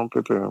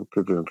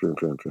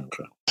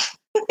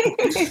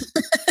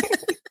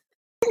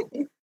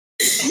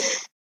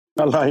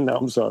 Alina,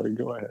 I'm sorry.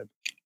 Go ahead.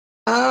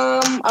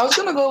 I was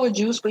gonna go with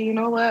Juice, but you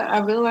know what? I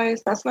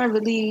realized that's not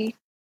really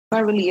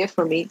it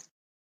for me.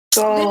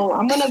 So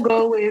I'm gonna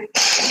go with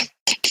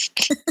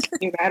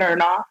you mad or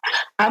not?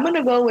 I'm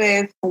gonna go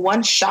with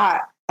One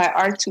Shot by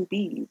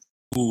R2B.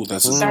 Ooh,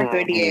 that's a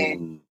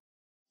Sarkodie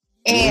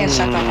and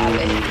Chaka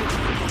Male.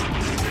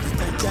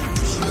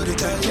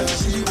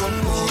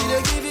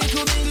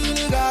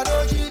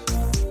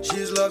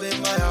 She's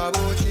loving my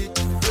abochi.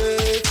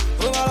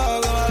 Oh my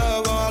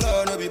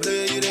love, no be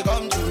play. You they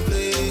come to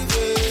play.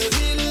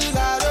 She's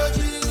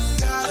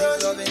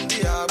loving the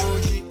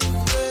abochi.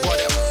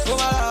 Oh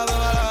my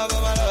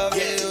love,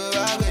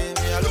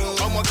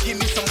 yeah. I'ma give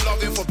me some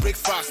loving for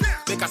breakfast.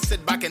 Make I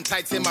sit back and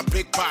tighten my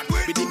break pan.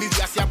 With the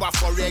movie I see about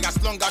for reg. As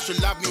long as you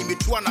love me, me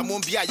too and I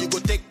won't be you go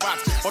take part.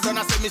 Or don't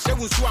I say me she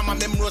won't show my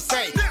memory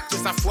say.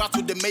 Just a four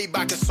to the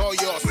Maybach, it's all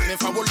yours. And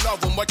if I will love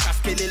them, much I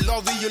scale it.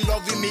 Loving you,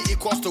 loving me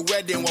equals to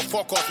wedding. What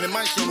fuck off, me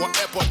mansion, what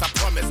airport, I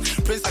promise.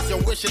 Princess,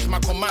 your wish is my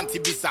command,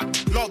 Tibisa.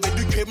 Love it,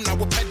 do came now,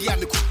 what pedia,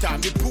 me kuta.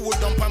 Me poo,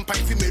 don't pump,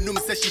 if you may know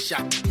me say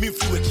shisha. Me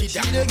flew a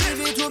cheetah. She they give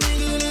it to me,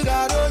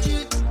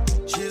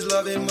 she's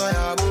loving my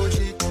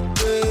abochi.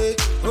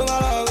 Oh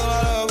my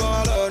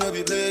love, no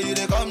be play. You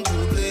they come to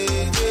play.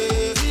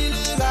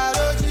 She's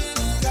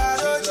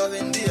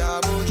loving the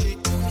abochi.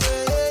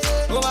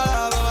 Oh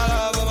my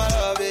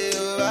love,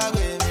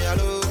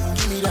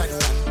 give me that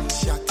one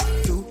shot,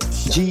 2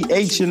 shot.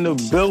 H in the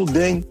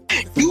building.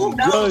 You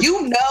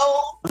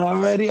know.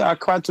 Already,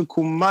 Accra to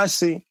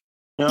Kumasi. You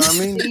know what I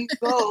mean? There you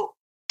go.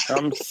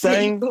 I'm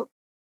saying.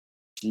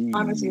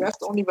 Honestly, that's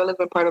the only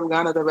relevant part of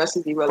Ghana. The rest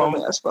is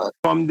irrelevant as fuck.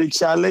 From the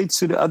chalet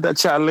to the other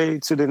chalet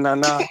to the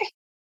Nana.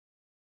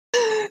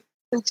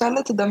 The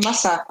chalet to the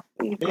Massa.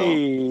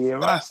 Hey,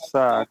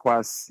 Massa,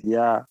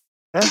 Kwasia.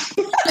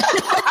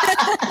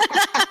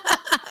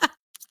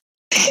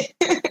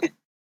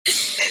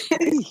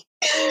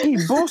 Hey,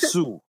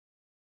 Bosu.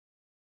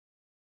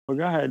 Oh,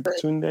 go ahead,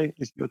 Tunde.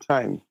 It's your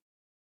time.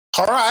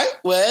 All right.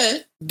 Well,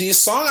 the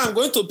song I'm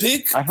going to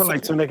pick. I feel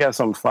like Tunde got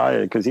some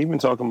fire because he's been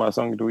talking about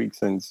Song of the Week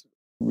since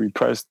we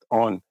pressed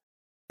on.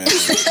 I'm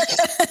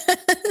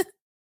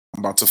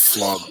about to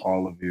flog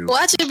all of you.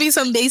 Watch it be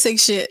some basic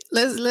shit.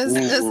 Let's.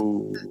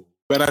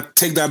 But I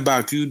take that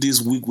back. You this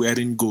week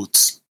wearing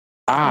goats.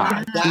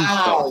 Wow.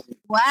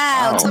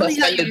 Tell me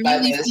how you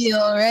really feel,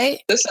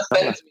 right? This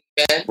offends me,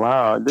 man.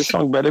 Wow, this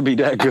song better be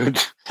that good.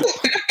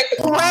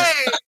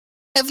 Right.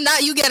 If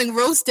not, you getting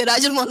roasted. I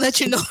just want to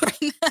let you know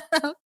right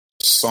now.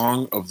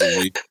 Song of the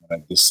week that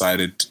I've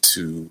decided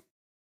to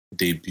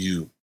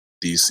debut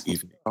this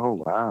evening. Oh,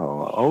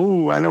 wow.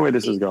 Oh, I know where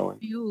this is going.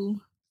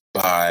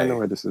 I know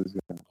where this is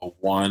going. The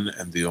one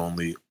and the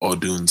only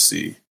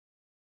Odunsi.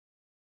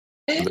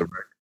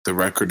 The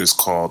record is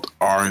called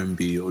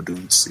R&B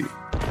Odunsi.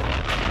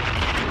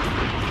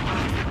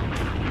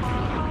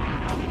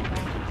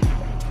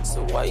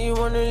 So why you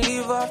wanna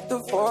leave off the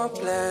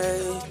foreplay?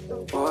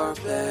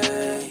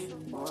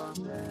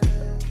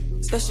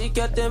 Said she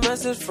got the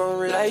message from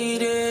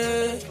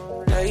Lady.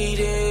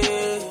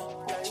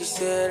 She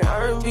said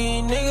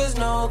R&B niggas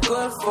no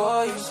good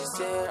for you. She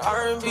said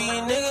R&B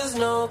niggas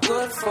no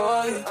good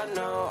for you. I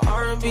know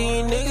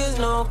R&B niggas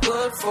no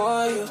good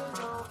for you.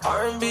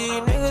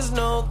 R&B niggas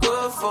no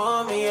good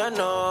for me. I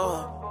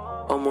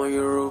know I'm on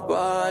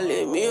Yoruba,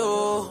 let me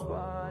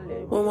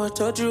Mama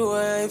told you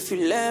why if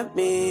you let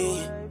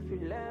me.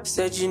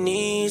 Said you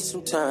need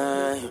some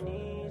time.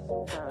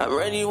 I'm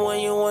ready when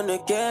you wanna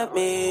get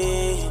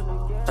me.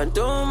 I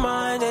don't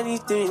mind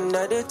anything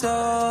that they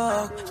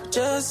talk,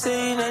 just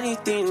saying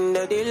anything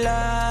that they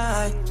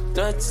like.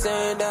 Not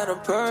saying that I'm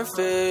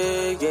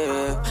perfect,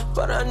 yeah,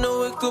 but I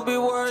know it could be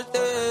worth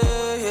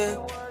it, yeah.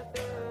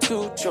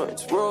 2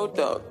 joints rolled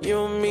up, you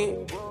and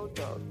me.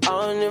 I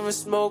don't ever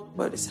smoke,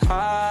 but it's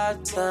high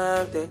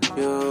time that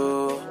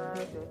you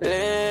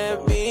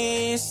let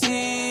me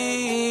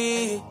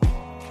see.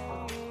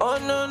 Oh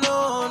no.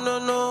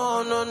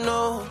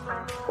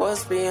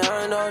 What's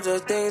behind all the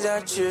things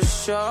that you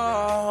show?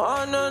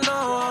 Oh no.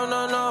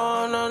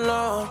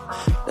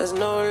 There's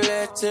no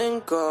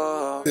letting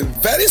go. A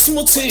very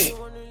small team.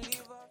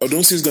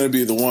 Odunsi is going to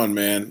be the one,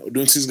 man.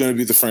 Odunsi is going to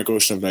be the Frank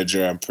Ocean of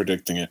Nigeria. I'm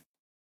predicting it.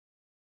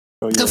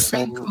 So the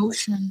Frank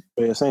Ocean.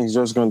 So you're saying he's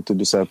just going to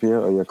disappear,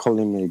 or you're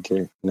calling me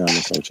gay? No,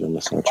 that's not true.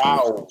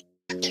 Wow.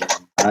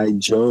 I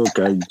joke.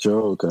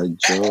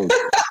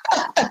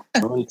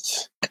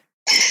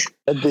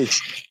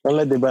 Don't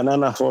let the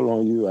banana fall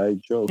on you. I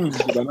joke.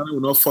 The banana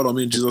will not fall on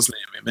me in Jesus'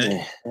 name,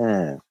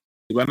 amen.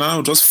 The banana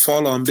will just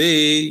fall on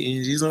me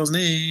in Jesus'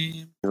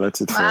 name.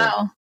 Let it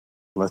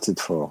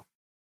fall.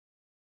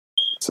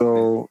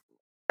 So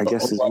I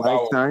guess it's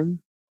my time.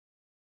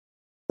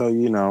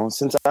 So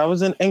since I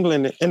was in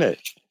England,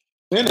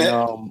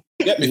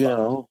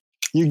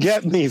 you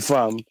get me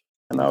from,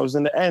 and I was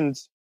in the end.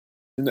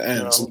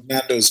 So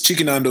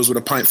Chicken Nando's with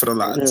a pint for the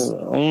lads.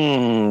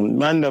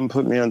 Man, them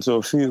put me onto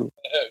a few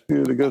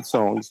of the good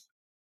songs.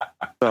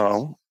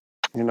 So,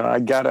 I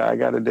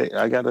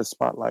gotta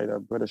spotlight a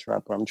British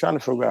rapper. I'm trying to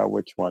figure out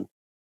which one,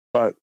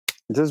 but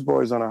this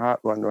boy's on a hot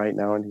run right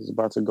now, and he's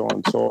about to go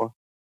on tour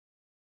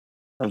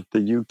of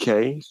the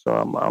UK. So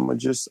I'm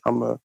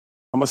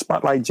a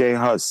spotlight J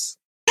Hus.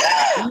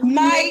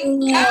 My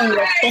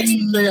God.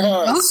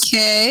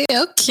 Okay.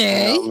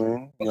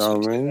 You know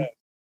what I mean?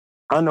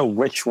 I don't know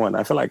which one.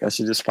 I feel like I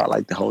should just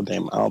spotlight the whole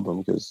damn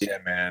album because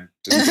man,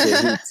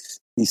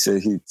 he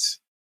said hits.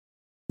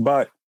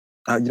 But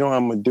you know what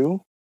I'm gonna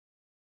do?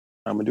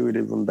 I'm gonna do it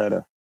even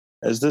better.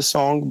 It's this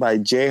song by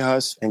J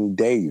Hus and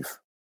Dave.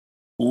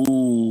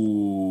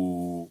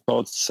 Ooh,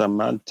 called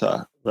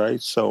Samantha, right?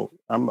 So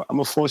I'm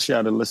gonna force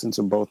you to listen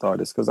to both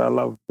artists because I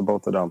love the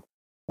both of them.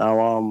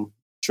 Now,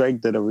 Drake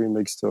did a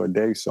remix to a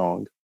Dave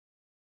song,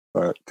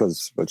 but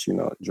Drake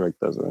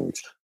does a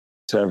remix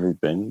to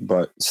everything,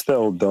 but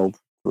still dope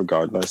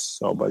regardless.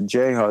 So, but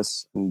J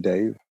Hus and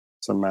Dave,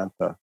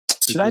 Samantha.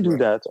 Should I do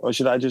that, or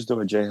should I just do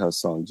a J Hus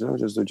song? Should I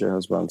just do J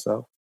Hus by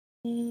himself?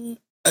 Isn't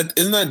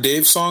that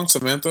Dave's song,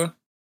 Samantha?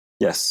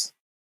 Yes.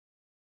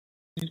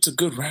 It's a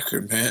good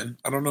record, man.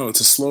 I don't know. It's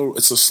a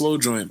slow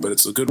joint, but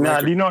it's a good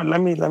record. You know what?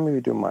 Let me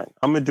do mine.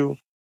 I'm gonna do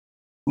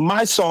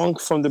my song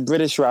from the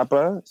British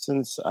rapper,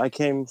 since I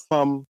came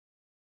from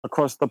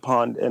across the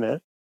pond in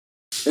it.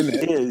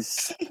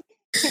 Is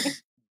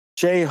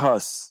J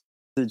Hus.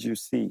 Did you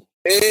see?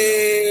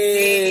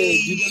 Hey,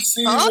 did you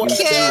see?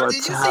 Okay, did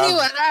you see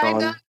what I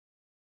got?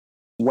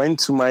 Went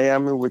to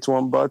Miami with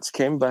one butt,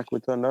 came back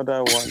with another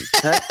one.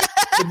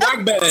 The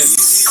Black Band.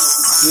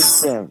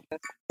 Listen.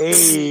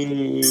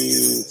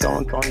 Hey,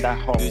 don't on that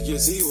hole. Did you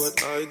see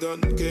what I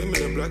done? Came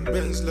in a black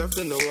Benz, left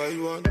in the white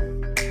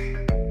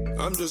one.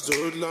 I'm just a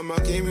hoodlum, I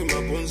came in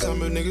my bones,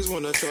 some niggas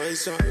wanna try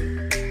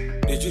something.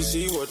 Did you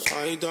see what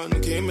I done?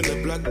 Came in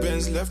a black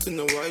Benz, left in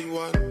the white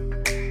one.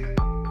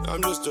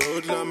 I'm just a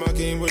hoodlum, I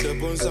came with the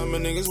bones, some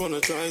niggas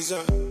wanna try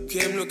something.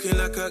 Came looking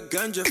like a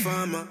ganja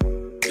farmer.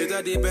 His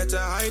daddy better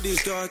hide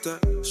his daughter.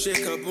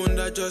 Shake her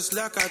bunda just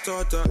like I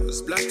taught her.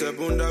 Splash the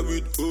bunda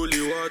with holy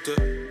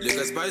water.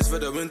 Liquor spice for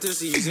the winter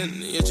season.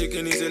 Your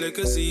chicken is a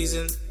liquor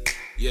season.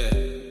 Yeah.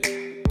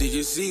 Did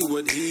you see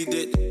what he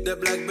did? The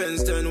black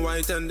Benz turned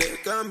white and they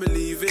can't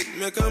believe it.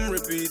 Make them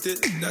repeat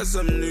it. That's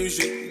some new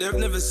shit. They've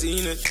never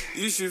seen it.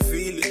 You should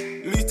feel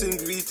it. Meet and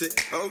greet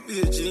it. I'll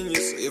be a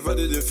genius if I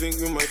didn't think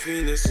with my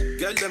penis.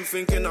 Get them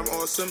thinking I'm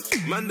awesome.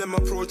 Man, them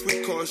approach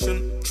with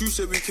caution. True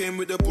say we came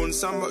with the bun,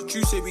 some, but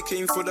true say we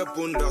came for the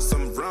bunda.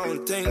 Some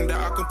round thing that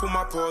I can put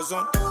my paws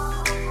on.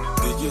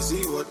 Did you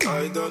see what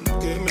I done?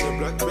 Came in a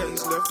black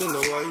Benz, left in the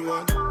white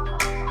one.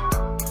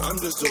 I'm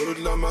just a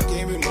hoodlum, I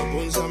came with my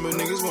bones, some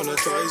niggas wanna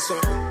try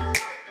something.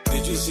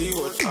 Did you see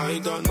what I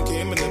done?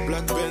 Came in a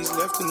black Benz,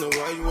 left in the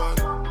white one.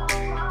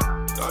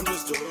 I'm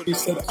just a hoodlum. He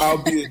said, I'll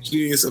be a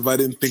genius if I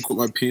didn't think with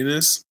my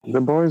penis.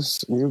 The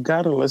boys, you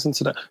gotta listen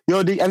to that.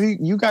 Yo,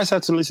 you guys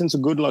had to listen to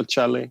Good Luck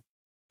Charlie.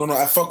 No,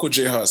 I fuck with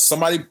J Hus.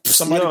 Somebody.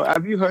 Yo,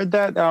 have you heard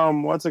that?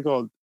 What's it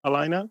called?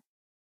 Alina?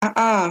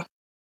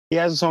 He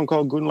has a song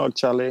called Good Luck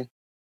Charlie.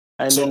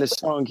 And in the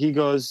song, he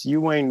goes,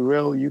 "You ain't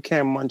real, you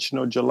can't munch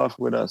no jollof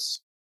with us."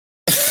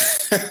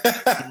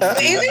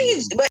 But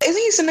isn't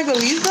he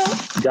Senegalese though?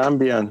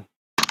 Gambian.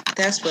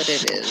 That's what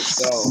it is.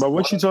 So, but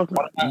what you talking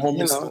about? My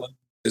homie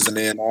is an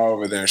A&R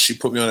over there. She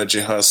put me on a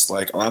J Hus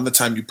like around the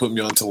time you put me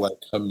on to like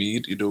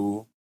Hamid, you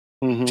know.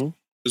 Mm-hmm.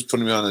 Was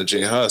putting me on a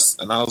J Hus,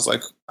 and I was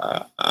like,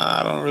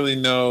 I don't really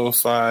know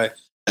if I.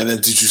 And then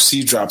Did You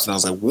See dropped, and I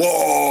was like,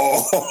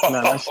 whoa!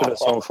 Nah, that shit is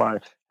so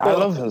fire. I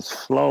love his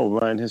flow,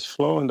 man. His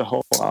flow in the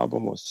whole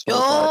album was so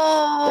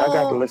fire. Y'all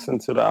got to listen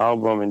to the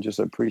album and just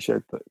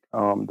appreciate it.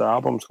 The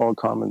album's called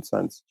Common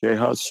Sense. J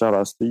Hus, shout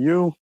outs to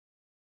you.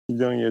 You're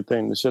doing your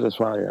thing. The shit is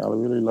fire. I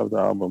really love the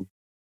album.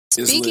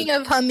 Speaking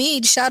of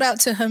Hamid, shout out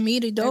to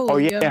Hamid Ido. Oh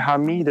yeah,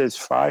 Hamid is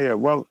fire.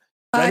 Well,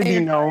 let it be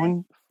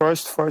known.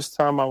 First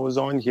time I was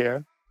on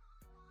here.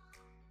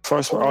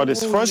 First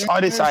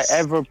artist I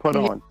ever put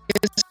on.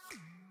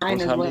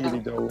 Was Hamid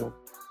Ido.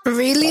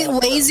 Really,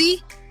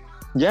 Wazy?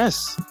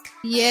 Yes.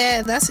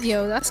 Yeah, that's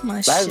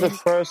my shit. That's the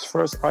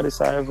first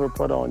artist I ever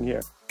put on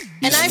here.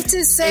 And I have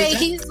to say,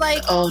 he's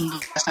like, oh no,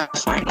 that's not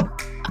final.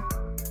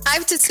 I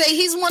have to say,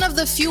 he's one of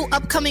the few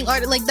upcoming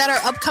artists like that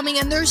are upcoming,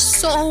 and they're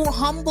so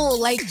humble.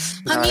 Like,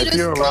 Hamid if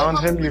you're around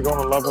him, you're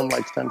gonna love him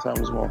like 10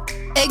 times more.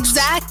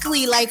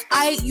 Exactly. Like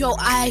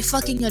I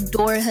fucking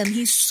adore him.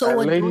 He's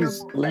so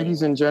adorable.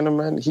 Ladies and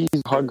gentlemen, he's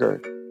a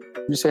hugger.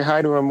 You say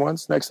hi to him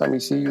once, next time he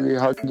see you,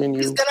 he's hugging you.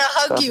 He's gonna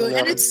hug you,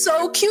 and it's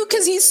so cute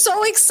because he's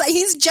so excited.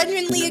 He's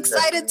genuinely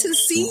excited to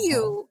see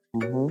you.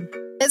 Mm-hmm.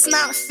 It's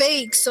not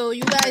fake, so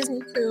you guys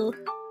need to.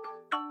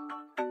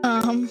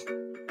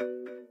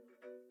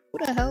 Who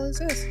the hell is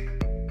this?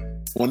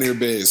 One of your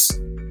bass.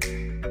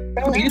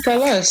 Oh, you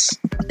tell us.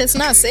 It's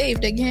not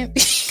saved. It can't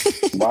be.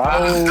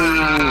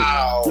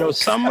 Wow. Yo,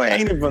 summer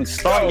ain't even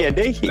started yet.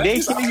 They hear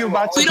you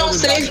about to. We don't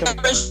save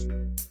numbers.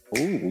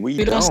 Ooh,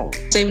 we don't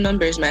save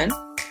numbers, man.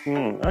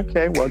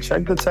 Okay, well,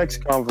 check the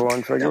text convo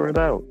and figure it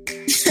out.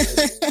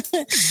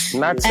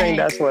 Not saying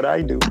that's what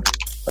I do,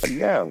 but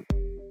yeah.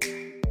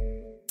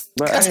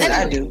 But that's what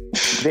I do.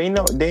 They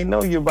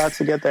know you're about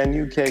to get that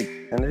new cake,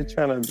 and they're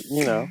trying to,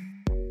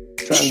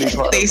 trying to be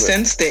part of it. They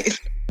sensed it.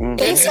 Mm-hmm.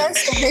 They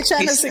sensed it. They're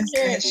trying to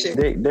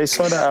secure it. They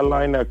saw that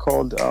Alina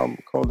called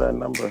that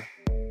number.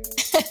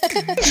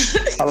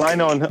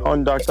 Alina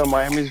on Dr.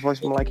 Miami's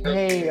voice. I'm like,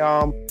 hey,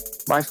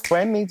 my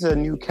friend needs a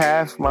new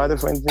calf. My other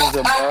friend needs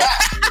a butt.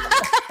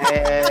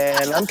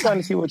 And I'm trying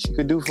to see what you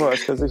could do for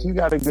us, because if you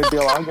got a good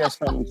deal, I'll get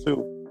something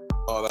too.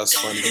 Oh, that's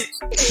funny.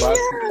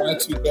 Glad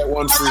to get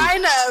one free.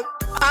 Alina,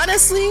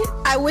 honestly,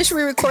 I wish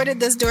we recorded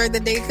this during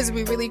the day, because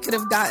we really could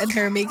have gotten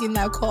her making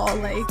that call.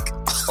 Like,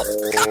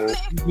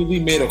 you really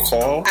made a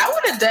call? I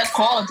would have done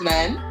called,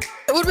 man.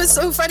 It would have been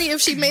so funny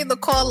if she made the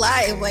call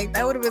live. Like,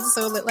 that would have been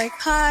so lit. Like,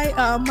 hi,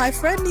 my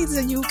friend needs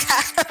a new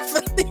calf.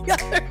 The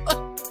other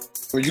one.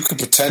 Well, you could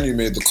pretend you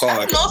made the call.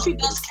 I don't know if he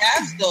does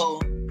calves though.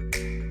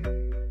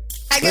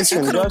 I guess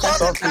you could have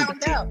called and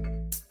found out.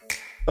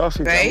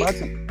 Sophie,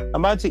 right?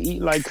 I'm about to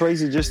eat like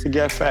crazy just to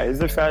get fat.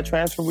 Is it fat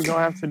transfer we're gonna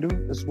have to do?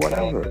 It's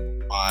whatever.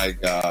 Oh my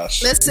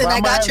gosh. Listen,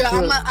 I got you.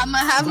 I'm gonna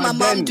have my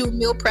mom do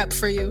meal prep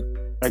for you.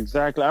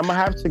 Exactly. I'm gonna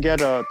have to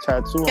get a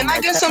tattoo. Can I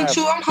get some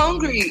too? I'm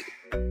hungry.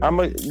 I'm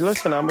gonna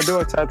do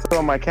a tattoo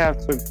on my calf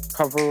to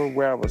cover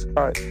where I was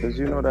cut, because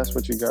that's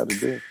what you gotta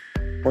do.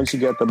 Once you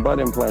get the butt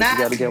implant, you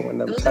gotta get one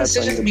of them tats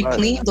on your butt. Be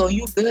clean though.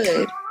 You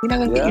good?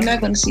 You're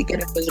not gonna see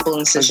get a visible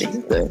incision.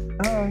 You good?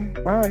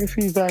 All right. If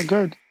he's that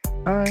good,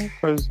 all right.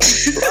 Because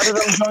a lot of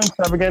them joints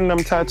are getting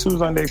them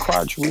tattoos on their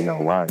crotch. We know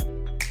why.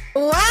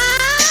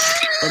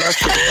 What?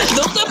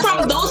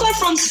 Those are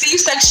from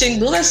C-section.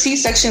 Those are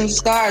C-section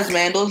scars,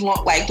 man. Those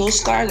those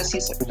scars are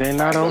C-section. They're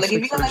not all like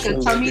if you got like a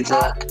tummy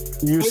tuck.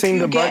 You seen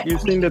the butt? You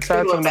seen the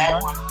tats on the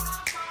butt?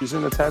 You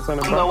seen the tats on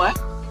the butt? On the what?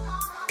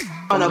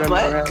 On the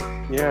butt?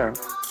 Yeah.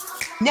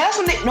 That's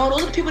when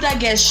those are people that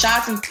get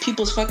shots in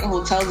people's fucking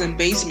hotels and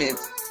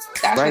basements.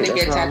 That's when they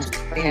get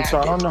tattoos. So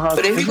I don't know how.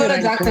 But if you go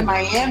to Dr.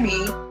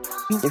 Miami,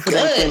 if it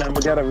ain't clean, I'm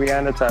gonna get a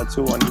Rihanna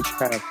tattoo on each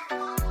calf.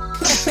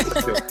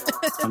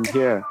 I'm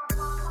here.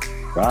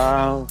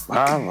 Wow.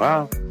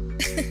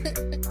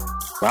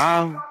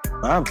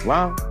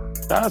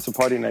 That's a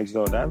party next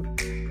door, damn.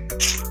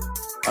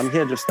 I'm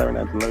here just staring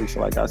at the lyrics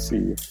like I see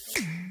you.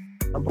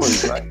 My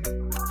boy's right.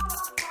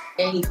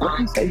 Yeah, he's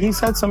fine. He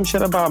said some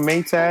shit about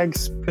Maytag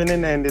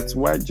spinning and it's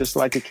wet just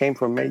like it came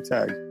from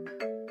Maytag.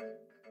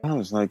 I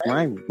was like,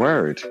 my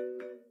word.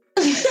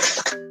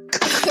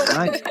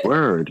 My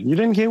word. You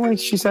didn't hear when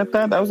she said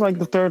that? That was like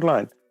the third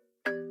line.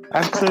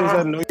 After he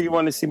said, no, you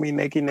want to see me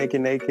naked. I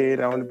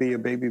want to be a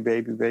baby.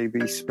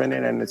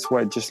 Spinning and it's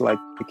wet just like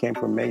it came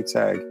from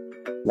Maytag.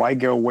 White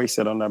girl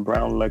wasted on that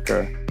brown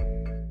liquor.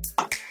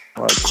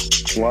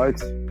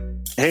 What?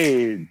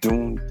 Hey,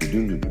 doom.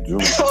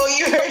 Oh,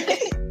 you heard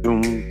it?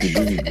 Doom.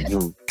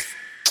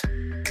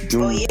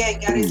 Oh yeah,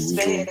 got his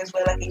spinning as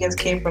well, like he just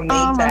came from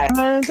Maytag.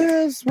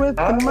 With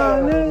the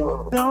money,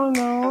 don't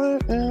know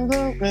it.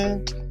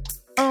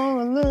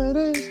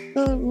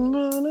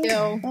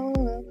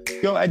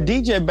 Yo, a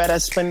DJ better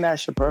spin that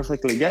shit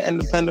perfectly. Get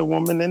independent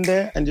woman in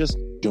there and just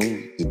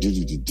doom.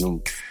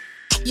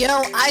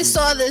 Yo, I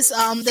saw this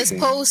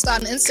post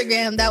on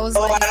Instagram that was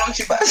like, I know what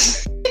you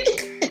about.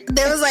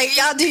 There was like,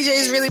 y'all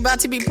DJs really about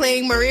to be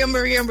playing Maria,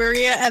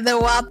 and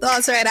then Wild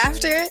Thoughts right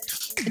after it.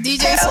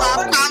 DJ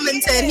Suave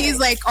commented, he's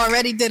like,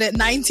 already did it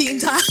 19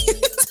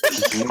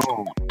 times.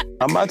 No,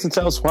 I'm about to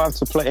tell Suave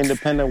to play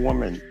Independent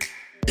Woman.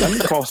 Let me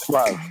call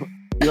Suave.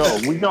 Yo,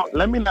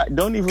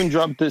 don't even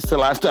drop this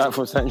till after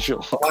Afro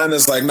Essential. Mine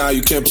is like, nah,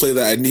 you can't play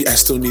that. I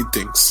still need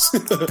things.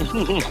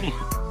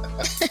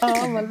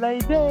 I'm a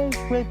lady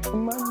with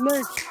my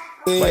neck.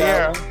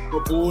 Yeah.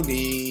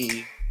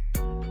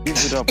 Give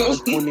it up.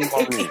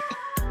 Money.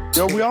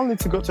 Yo, we all need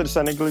to go to the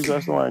Senegalese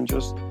restaurant and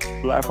just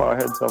laugh our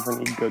heads off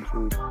and eat good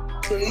food.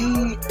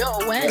 Yo,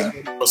 when? Yeah,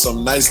 for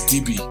some nice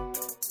DB.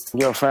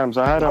 Yo, fams,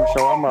 I had them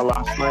shawarma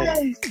last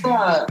night.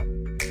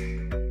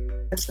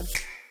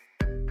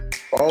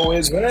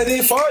 Always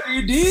ready for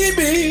the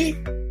DB.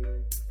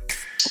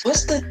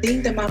 What's the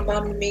thing that my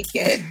mom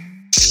making?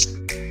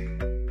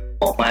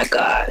 Oh my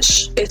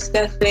gosh, it's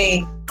that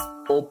thing.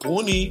 Oh,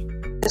 pony.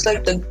 It's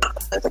like is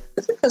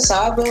it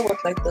cassava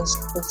with like the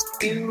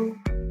stew,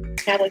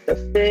 had like the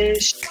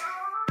fish.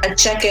 A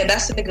checker,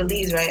 that's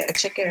Senegalese, right? A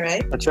checker,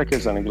 right? A checker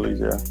is Senegalese,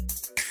 yeah.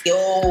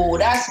 Yo,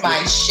 that's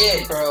my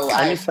shit, bro.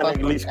 Any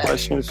Senegalese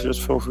questions,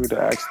 just feel free to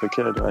ask the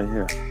kid right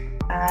here.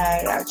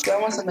 I got you.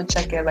 I want some to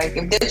check it. Like,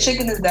 if their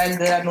chicken is that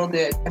good, I know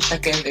that a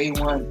checker is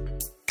A1.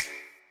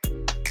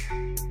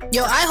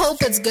 Yo, I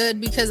hope it's good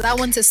because I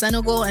went to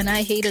Senegal and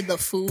I hated the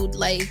food.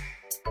 Like,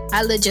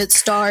 I legit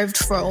starved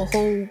for a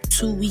whole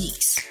 2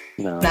 weeks.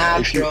 No,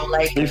 if you don't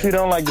like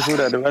the food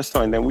at the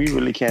restaurant, then we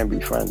really can't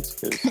be friends.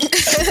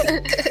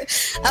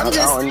 I'm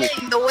just saying,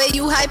 the way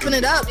you hyping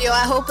it up, yo,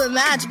 I hope it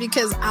match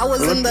because I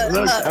was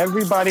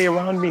everybody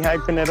around me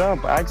hyping it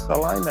up. Ask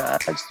Alina,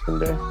 ask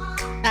Tunde.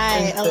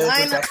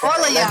 Alina,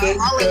 all of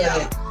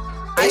y'all.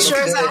 I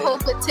sure as I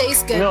hope it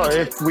tastes good. No,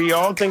 if we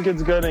all think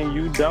it's good and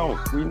you don't,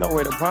 we know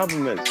where the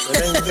problem is.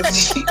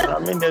 I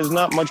mean, there's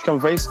not much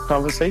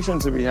conversation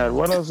to be had.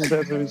 What else is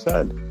there to be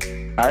said?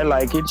 I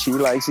like it, she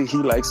likes it, he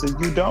likes it,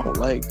 you don't.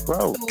 Like,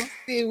 bro.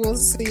 We'll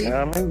see. You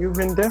know what I mean? You've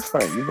been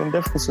different. You've been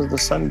different since the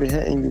sun been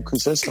hitting you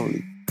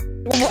consistently.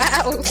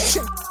 Wow.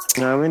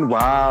 You know what I mean?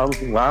 Wow.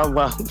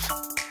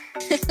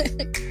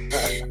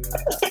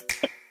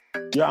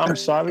 Yo, I'm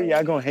sorry.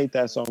 Y'all gonna hate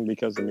that song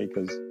because of me,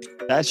 because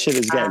that shit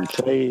is getting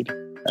played.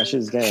 That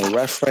shit is getting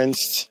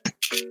referenced.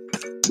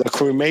 The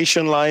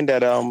cremation line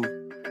that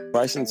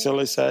Bryson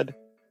Tiller said,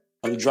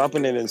 I'm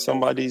dropping it in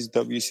somebody's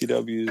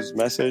WCW's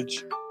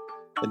message.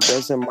 It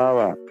doesn't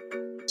matter.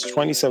 It's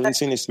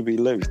 2017 is to be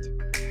lived.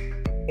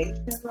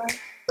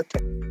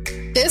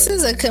 This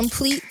is a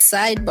complete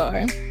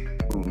sidebar.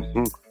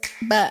 Mm-hmm.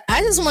 But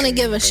I just want to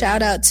give a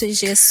shout out to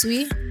Je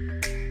Suis.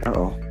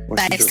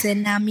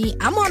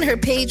 I'm on her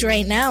page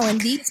right now, and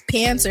these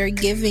pants are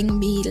giving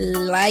me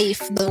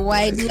life. The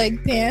wide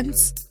leg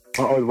pants.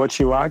 Oh, what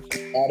you rock?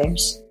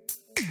 Bottoms?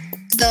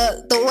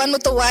 The one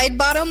with the wide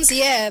bottoms?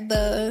 Yeah,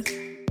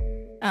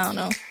 I don't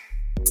know.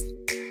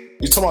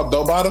 You talking about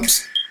bell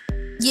bottoms?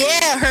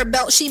 Yeah, her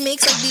belt. She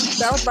makes like these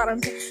belt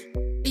bottoms.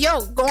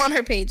 Yo, go on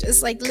her page.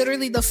 It's like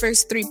literally the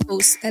first 3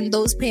 posts, and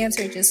those pants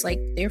are just like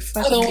they're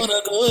fucking. I don't want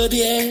to do it,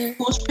 yeah.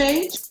 Whose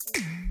page?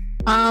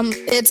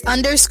 It's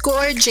 _JESUIS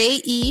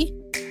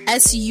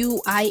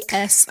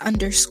 _.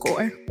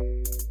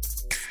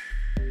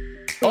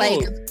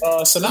 Like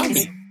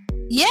Tsunami.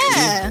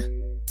 Yeah.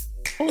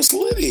 Oh, it's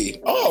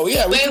Liddy. Oh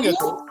yeah, we can get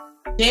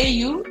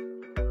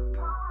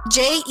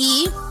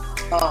JESUIS.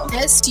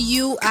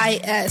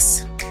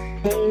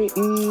 Did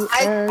you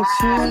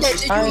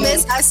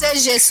miss? I said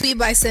 "Je suis"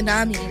 by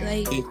Tsunami.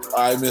 Like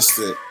I missed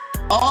it.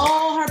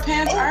 Oh, her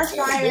pants are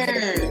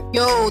fire.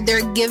 Yo,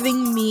 they're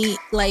giving me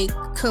like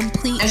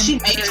complete. And she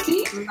makes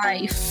me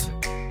life.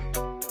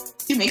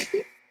 She makes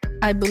me.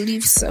 I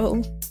believe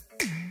so.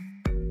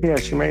 Yeah,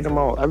 she made them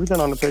all. Everything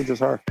on the page is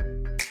her.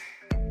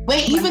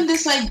 Wait, even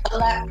this like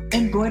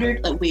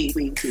embroidered. Wait.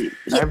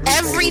 Yeah,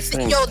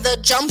 everything. Yo, the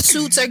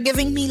jumpsuits are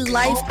giving me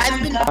life.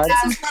 I've been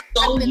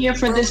so here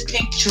for this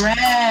pink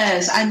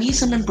dress. I need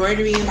some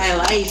embroidery in my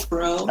life,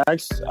 bro.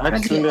 Ask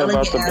Tunde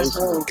about the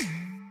basement.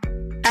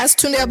 Ask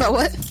Tunde about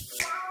what?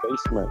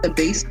 Basement. The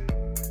basement.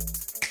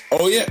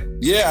 Oh yeah.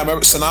 I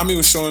remember Tsunami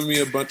was showing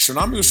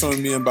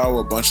me about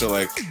a bunch of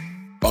like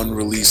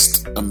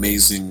unreleased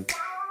amazing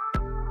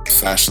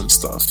fashion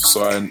stuff.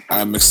 So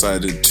I'm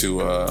excited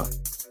to.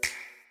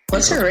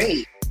 What's her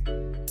rate?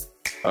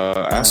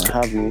 Ask her.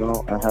 I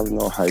have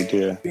no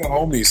idea. You're a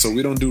homie, so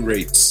we don't do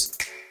rates.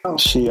 Oh,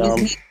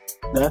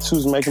 that's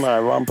who's making my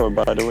romper,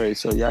 by the way.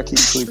 So y'all keep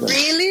sleeping.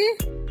 Really?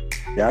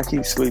 Y'all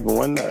keep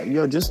sleeping.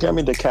 Just get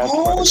me the cat.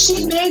 Oh,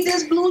 she made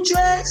this blue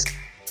dress.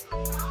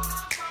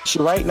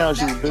 Right now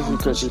she's busy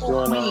because she's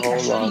doing her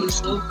whole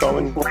she's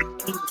going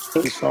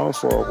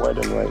for a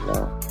wedding right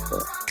now.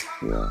 But,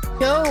 yeah.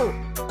 Yo,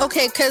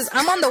 okay, because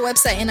I'm on the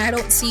website and I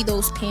don't see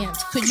those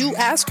pants. Could you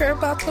ask her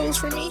about those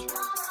for me?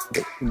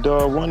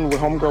 The one with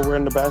homegirl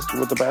wearing with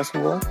the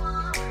basketball?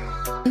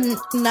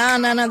 Nah.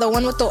 The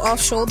one with the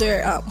off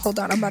shoulder. Hold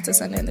on, I'm about to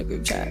send it in the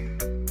group chat.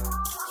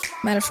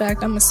 Matter of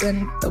fact, I'm gonna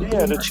send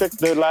the chick,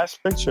 the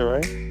last picture,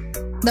 right?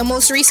 The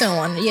most recent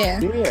one, yeah.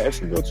 Yeah, if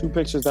you go 2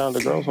 pictures down,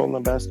 the girl's holding a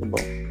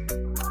basketball.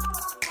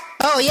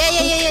 Oh,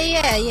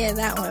 yeah,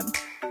 that one.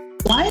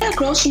 Why are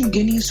girls from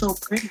Guinea so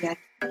pretty? I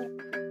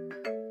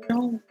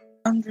don't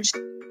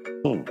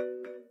understand.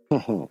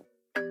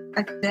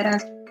 Like that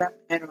ass wrap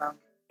my head around.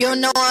 You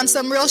know, on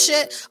some real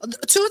shit.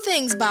 2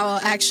 things,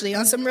 Bawa, actually.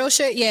 On some real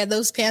shit, yeah,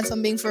 those pants,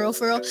 I'm being for real.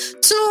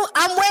 2,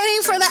 I'm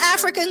waiting for the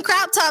African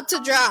crop top to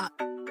drop.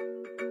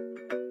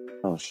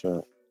 Oh,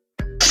 shit.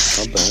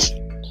 Okay.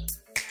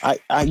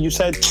 You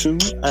said 2,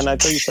 and I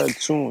thought you said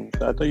soon.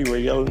 So I thought you were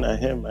yelling at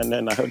him, and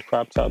then I heard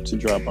crop top to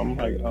drop. I'm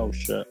like, oh,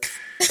 shit.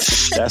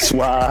 That's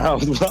why I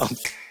was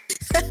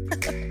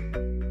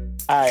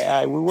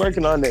we're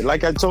working on it.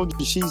 Like I told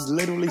you, she's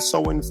literally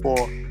sewing for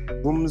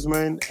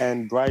groomsmen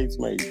and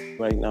bridesmaids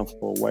right now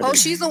for a wedding. Oh,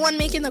 she's the one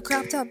making the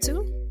crop top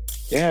too?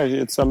 Yeah,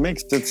 it's a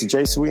mix. It's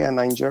J-Sui and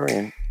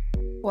Nigerian.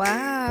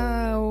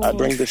 Wow. I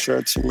bring the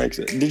shirt, she makes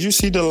it. Did you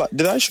see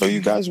did I show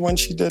you guys when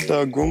she did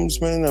the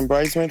groomsmen and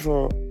bridesmaid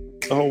for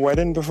the whole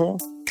wedding before?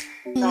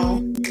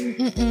 No.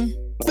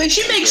 Wait,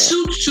 she makes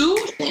suits too?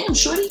 Damn,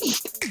 shorty.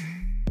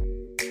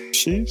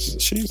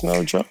 She's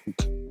no joke.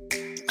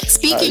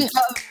 Speaking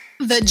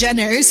of the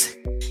Jenners,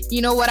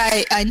 you know what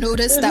I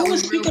noticed? That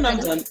was speaking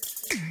of them.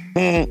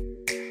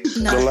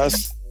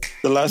 The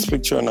last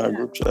picture in our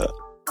group chat.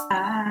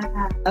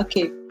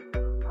 Okay.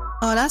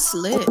 Oh, that's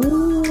lit.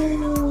 Ooh.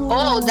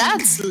 Oh,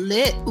 that's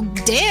lit.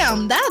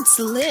 Damn, that's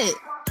lit.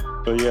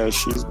 So yeah,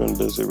 she's been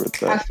busy with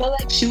that. I feel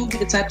like she would be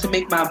the type to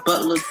make my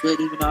butt look good,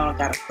 even though I don't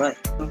got a butt.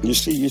 You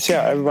see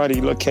how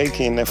everybody look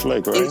cakey in their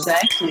flick, right?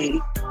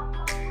 Exactly.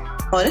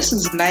 Oh, this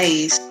is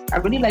nice. I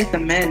really like the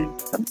men.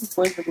 Some of the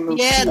boys look a little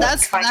cute.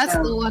 That's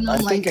the one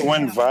I'm like. I think it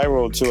went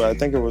viral too. I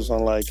think it was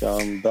on like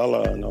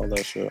Bella and all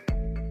that shit.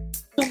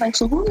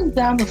 So who is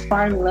down the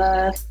far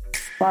left,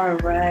 far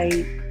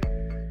right?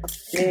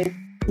 Okay.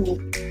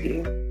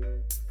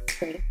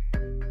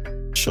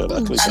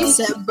 She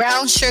said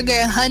brown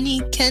sugar,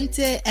 honey,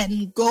 kente,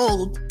 and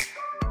gold.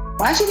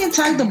 Why she didn't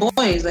tag the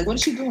boys? Like, what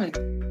is she doing?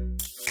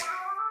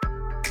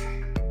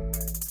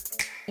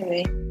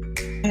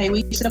 Anyway,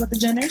 what you said about the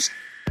Jenners?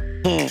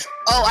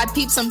 Oh, I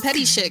peeped some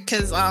petty shit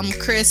because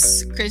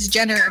Kris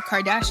Jenner,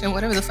 Kardashian,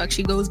 whatever the fuck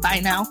she goes by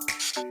now,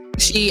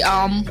 she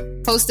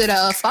posted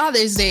a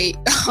Father's Day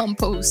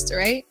post,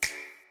 right?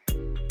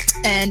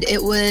 And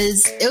it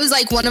was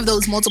like one of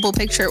those multiple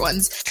picture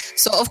ones.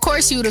 So of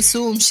course you would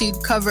assume she'd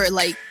cover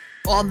like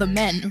all the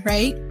men,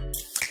 right?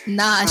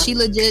 Nah, she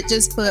legit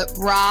just put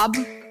Rob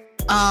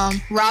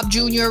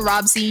Jr.,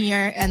 Rob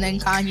Sr., and then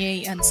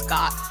Kanye and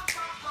Scott.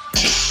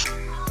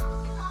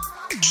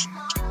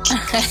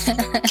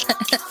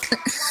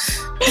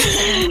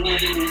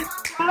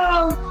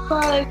 Oh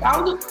fuck!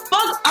 I'll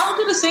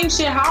do the same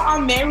shit. How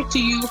I'm married to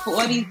you for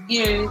all these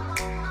years,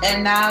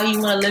 and now you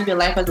want to live your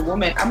life as a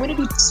woman. I'm gonna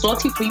be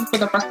salty for you for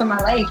the rest of my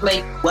life.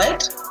 Like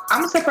what?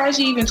 I'm surprised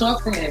you even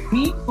talked to him.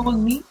 Me? Who was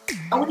me?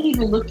 I wouldn't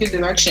even look your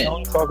direction.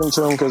 I'm talking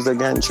to him because they're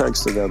getting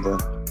checks together.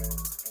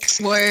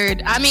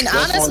 Word. I mean,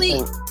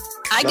 honestly,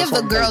 I give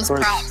the girls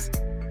props.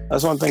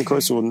 That's one thing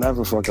Kris will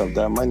never fuck up,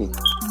 that money.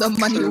 The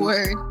money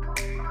word.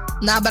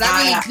 Nah, but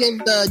I really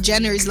give the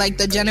Jenners, like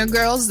the Jenner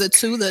girls,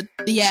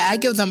 I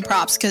give them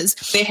props because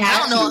I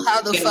don't know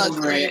how the fuck.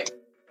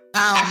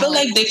 I feel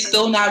like they're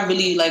still not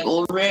really like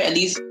over it. At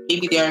least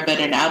maybe they are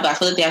better now, but I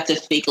feel like they have to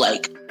fake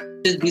like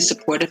just be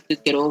supportive to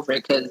get over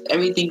it because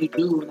everything you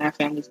do in that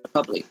family is the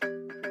public.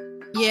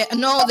 Yeah,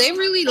 no, they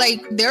really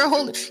like their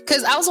whole.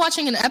 Because I was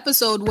watching an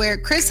episode where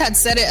Chris had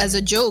said it as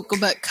a joke,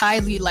 but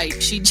Kylie,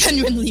 like, she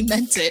genuinely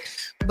meant it.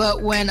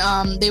 But when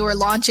they were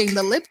launching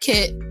the lip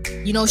kit,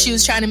 you know, she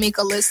was trying to make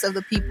a list of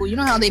the people. You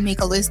know how they make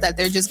a list that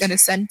they're just going to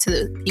send to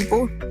the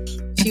people?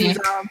 She was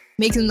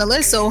making the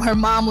list. So her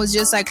mom was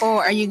just like, oh,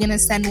 are you going to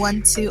send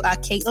one to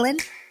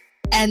Caitlyn?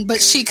 But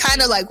she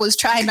kind of like was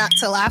trying not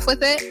to laugh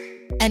with it.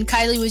 And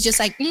Kylie was just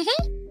like,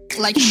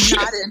 like she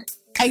nodded.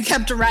 I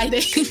kept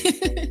writing.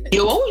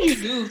 Yo, what would you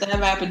do if that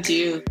ever happened to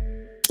you?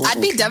 I'd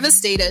be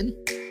devastated.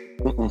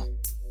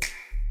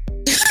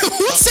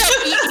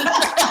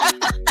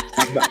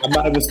 I'm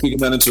not even speaking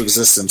that into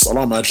existence. All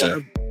on my chat.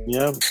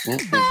 Yeah. That's the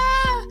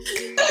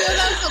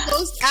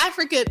most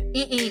African.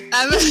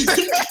 I've ever.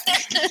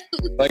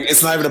 Like,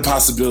 it's not even a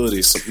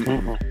possibility. So.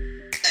 Yeah,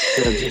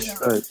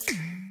 just right.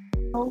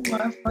 Oh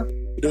my fuck!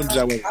 You don't do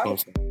that way. I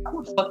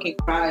would fucking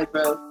cry,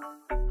 bro.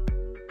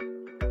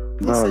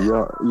 No,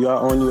 you're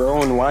on your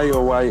own.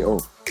 YO.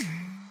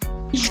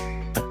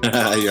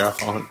 You're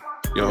on.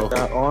 You're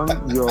on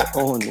your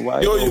own.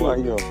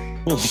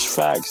 YO.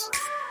 Facts.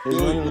 There's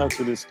nothing enough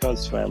to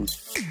discuss, fam.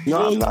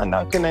 No, I'm not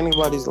knocking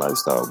anybody's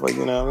lifestyle, but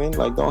you know what I mean?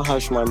 Like, don't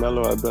hush my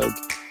mellow, I beg.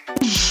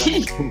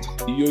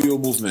 Yo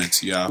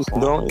movement, yeah.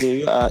 Don't,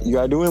 you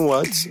are doing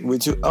what?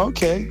 With you?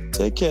 Okay,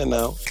 take care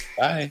now.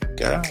 Bye,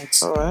 get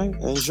out. All right,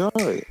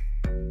 enjoy.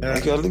 Yeah.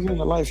 Like, you're living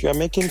your life. You're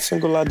making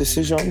singular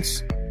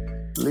decisions.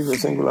 Live a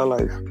singular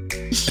life.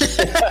 There's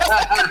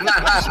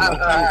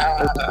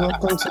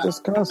nothing to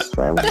discuss,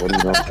 fam.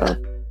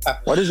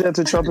 What is there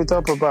to chop it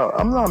up about?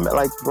 I'm not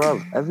like,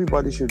 bro,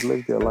 everybody should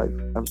live their life.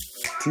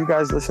 If you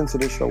guys listen to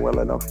this show well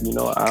enough, you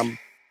know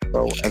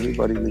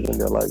everybody living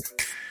their life.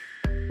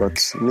 But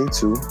me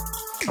too,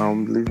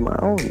 live my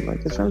own.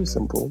 Like, it's very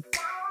simple.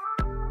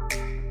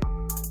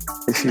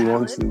 If you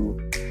want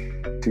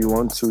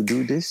to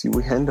do this, you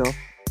will end up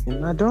in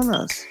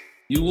Madonna's.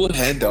 You will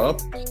end up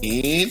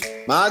in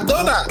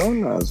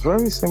Madonna's.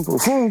 Very simple.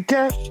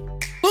 Funke.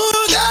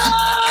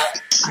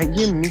 I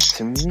give me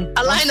to me.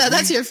 Alina,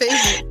 that's your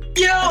favorite.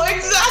 Yo,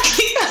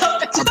 exactly.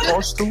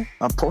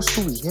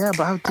 Apostle, yeah,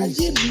 about this.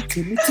 I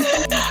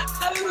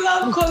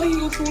love calling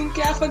you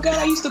Funke. I forgot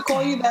I used to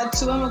call you that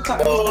too. I'm a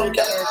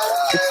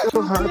It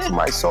still hurts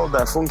my soul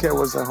that Funke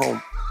wasn't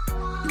home.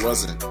 He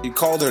wasn't. He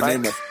called her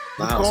name. He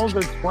called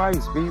her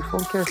twice, B.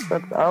 Funke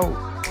stepped out.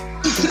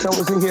 Funke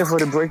wasn't here for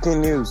the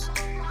breaking news.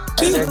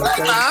 He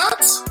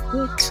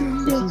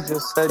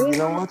just said, you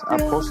know what?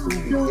 Apostle,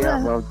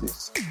 yeah, about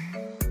this.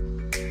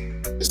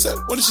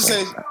 What did she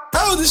say?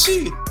 How old is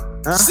she?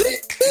 Huh?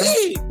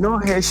 No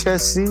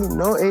HSC,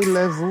 no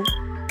A-level.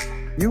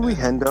 You will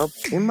end up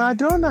in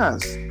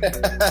Madonna's.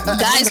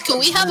 Guys, can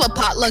we have a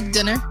potluck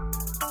dinner?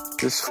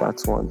 Just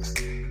fat ones.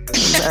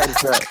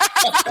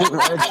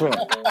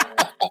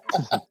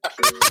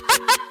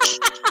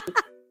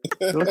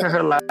 Look at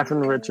her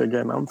laughing rich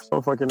again. I'm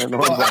so fucking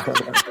annoyed by her.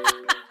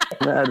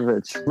 Mad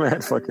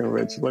fucking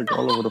rich. Like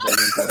all over the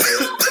fucking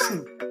place.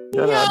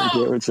 Get out of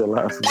here with your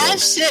laugh. That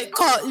shit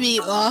caught me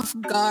off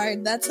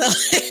guard. That's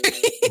hilarious.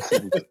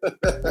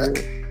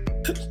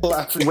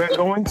 We're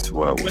going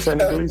to a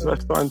Senegalese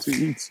restaurant to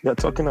eat. You're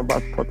talking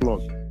about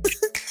potluck.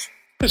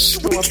 We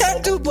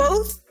can't do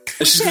both.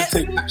 She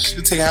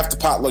should take half the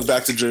potluck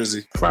back to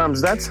Jersey.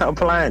 Frams, that's her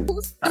plan.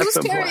 Who's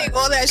carrying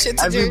all that shit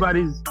to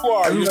everybody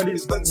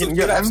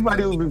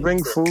will be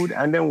bringing food,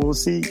 and then we'll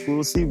see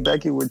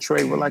Becky with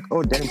Trey. We're like,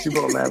 oh damn, she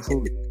brought that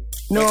food.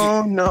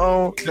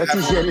 No,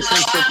 Becky's getting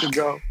some shit to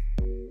go.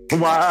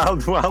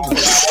 Wild.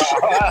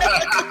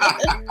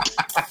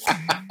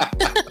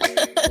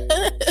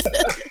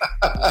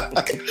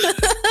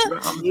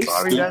 I'm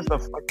sorry, that's a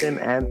fucking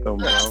anthem,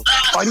 bro.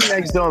 Party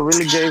Next Door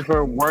really gave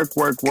her work,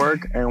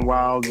 and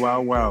wild.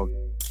 Like,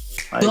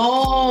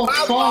 no,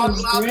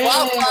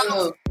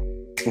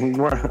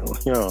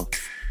 yo.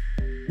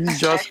 He's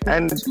just,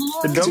 and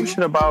the dope shit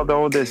about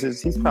all this is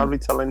he's probably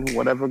telling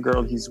whatever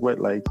girl he's with,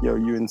 like, yo,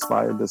 you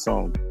inspired the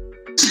song.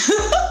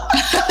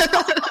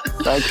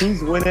 Like,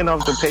 he's winning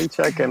off the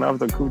paycheck and off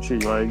the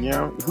coochie. Like, you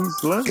know,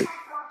 he's lit.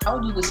 I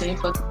would do the same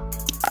fucking.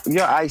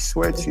 Yeah, I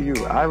swear to you,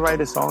 I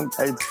write a song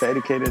it's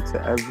dedicated to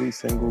every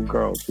single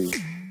girl,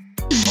 please.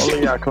 All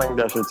of y'all claim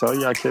that shit. Tell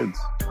y'all kids.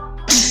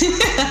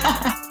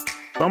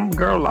 Some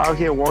girl out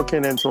here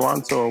walking in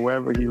Toronto or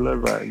wherever he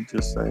live at,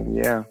 just saying,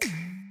 yeah.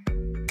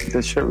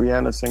 The shit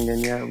Rihanna singing,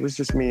 yeah, it was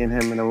just me and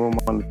him in a room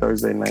on a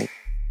Thursday night.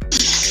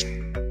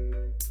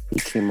 He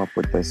came up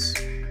with this.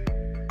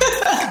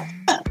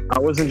 I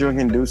wasn't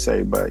drinking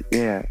Douce, but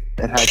yeah,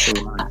 it had to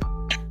rhyme.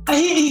 I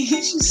hate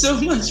you so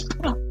much,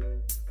 bro.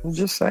 I'm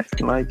just saying,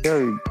 like,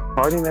 yo,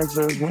 Party Next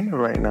Door is winning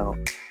right now.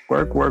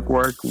 Work,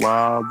 wild.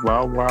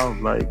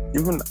 Like,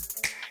 even.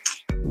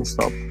 Let me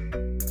stop.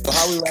 So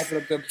how we wrapping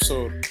up the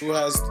episode? Who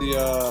has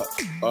the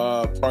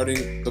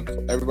parting?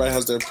 Everybody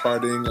has their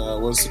parting.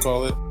 What's to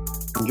call it?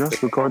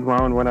 Just record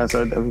round when I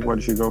said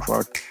everybody should go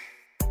fuck.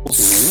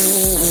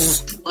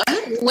 What?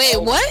 Wait,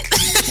 what?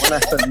 When I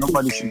said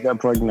nobody should get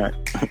pregnant,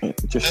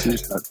 just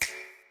use that.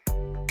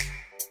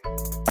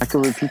 I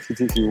can repeat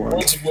it if you want.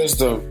 Words of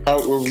wisdom.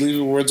 We're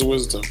leaving words of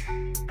wisdom.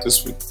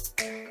 this week.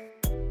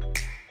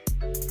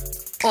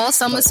 All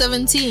summer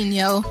 17,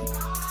 yo.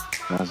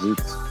 That's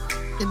it.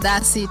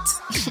 That's it.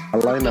 I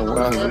like that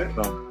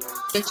one.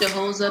 Get your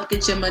hoes up,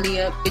 get your money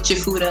up, get your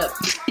food up.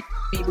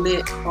 Be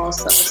lit all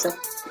summer 17.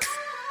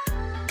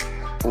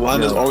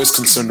 Juan is always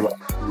concerned about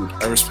food.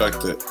 I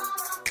respect it.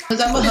 Because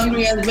I'm a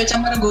hungry ass bitch.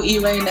 I'm going to go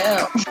eat right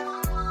now.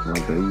 Well,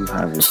 there you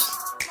have it.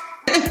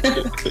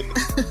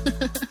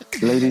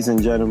 Ladies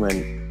and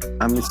gentlemen,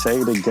 I'm going to say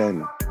it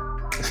again.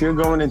 If you're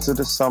going into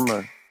the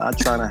summer not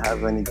trying to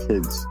have any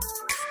kids,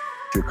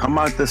 if you come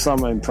out this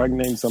summer and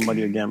impregnate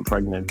somebody again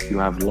pregnant, you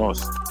have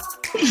lost.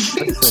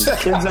 Listen,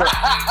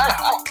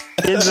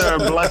 kids are a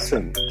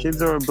blessing.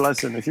 Kids are a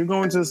blessing. If you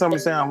go into the summer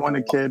saying, I want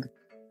a kid,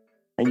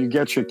 and you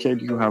get your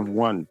kid, you have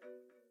won.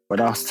 But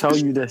I'll tell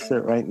you this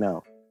shit right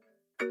now.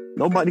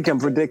 Nobody can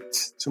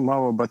predict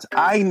tomorrow, but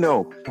I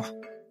know.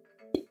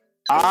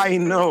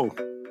 I'm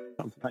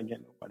not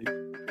getting nobody.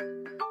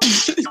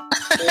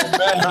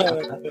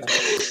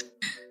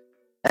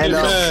 And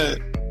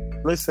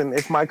listen,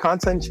 if my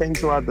content change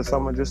throughout the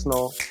summer, just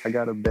know I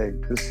gotta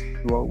beg. Just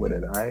roll with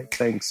it, all right?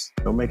 Thanks.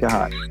 Don't make it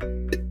hot.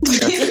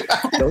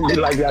 Don't be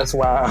like that's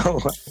why.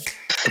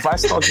 If I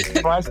start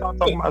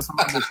talking about some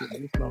other shit,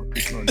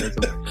 just know there's a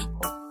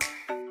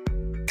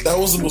That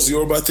was the most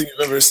Yoruba thing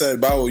you've ever said,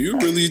 Bawo. You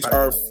really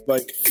are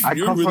like. I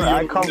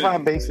cover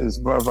bases,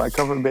 bro. I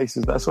cover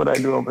bases. That's what I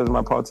do as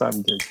my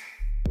part-time gig.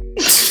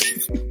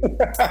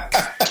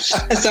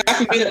 Sorry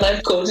for being a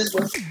life coach.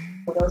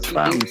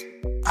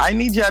 I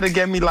need y'all to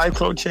get me life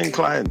coaching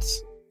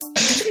clients.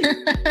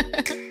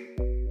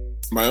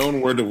 My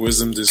own word of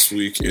wisdom this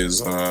week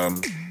is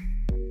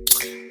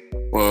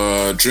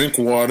drink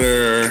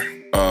water.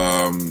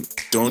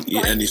 Don't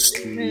eat any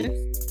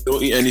stew.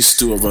 Don't eat any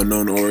stew of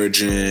unknown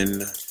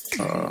origin.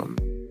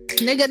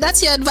 Nigga,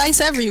 that's your advice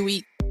every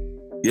week.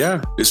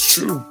 Yeah, it's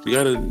true. You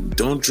gotta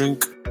don't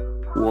drink.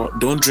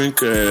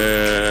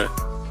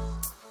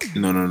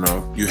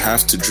 No. You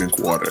have to drink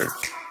water.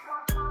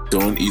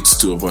 Don't eat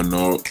stew of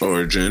unknown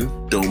origin.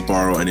 Don't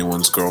borrow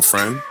anyone's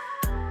girlfriend.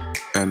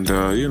 And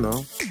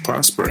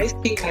prosper. Nice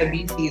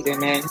TYBTs,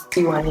 man.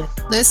 TYN.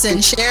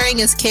 Listen, sharing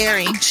is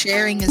caring.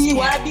 Sharing is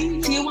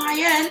caring.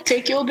 TYN.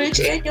 Take your bitch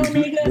and your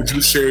nigga. Would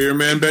you share your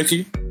man,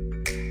 Becky?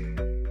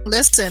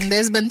 Listen,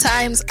 there's been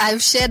times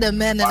I've shared a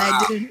man and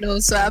I didn't know,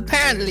 so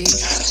apparently.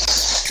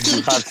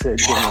 Listen,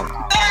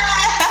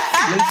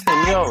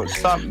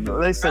 stop.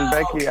 Listen,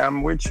 Becky,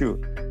 I'm with you.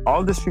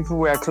 All these people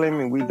we are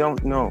claiming, we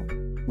don't know.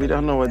 We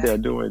don't know what they're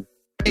doing.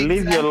 Exactly.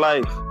 Live your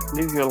life.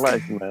 Live your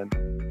life, man.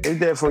 If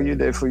they're for you,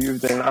 they're for you.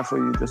 If they're not for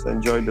you, just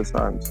enjoy the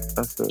times.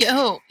 That's it.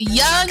 Yo,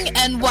 young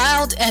and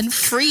wild and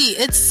free.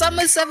 It's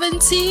summer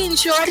 17,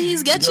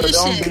 shorties. Get your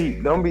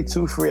shit. Don't be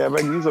too free. I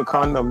bet use a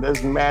condom.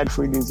 There's mad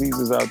free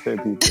diseases out there,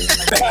 people.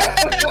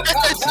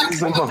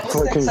 Use a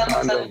motherfucking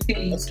condom.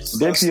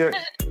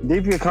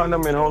 Dip your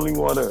condom in holy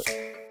water.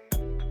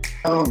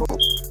 Oh.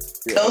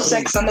 Yeah. No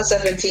sex summer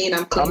 17.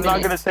 I'm not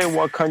going to say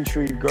what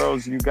country,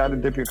 girls. You got to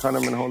dip your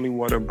condom in holy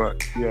water,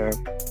 but yeah.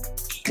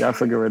 Y'all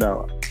figure it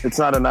out. It's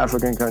not an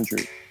African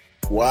country.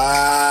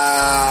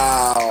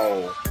 Wow.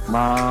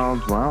 Wild.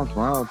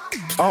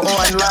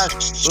 Oh, and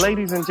last,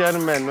 ladies and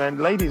gentlemen, man,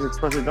 ladies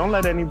especially, don't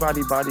let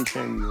anybody body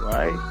shame you, all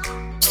right?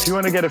 If you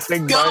want to get a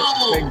fake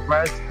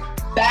breast,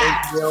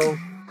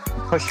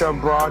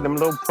 push-up bra, them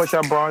little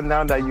push-up bra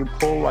now that you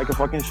pull like a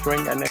fucking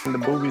string and then the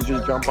boobies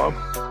just jump up,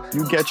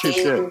 you get your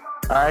shit, all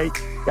right?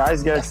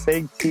 Guys get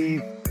fake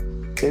teeth.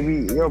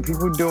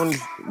 People doing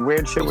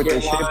weird shit with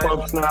their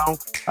shape-ups now.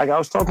 Like, I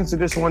was talking to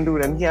this one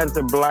dude, and he has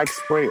the black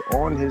spray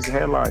on his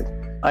hairline.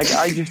 Like,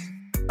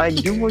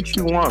 do what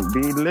you want,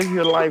 B. Live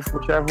your life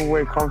whichever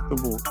way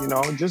comfortable.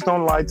 Just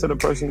don't lie to the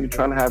person you're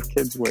trying to have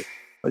kids with.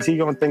 Because he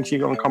gonna think she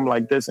gonna come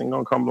like this and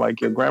gonna come like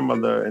your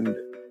grandmother. And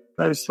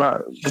that's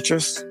not,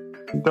 just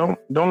don't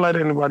let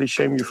anybody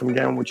shame you from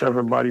getting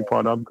whichever body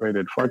part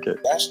upgraded. Fuck it.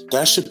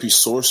 That should be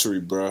sorcery,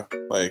 bro.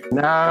 Like,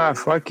 nah,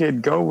 fuck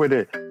it. Go with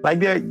it. Like,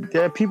 there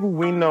are people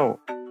we know,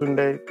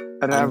 Sunday,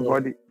 that have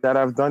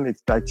done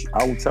it. That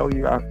I will tell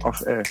you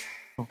off air.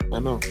 I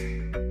know.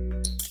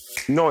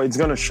 No, it's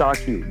gonna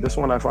shock you. This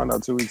one I found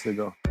out 2 weeks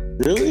ago.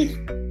 Really?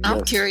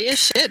 I'm curious.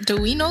 Shit, do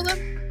we know them?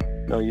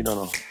 No, you don't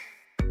know.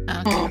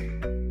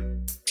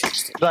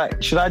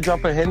 Should I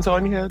drop a hint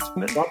on here?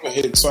 Drop a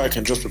hint so I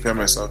can just prepare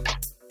myself.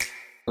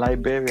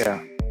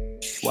 Liberia.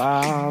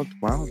 Wild.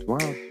 Wild.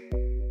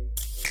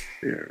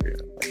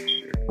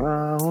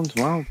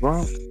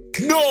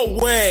 No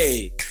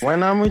way!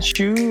 When I'm with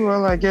you,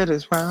 all I get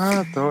is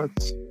wild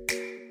thoughts.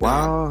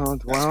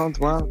 Wild.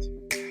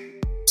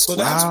 So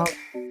that's why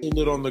you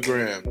lit on the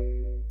gram.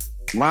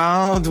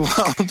 Wild.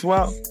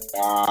 Wow.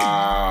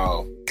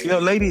 Yo,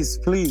 ladies,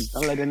 please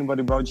don't let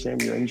anybody body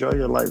shame you. Enjoy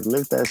your life.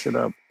 Live that shit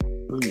up,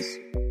 please.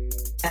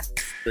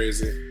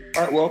 Crazy.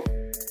 All right, well,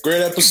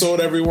 great episode,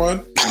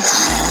 everyone.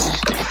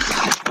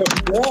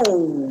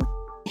 Whoa.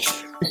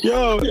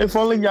 Yo, if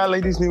only y'all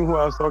ladies knew who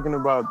I was talking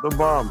about. The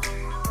bomb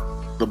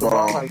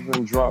has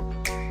been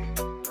dropped.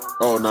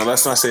 Oh no,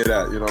 let's not say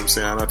that. You know what I'm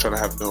saying? I'm not trying to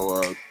have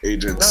no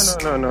agents.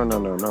 No.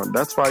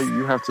 That's why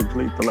you have to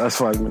bleep the last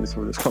 5 minutes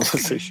of this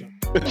conversation.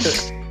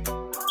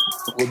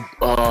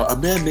 A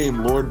man named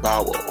Lord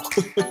Bow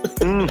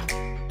Wow.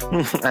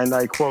 And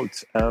I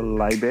quote,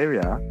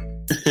 Liberia.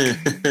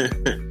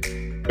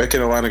 Becky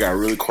and Alana got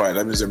really quiet.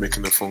 That means they're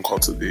making the phone call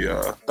to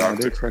the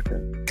doctor.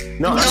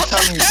 No, I'm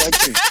telling you,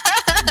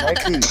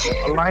 Becky,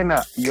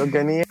 Alana, you're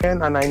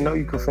Ghanaian, and I know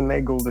you can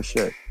finagle the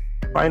shit.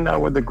 Find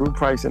out what the group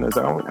pricing is.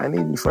 I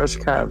need fresh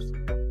cabs.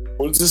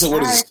 What is this?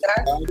 What is this?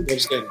 We're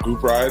just getting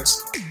group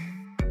rides?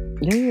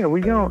 Yeah, we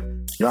go.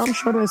 Yo, I'm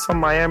sure there's some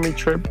Miami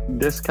trip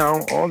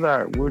discount, all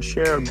that. We'll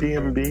share a B&B.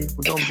 We're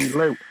going to be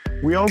late.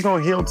 We all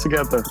going to heal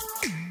together.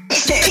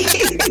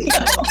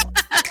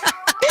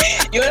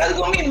 Yo, that's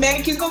going to be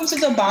mad. It's going to be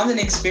such a bonding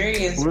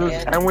experience,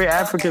 man. And we're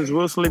Africans.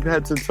 We'll sleep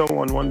head to toe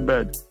on one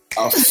bed.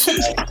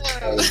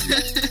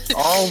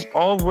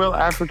 all real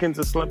Africans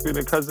are sleeping with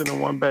a cousin in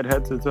one bed,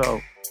 head to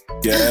toe.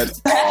 Yeah.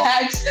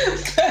 Facts.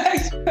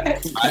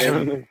 I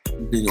am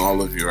being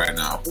all of you right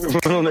now.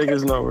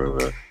 Niggas know.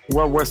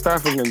 Well, West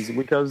Africans,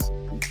 because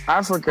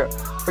Africa,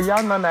 for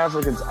y'all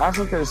non-Africans,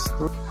 Africa is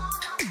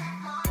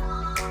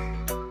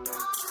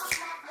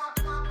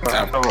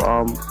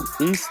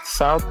East,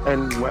 South,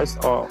 and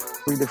West are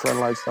 3 different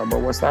lifestyles.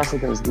 But West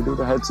Africans, we do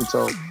the head to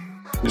toe in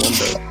one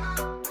bed.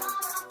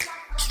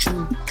 It's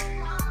true.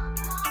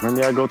 When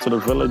I go to the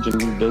village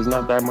and there's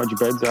not that much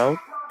beds out,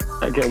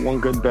 I get one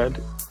good bed,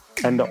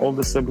 and the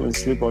older siblings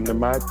sleep on the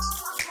mats.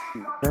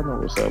 I know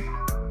what's up.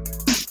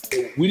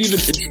 We didn't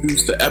even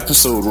introduce the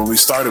episode when we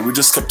started. We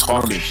just kept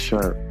talking. Oh,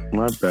 shit.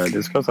 My bad.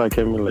 It's because I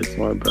came in late.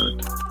 My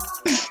bad.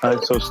 All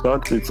right, so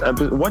start.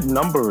 What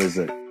number is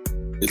it?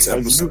 It's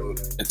episode.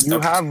 You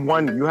have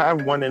one in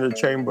the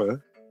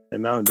chamber,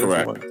 and now this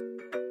Correct. one.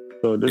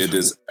 So this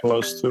is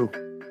close to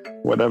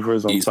whatever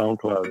is on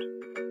SoundCloud.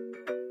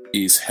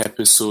 Is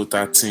episode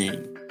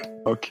 13.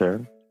 Okay.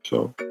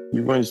 So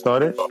you going to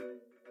start it?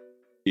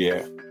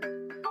 Yeah.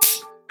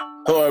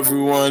 Hello,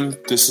 everyone.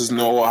 This is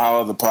Noah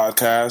Holla, the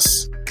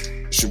podcast.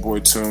 It's your boy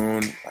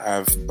Toon. I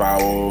have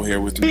Bow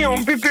here with me. I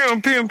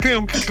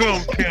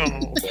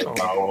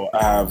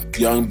have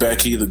Young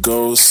Becky, the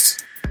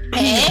ghost.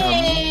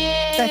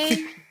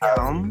 Hey.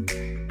 Young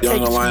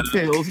Alana,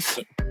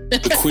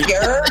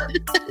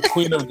 the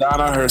queen of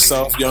Ghana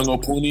herself, Young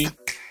Opuni.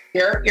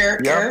 Yep.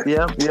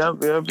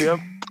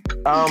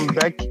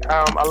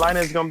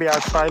 Alana is gonna be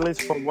our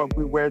stylist for what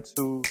we wear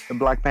to the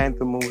Black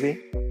Panther movie.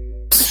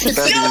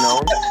 That you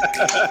know.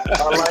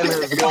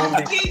 Alana is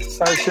gonna be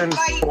sessions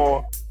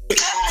for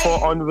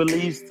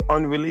unreleased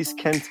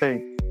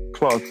Kente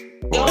cloth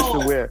for us to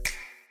wear.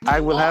 I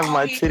will have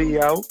my titty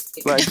out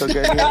like a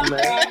Ghanaian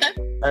man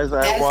as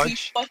I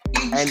watch,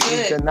 and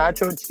if the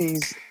nacho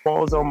cheese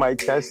falls on my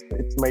chest,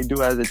 it may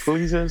do as it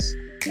pleases.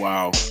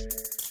 Wow.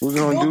 We're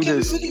gonna do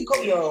this.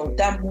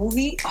 That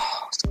movie.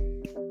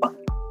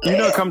 You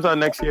know it comes out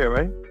next year,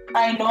 right?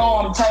 I know,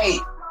 I'm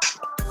tight.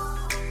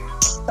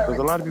 There's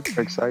a lot of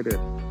people excited.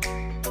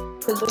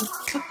 Because the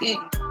fucking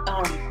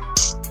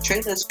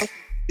trailer's fucking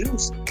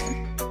juice,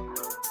 man.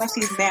 I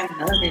see man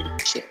none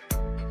and shit.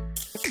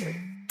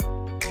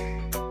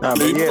 Nah,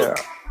 but yeah.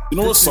 You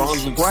know what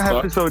songs? What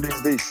episode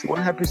is this?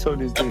 Episode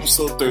 13.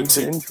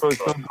 The intro is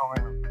still going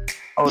on.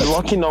 Oh,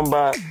 lucky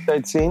number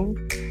 13?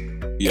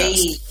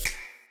 Yes.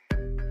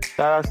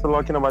 That's the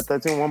lucky number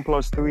 13. 1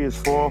 + 3 is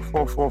 4.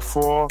 4, 4,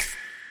 4.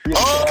 Yeah,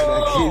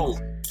 oh!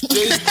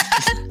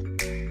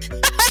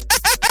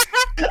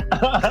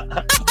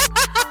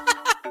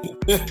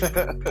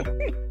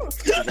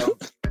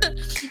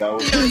 That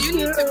was you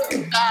need to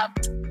stop.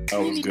 That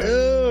was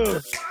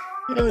good.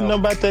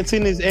 Number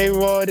 13 is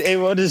A-Rod.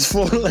 A-Rod is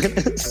 4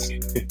 letters.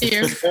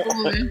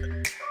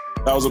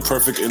 That was a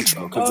perfect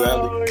intro because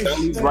that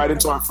leads right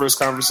into our first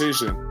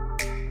conversation.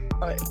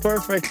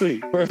 Perfectly.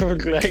 I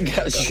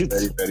got you.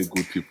 Very, very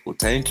good people.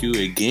 Thank you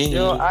again.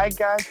 Yo, I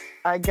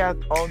got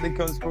all the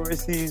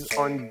conspiracies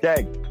on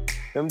deck.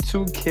 Them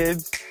 2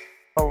 kids.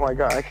 Oh my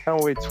God, I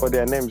can't wait for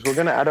their names. We're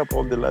gonna add up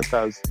all the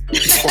letters.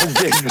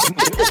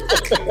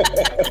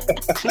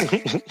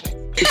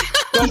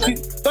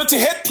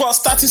 38 plus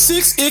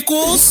 36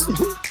 equals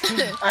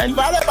and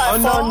divided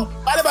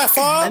by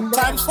 4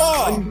 times 4.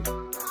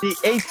 The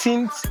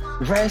 18th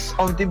verse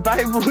of the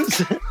Bible.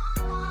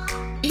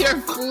 You're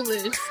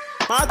foolish.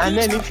 And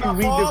then if you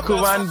read the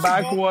Quran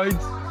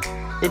backwards,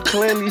 it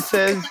clearly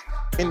says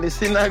in the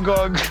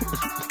synagogue.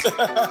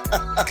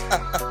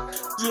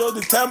 You know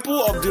the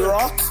temple of the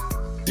rock?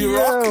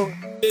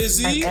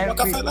 Jay-Z,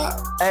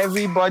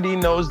 everybody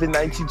knows the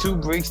 92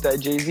 bricks that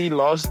Jay-Z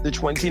lost. The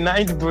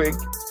 29th brick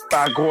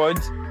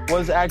backwards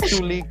was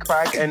actually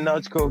crack and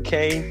not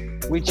cocaine,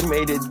 which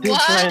made it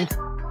different.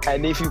 What?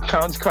 And if you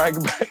count crack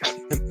back,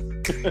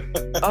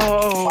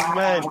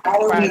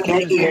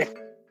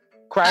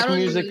 crack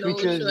music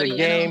features the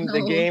game.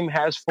 The game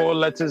has 4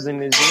 letters in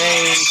his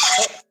name.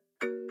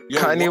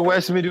 Kanye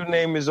West's middle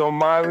name is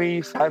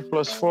Omari. 5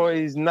 + 4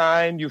 is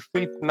 9. You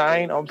flip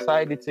 9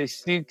 upside, it's a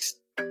 6.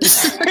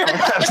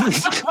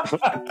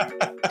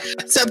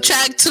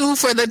 Subtract 2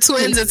 for the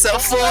twins, it's a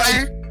 4.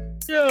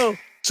 Yo,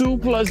 2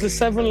 plus the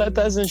 7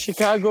 letters in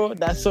Chicago,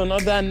 that's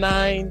another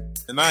 9.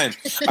 The 9.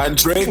 And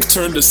Drake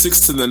turned the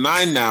 6 to the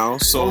 9 now.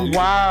 So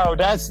wow,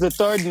 that's the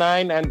third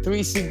 9 and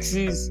 3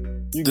 6s.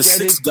 You the get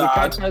 6 it. God.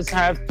 The Packers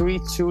have 3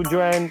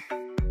 children.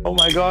 Oh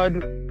my God.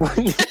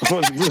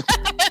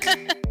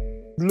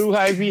 Blue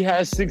Ivy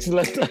has 6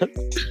 letters.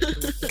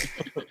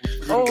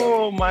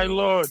 Oh my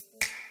Lord.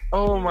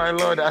 Oh my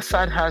Lord.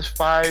 Assad has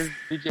 5.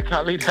 DJ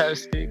Khaled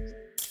has 6.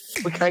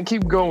 We can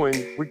keep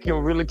going. We can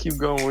really keep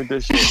going with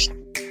this shit.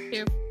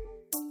 Yep.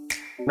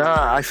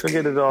 Nah, I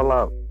figured it all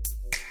out.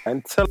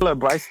 And Tiller,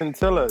 Bryson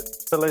Tiller.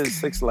 Tiller is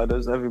 6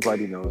 letters.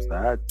 Everybody knows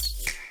that.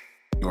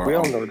 We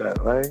all know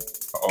that, right?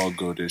 All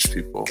goodish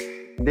people.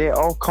 They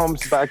all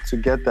comes back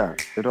together.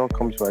 It all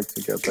comes back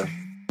together.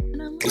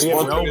 It's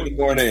 1:30 in the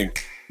morning.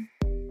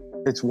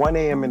 It's 1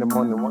 a.m. in the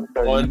morning.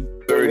 1:30.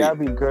 1:30. Y'all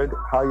be good.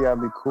 How y'all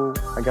be cool?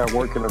 I got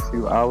work in a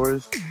few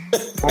hours.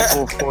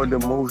 404 the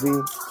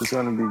movie. It's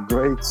gonna be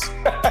great.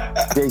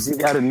 Jay-Z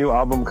got a new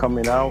album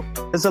coming out.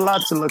 There's a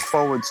lot to look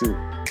forward to.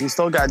 We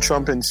still got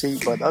Trump in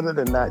seat, but other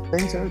than that,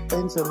 things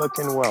are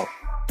looking well.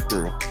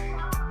 True.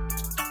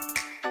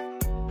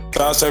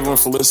 Shout out to everyone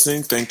for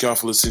listening. Thank y'all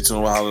for listening to the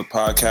Wahala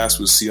podcast.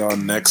 We'll see y'all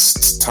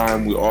next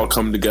time we all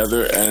come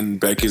together and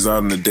Becky's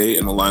out on a date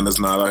and Alana's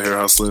not out here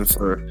hustling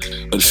for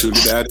a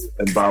sugar daddy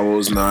and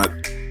Bawo's not,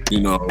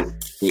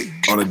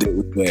 on a date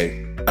with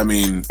Bay. I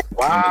mean...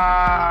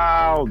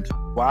 Wild.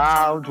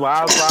 Wow.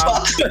 Wow.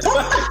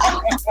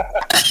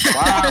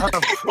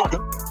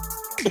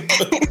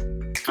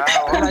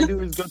 All I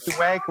do is go to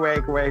whack.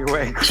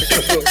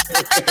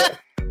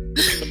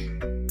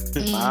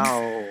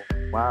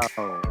 Wow.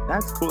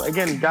 That's cool.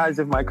 Again, guys,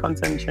 if my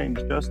content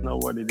changed, just know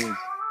what it is.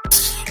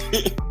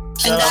 And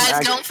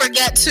guys, don't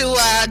forget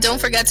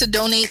to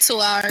donate to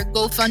our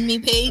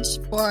GoFundMe page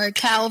for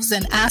Calves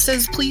and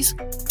Asses, please.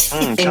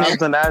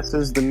 Calves and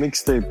Asses, the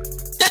mixtape.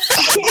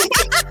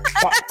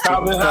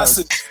 Calvin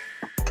Hassis.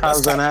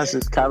 Calves and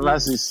Asses. Calvin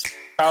Hassis.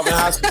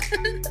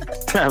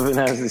 Calvin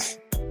Hassis.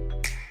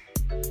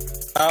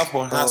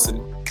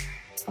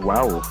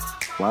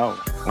 Wow.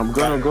 I'm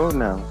gonna go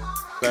now.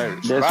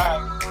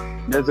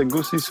 There's a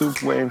goosey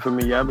soup waiting for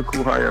me. Y'all be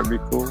cool. How y'all be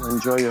cool?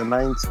 Enjoy your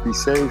nights. Be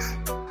safe.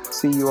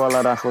 See you all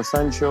at Afro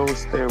Sancho.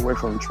 Stay away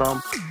from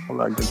Trump. All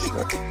that good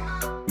shit.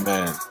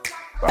 Man.